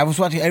 kid. Like I was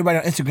watching everybody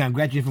on Instagram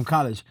graduate from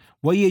college.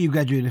 What year you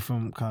graduated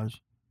from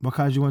college? What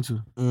college you went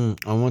to?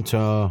 I went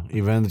to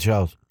Evander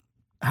Charles.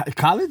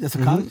 College? That's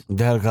a college?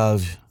 They had a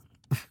college.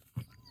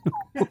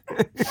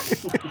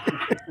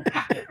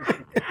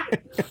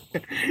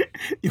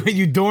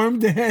 You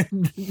dormed there?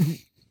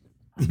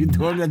 You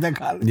dormed at that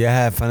college? Yeah, I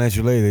had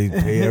financial aid.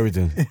 They paid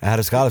everything. I had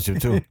a scholarship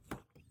too.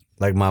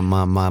 Like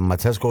my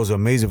test scores are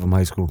amazing from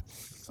high school.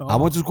 I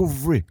went to school for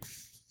free.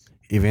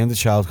 Evander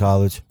Charles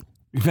College.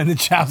 Evander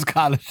Charles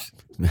College.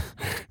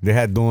 They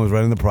had dorms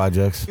right in the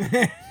projects.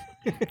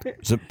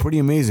 It's pretty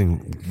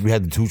amazing. We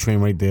had the 2 train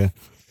right there.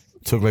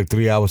 Took like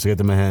 3 hours to get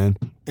to Manhattan.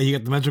 And you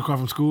got the Metro card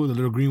from school, the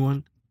little green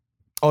one?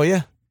 Oh,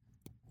 yeah.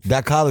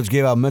 That college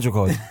gave out Metro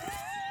cards.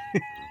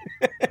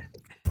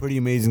 Pretty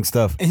amazing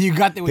stuff. And you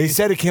got They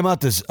said it came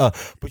out this,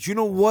 but you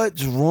know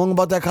what's wrong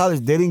about that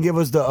college? They didn't give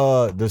us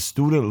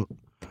the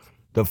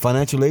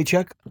financial aid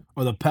check.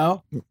 Or the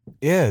Pell?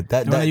 Yeah,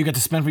 The one that you got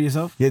to spend for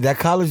yourself? Yeah, that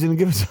college didn't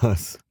give it to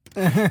us.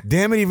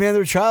 Damn it,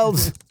 Evander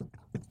Childs.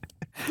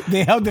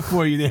 They held it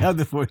for you.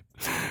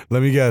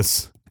 Let me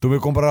guess. Tú me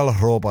compras la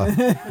ropa.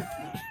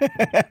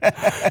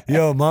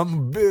 Yo,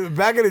 mom.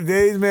 Back in the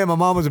days, man, my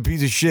mom was a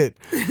piece of shit.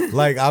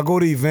 Like, I'll go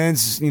to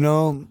events, you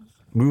know.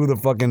 We were the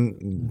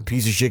fucking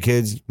piece of shit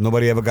kids.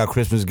 Nobody ever got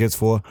Christmas gifts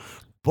for.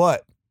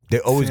 But they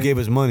always gave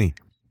us money.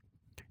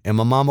 And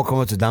my mom would come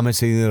up to, dame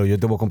ese dinero. Yo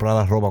te voy a comprar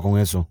la ropa con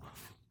eso.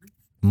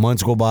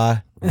 Months go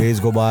by.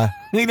 Days go by.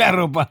 Ni la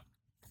ropa.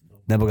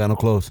 Never got no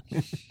clothes.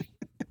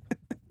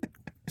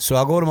 So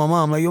I go to my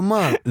mom. I'm like, yo,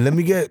 mom, let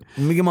me get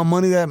my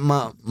money that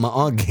my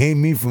aunt gave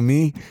me for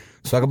me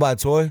so I could buy a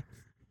toy.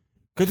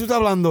 ¿Qué tú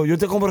estás hablando? Yo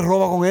te compro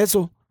ropa con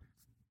eso.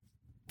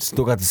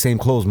 Still got the same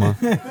clothes, ma.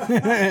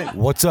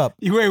 What's up?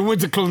 You wearing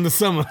winter clothes in the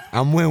summer.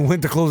 I'm wearing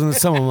winter clothes in the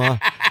summer, ma.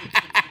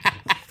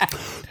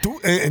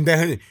 And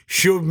then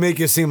she'll make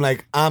it seem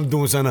like I'm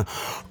doing something.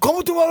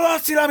 ¿Cómo tú me vas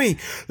a decir a mí?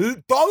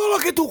 Todo lo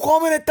que tú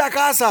comes en esta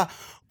casa,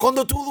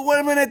 cuando tú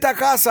duermes en esta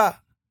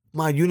casa.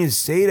 Ma, you didn't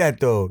say that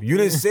though. You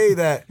didn't say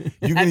that.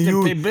 You're gonna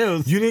use pay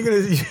bills. You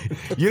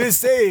didn't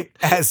say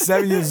at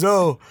 7 years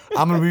old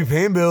I'm gonna be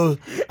paying bills.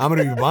 I'm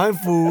gonna be buying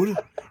food.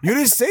 You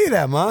didn't say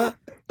that, ma.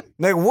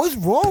 Like, what's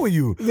wrong with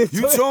you?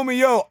 You told me,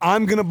 yo,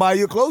 I'm gonna buy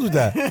your clothes with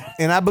that,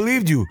 and I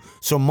believed you.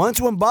 So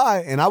months went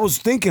by, and I was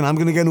thinking I'm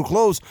gonna get new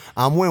clothes.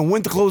 I'm wearing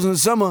winter clothes in the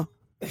summer,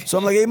 so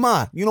I'm like, hey,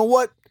 ma, you know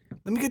what?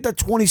 Let me get that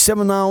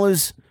 $27.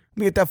 Let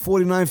me get that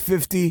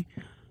 $49.50.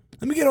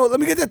 Let me get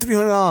that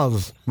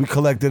 $300 we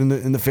collected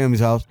in the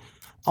family's house.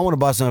 I want to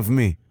buy something for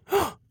me.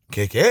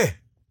 ¿Qué?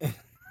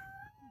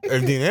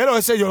 El dinero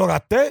ese yo lo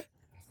gasté.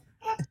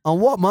 On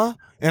what, ma?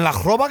 En la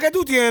ropa que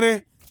tú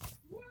tienes.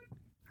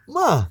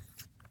 Ma,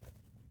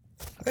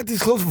 I got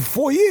these clothes for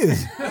 4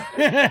 years.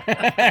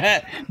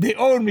 They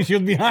owed me. She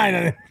was behind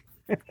on it.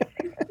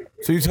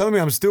 So you telling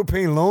me I'm still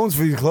paying loans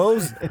for these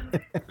clothes?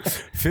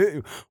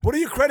 What are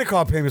your credit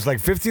card payments? Like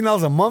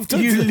 $15 a month?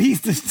 You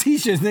leased the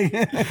t-shirts,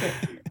 nigga.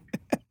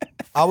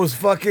 I was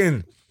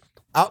fucking...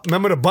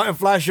 remember the button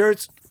fly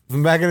shirts?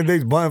 From back in the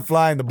days, button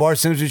fly and the Bart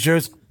Simpson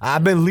shirts?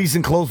 I've been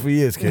leasing clothes for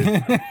years, kid.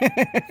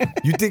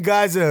 You think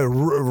guys are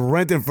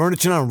renting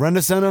furniture on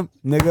Rent-A-Center?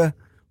 Nigga,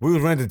 we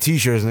was renting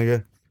t-shirts,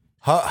 nigga.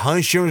 Her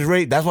insurance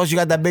rate, that's why she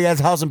got that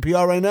big-ass house in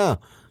PR right now.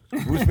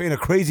 We was paying a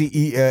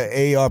crazy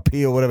ARP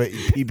or whatever,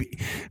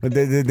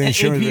 the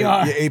insurance rate,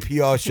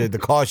 APR shit, the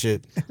car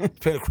shit.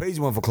 Paying a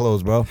crazy one for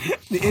clothes, bro.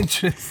 The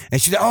interest.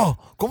 And she's like, oh,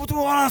 ¿cómo tú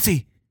me vas a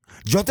decir?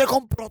 Yo te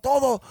compro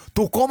todo,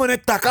 tú comes en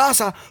esta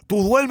casa,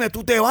 tú duermes,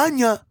 tú te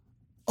bañas.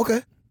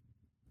 Okay.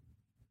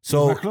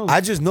 So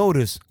I just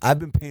noticed I've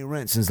been paying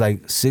rent since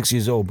like 6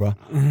 years old, bro.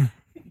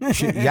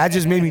 Y'all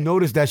just made me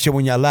notice that shit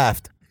when y'all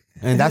laughed.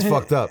 And that's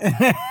fucked up.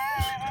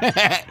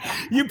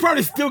 You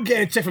probably still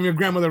getting a check from your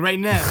grandmother right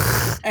now.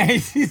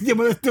 And your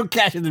mother's still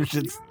cashing them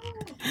shits.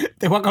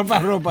 Te voy a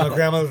comprar ropa. My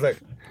grandmother's like,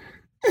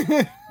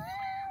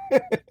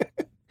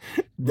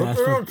 That's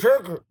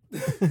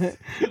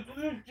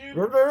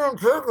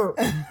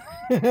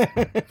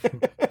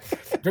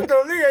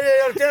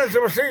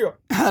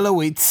Hello,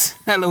 waits.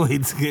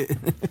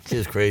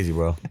 She's crazy,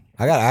 bro.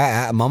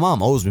 My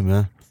mom owes me,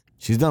 man.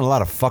 She's done a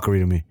lot of fuckery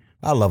to me.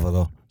 I love her,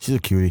 though. She's a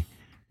cutie.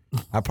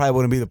 I probably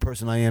wouldn't be the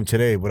person I am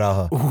today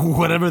without her.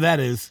 Whatever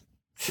that is.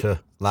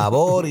 La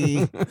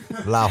Bori,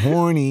 La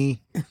Horny,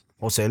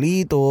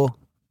 Joselito,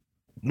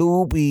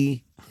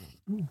 Loopy,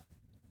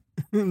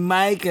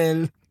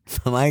 Michelangelo.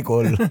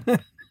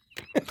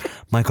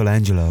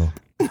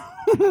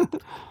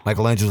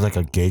 Michelangelo's like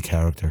a gay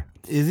character.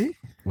 Is he?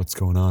 What's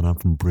going on? I'm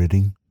from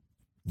Britting.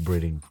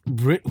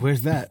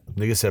 Where's that?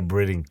 Nigga said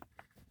Britting.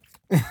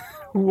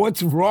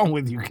 What's wrong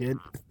with you, kid?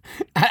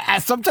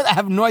 Sometimes I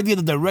have no idea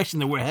the direction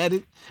that we're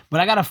headed, but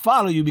I gotta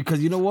follow you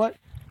because you know what?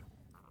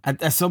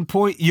 At some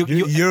point,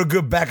 you're a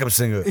good backup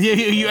singer.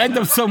 You end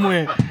up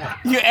somewhere.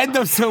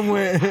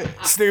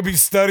 This nigga be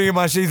studying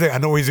my shit. He's like, I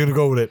know where he's gonna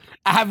go with it.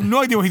 I have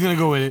no idea where he's gonna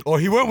go with it. Or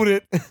he went with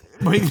it.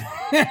 But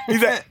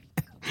He's like,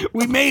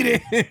 we made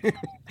it.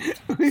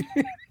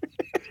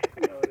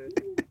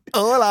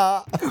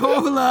 Hola.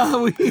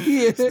 We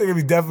here. This nigga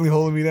be definitely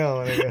holding me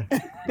down.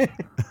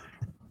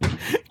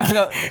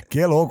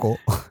 Qué loco.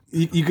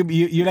 You could be.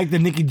 You're like the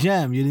Nicky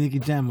Jam. You're the Nicky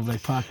Jam of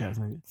like podcasts.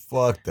 Nigga.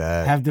 Fuck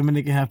that. Half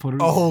Dominican, half Puerto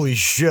Rican. Oh, holy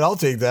shit! I'll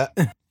take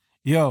that.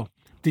 Yo,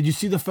 did you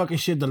see the fucking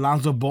shit? The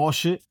Lonzo Ball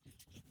shit.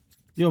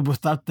 Yo, but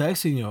stop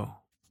texting, yo.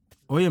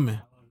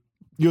 Óyeme.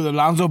 Yo, the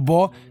Lonzo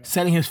Ball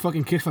selling his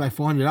fucking kicks for like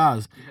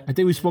 $400. I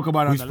think we spoke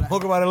about it. We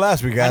spoke about it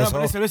last week, guys.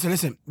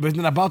 Listen. But it's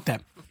not about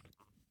that.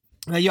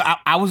 Like, yo,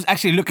 I was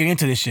actually looking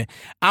into this shit.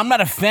 I'm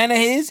not a fan of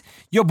his.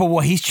 Yo, but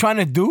what he's trying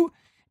to do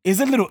It's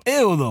a little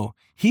ill though.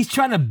 He's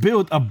trying to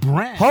build a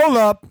brand. Hold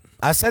up.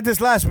 I said this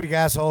last week,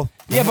 asshole.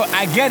 Yeah, but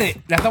I get it.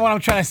 That's not what I'm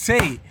trying to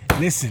say.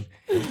 Listen,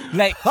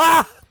 like,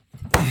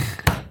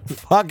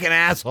 Fucking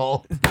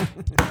asshole.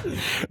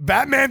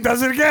 Batman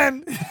does it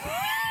again.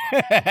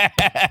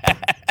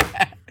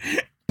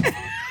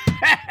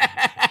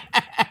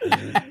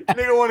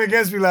 Nigga won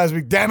against me last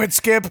week. Damn it,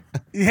 Skip.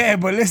 yeah,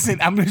 but listen,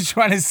 I'm just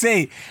trying to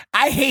say,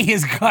 I hate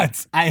his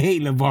guts. I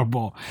hate LeVar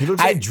Ball. He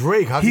looks like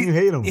Drake. How can you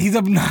hate him? He's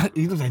obnoxious.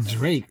 He looks like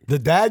Drake. The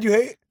dad you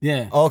hate?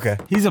 Yeah. Oh, okay.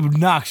 He's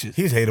obnoxious.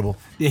 He's hateable.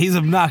 Yeah, he's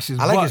obnoxious.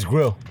 I like but his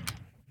grill.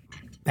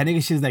 That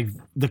nigga shit's like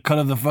the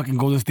color of the fucking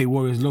Golden State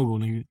Warriors logo,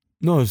 nigga.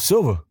 No, it's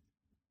silver.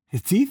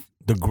 His teeth?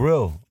 The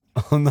grill.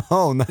 Oh,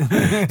 no. This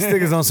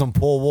nigga's on some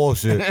Paul Wall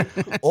shit.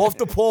 Off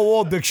the Paul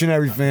Wall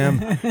dictionary,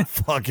 fam.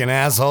 Fucking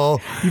asshole.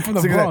 You from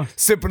the This nigga Bronx.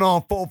 sipping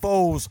on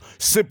fofos,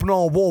 sipping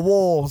on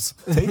walls.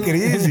 Take it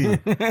easy.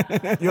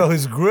 Yo,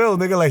 his grill,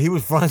 nigga, like he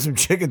was frying some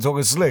chicken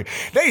talking slick.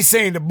 They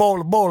saying the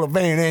bowl of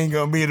van ain't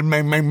gonna be the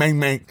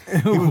mang.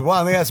 He was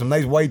wild. They had some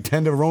nice white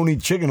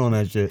tenderoni chicken on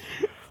that shit.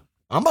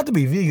 I'm about to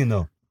be vegan,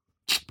 though.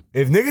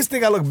 If niggas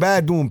think I look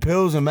bad doing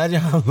pills, imagine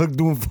how I look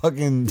doing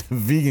fucking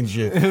vegan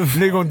shit.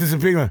 Nigga gonna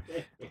disappear, man.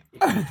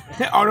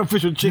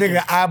 Artificial chicken.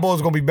 Nigga,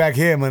 eyeballs gonna be back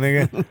here, my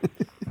nigga.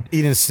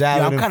 Eating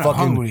salad I'm and kinda fucking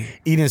hungry.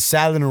 eating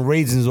salad and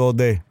raisins all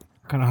day.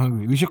 Kind of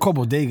hungry. We should call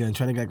Bodega and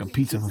try to get like a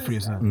pizza for free or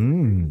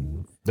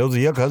something. Those are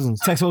your cousins.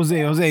 Text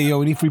Jose, yo,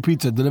 we need free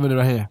pizza. Deliver it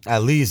right here.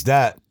 At least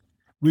that.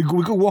 We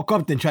could walk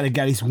up there and try to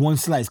get at least one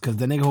slice because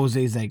the nigga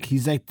Jose is like,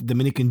 he's like the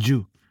Dominican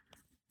Jew.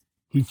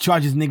 He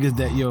charges niggas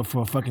that, yo,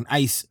 for fucking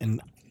ice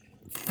and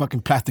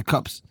fucking plastic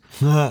cups.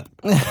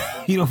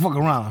 He don't fuck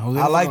around. Jose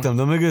I don't like fuck them.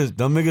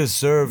 Them niggas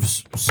serve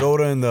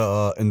soda in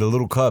the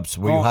little cups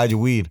where you Oh. hide your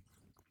weed.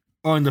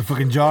 Oh, in the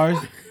fucking jars?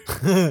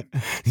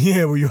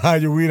 Yeah, where you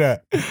hide your weed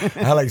at. I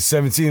had like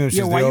 17 of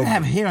Yo, shit. why you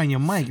have hair on your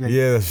mic? Like,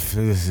 Yeah, this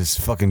is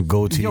fucking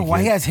goatee. yo, why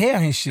kid. he has hair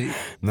on his shit?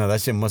 No,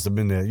 that shit must have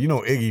been there. You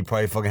know Iggy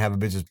probably fucking have a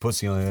bitch's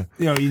pussy on there.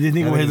 Yo, you did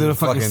nigga with his little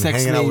fucking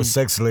sex hanging out with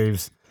slaves. sex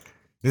slaves.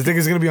 This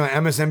nigga's gonna be on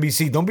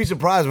MSNBC. Don't be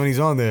surprised when he's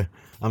on there.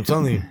 I'm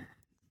telling you.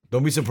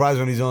 Don't be surprised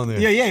when he's on there.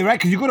 Yeah, right,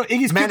 because you go to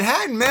Iggy's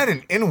Manhattan man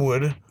in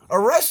Inwood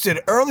arrested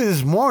early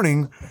this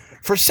morning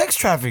for sex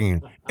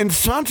trafficking in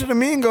Santo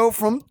Domingo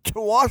from to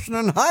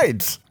Washington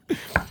Heights.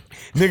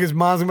 Niggas'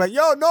 moms gonna be like,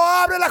 yo, no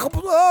abre la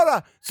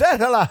computadora.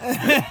 Cérrala.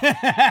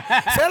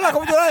 Cérrala la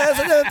computadora.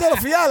 Eso tiene todos los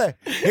fiales.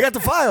 They got the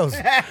files.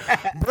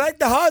 Break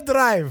the hard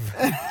drive.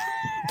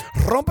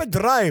 Rompe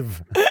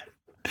drive.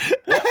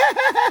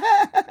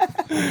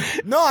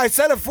 No, I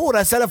sell a food.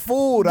 I sell a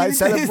food. I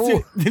sell a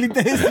food. Delete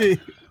the history.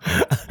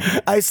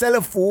 I sell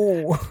a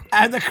food.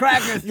 And the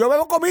crackers. Yo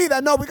bebo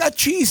comida. No, we got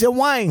cheese and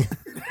wine.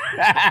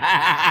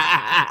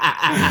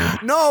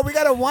 No, we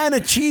got a wine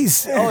and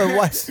cheese. Oh, it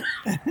was.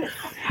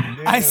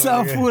 I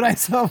sell food.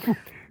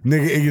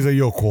 Nigga Iggy's like,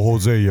 yo, call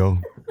Jose, yo.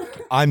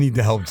 I need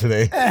the help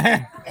today.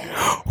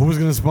 Who's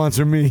gonna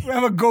sponsor me? We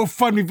have a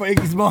GoFundMe for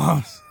Iggy's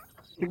moms.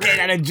 Get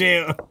out of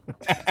jail.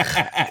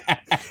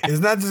 It's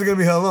not just gonna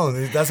be her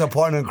alone. That's her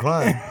partner in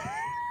crime.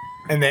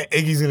 And then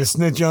Iggy's gonna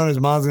snitch on her. His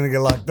mom's gonna get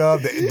locked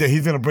up.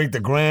 He's gonna break the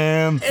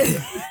gram.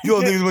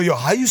 Yo, niggas like, yo,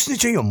 how you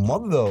snitch on your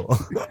mother though?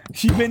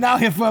 She been out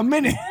here for a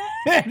minute.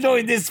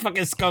 Knowing this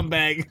fucking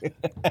scumbag.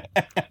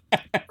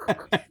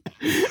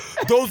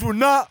 Those were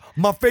not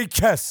my fake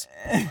chests.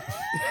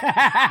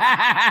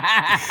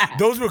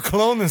 Those were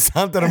cloned in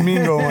Santo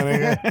Domingo, my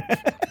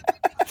nigga.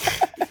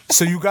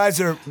 So you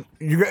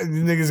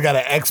niggas got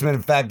an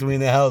X-Men factory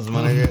in the house,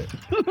 my nigga.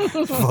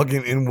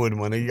 Fucking Inwood,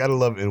 my nigga. You gotta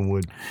love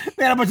Inwood.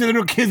 They had a bunch of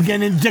little kids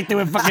getting injected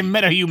with fucking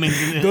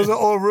metahumans. Those are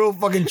all real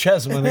fucking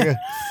chests, my nigga.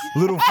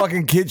 Little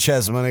fucking kid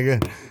chests, my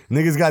nigga.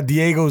 Niggas got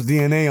Diego's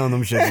DNA on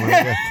them shit, my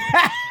nigga.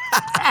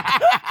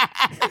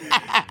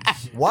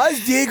 Why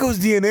is Diego's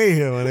DNA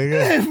here, my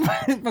nigga?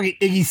 Fucking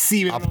Iggy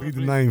semen. I plead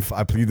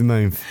the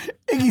ninth.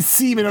 Iggy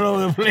semen all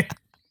over the place.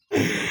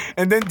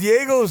 And then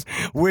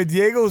where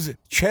Diego's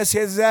chest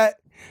hairs is at,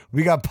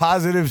 we got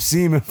positive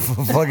semen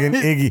for fucking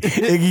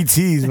Iggy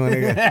T's, my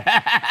nigga.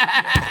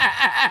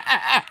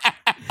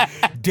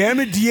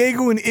 Damn it,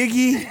 Diego and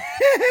Iggy.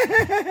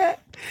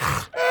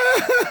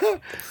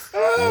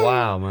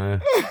 Wow,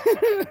 man.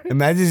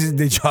 Imagine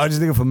they charge this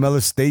nigga for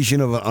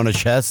molestation on a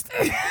chest.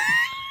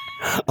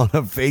 On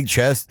a fake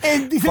chest.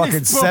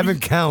 Fucking 7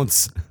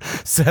 counts.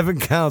 7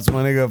 counts,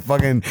 my nigga.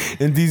 Fucking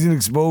indecent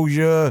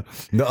exposure.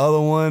 The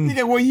other one.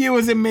 Nigga, what year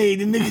was it made?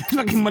 The nigga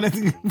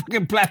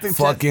fucking plastic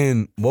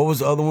Fucking, what was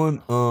the other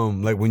one?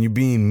 Like when you're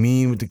being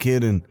mean with the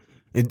kid and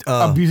it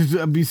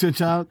abuse your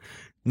child?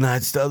 Nah,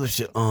 it's the other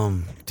shit.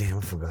 Damn,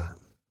 I forgot.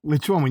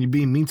 Which one? When you're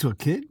being mean to a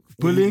kid?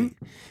 Bullying?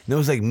 It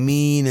was like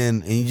mean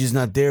and you're just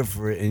not there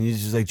for it and you're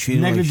just like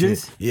treating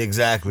negligence? Like shit. Yeah,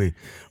 exactly.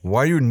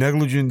 Why are you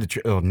negligent?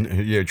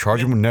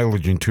 Charge him with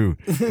negligent too.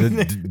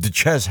 The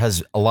chest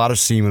has a lot of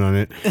semen on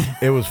it.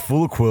 It was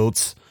full of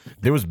quilts.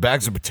 There was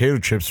bags of potato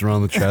chips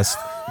around the chest.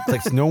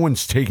 It's like no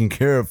one's taking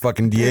care of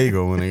fucking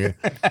Diego, nigga.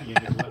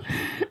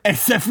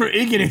 Except for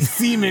Iggy and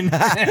semen.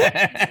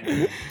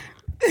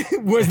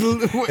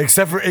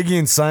 Except for Iggy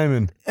and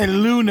Simon.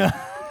 And Luna.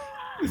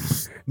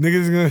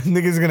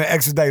 Niggas gonna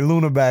extradite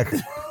Luna back.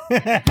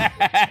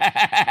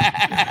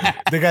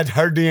 They got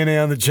her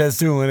DNA on the chest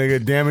too, my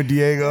nigga. Damn it,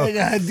 Diego.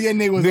 Nigga, her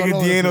DNA was all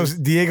over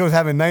Diego's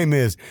having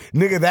nightmares.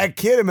 Nigga, that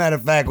kid, a matter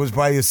of fact, was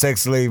probably a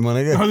sex slave, my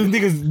nigga. Oh, this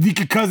nigga's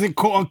Dika cousin,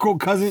 quote unquote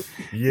cousin.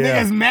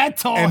 Yeah. Nigga's mad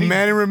tall. And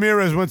Manny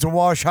Ramirez went to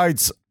Wash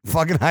Heights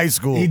fucking high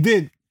school. He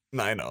did.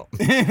 I know.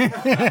 But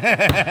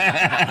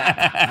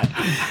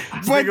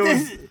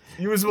this,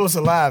 you were supposed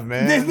to laugh,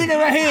 man. this nigga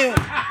right here.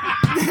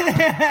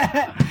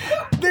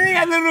 This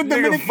nigga little Nigga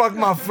Dominican. fucked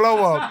my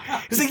flow up.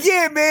 He's like,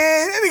 yeah,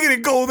 man, that nigga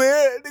didn't go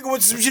there. Nigga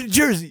went to some shit in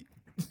Jersey.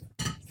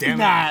 Damn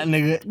Nah,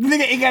 nigga. The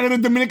nigga ain't got a little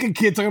Dominican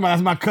kid talking about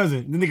that's my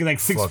cousin. The nigga like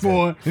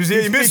 6'4". He was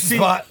there, you missed the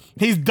spot.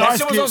 He's dark That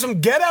shit was on some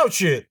Get Out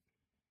shit.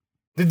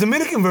 The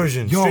Dominican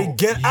version. Straight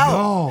Get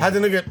Out. Had the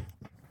nigga...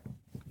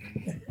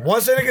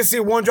 Once the nigga see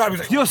one drop, he's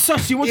like, Yo,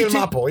 sus, you want to el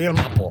mapo.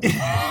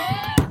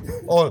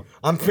 Oh,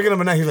 I'm picking up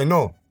a knife. He's like,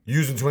 no, you're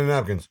using 20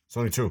 napkins. It's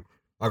only 2.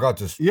 I got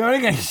this. Yo,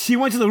 nigga, she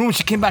went to the room,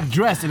 she came back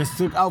dressed in a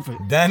silk outfit.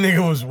 That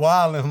nigga was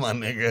wildin', my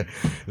nigga.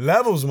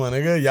 Levels, my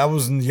nigga. Y'all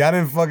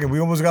didn't fucking, we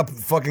almost got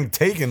fucking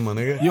taken, my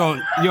nigga. Yo,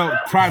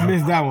 Pride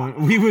missed that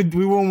one. We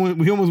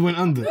almost went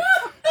under.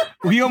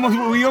 We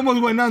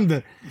almost went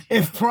under.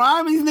 If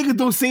Prime and these niggas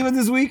don't save us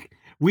this week,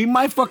 we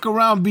might fuck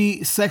around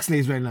be sex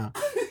slaves right now.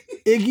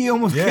 Iggy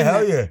almost Yeah, kidnapped.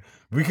 hell yeah.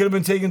 We could have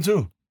been taken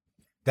too.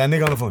 That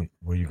nigga on the phone.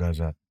 Where you guys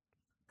at?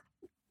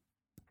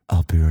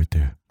 I'll be right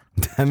there.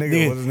 That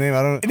nigga, what's his name?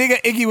 I don't know. Nigga,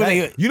 Iggy was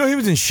like, You know he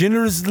was in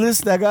Schindler's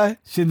List, that guy?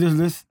 Schindler's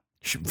List.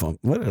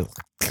 What is...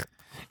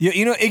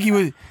 You know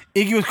Iggy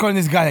was calling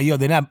this guy like, yo,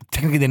 they're not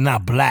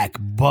black,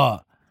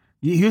 but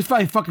he was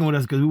probably fucking with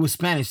us because we were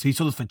Spanish, so he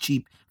sold us for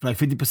cheap, for like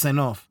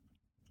 50% off.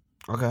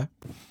 Okay.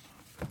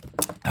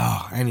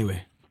 Oh,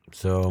 anyway.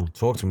 So,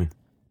 talk to me.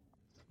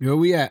 Where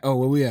we at? Oh,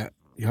 where we at?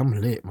 Yo, I'm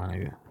lit, my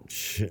nigga.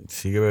 Shit,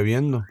 sigue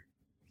bebiendo.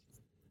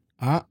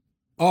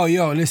 Oh,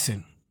 yo,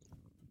 listen.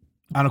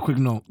 On a quick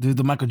note, this is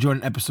the Michael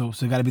Jordan episode,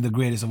 so it gotta be the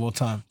greatest of all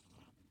time.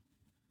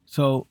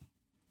 So,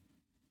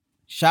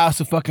 shout out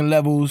to fucking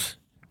Levels.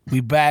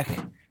 We back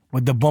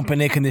with the bumping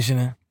air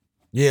conditioner.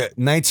 Yeah,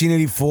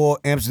 1984,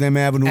 Amsterdam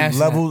Avenue.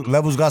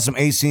 Levels got some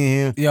AC in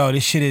here. Yo,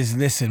 this shit is,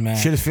 listen, man.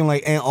 Shit is feeling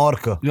like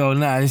Antarctica. Yo,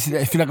 nah, it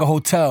feel like a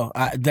hotel.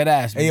 Dead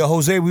ass. Hey, yo,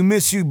 Jose, we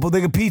miss you.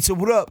 Bodega Pizza,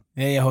 what up?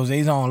 Yeah,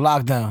 Jose's on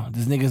lockdown.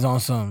 This nigga's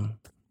on some.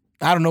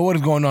 I don't know what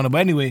is going on, but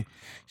anyway,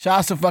 shout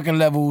out to fucking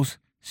Levels.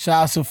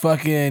 Shout out to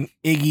fucking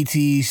Iggy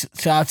T's.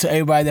 Shout out to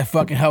everybody that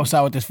fucking helps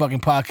out with this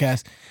fucking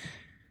podcast.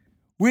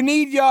 We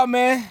need y'all,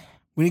 man.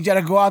 We need y'all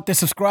to go out there,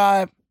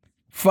 subscribe,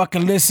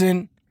 fucking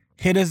listen,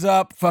 hit us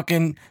up,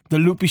 fucking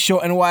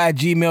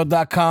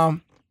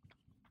theloopyshowny@gmail.com.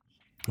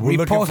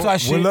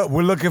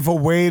 We're looking for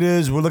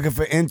waiters. We're looking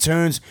for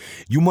interns.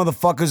 You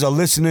motherfuckers are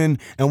listening,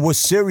 and we're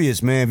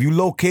serious, man. If you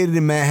located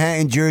in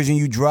Manhattan, Jersey, and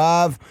you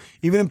drive,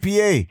 even in PA,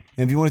 and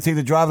if you want to take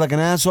the drive like an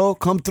asshole,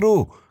 come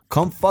through.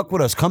 Come fuck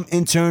with us. Come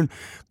intern.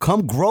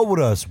 Come grow with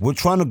us. We're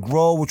trying to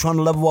grow. We're trying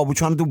to level up. We're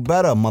trying to do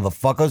better,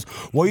 motherfuckers.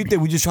 What do you think?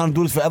 We just trying to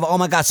do this forever? Oh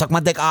my God, suck my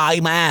dick.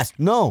 Eat my ass.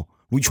 No.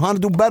 We trying to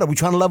do better. We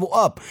trying to level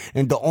up.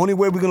 And the only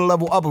way we're going to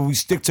level up is we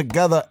stick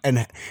together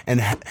and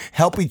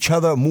help each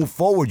other move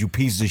forward, you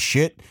pieces of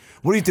shit.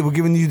 What do you think? We're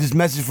giving you this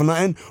message for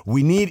nothing?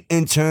 We need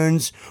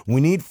interns.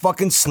 We need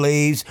fucking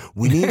slaves.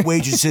 We need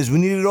waitresses. We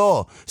need it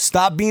all.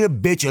 Stop being a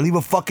bitch and leave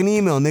a fucking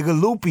email, nigga.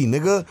 Loopy,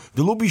 nigga.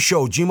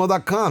 theloopyshowny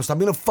gmail.com. Stop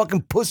being a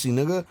fucking pussy,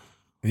 nigga.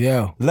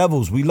 Yo.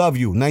 Levels, we love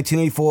you.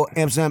 1984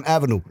 Amsterdam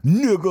Avenue.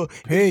 Nigga.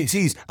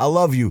 Peace. I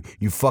love you,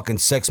 you fucking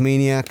sex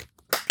maniac.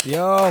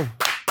 Yo.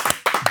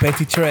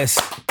 23.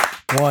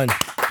 1.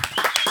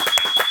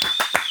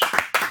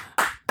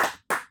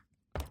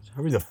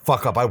 Hurry the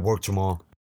fuck up. I work tomorrow.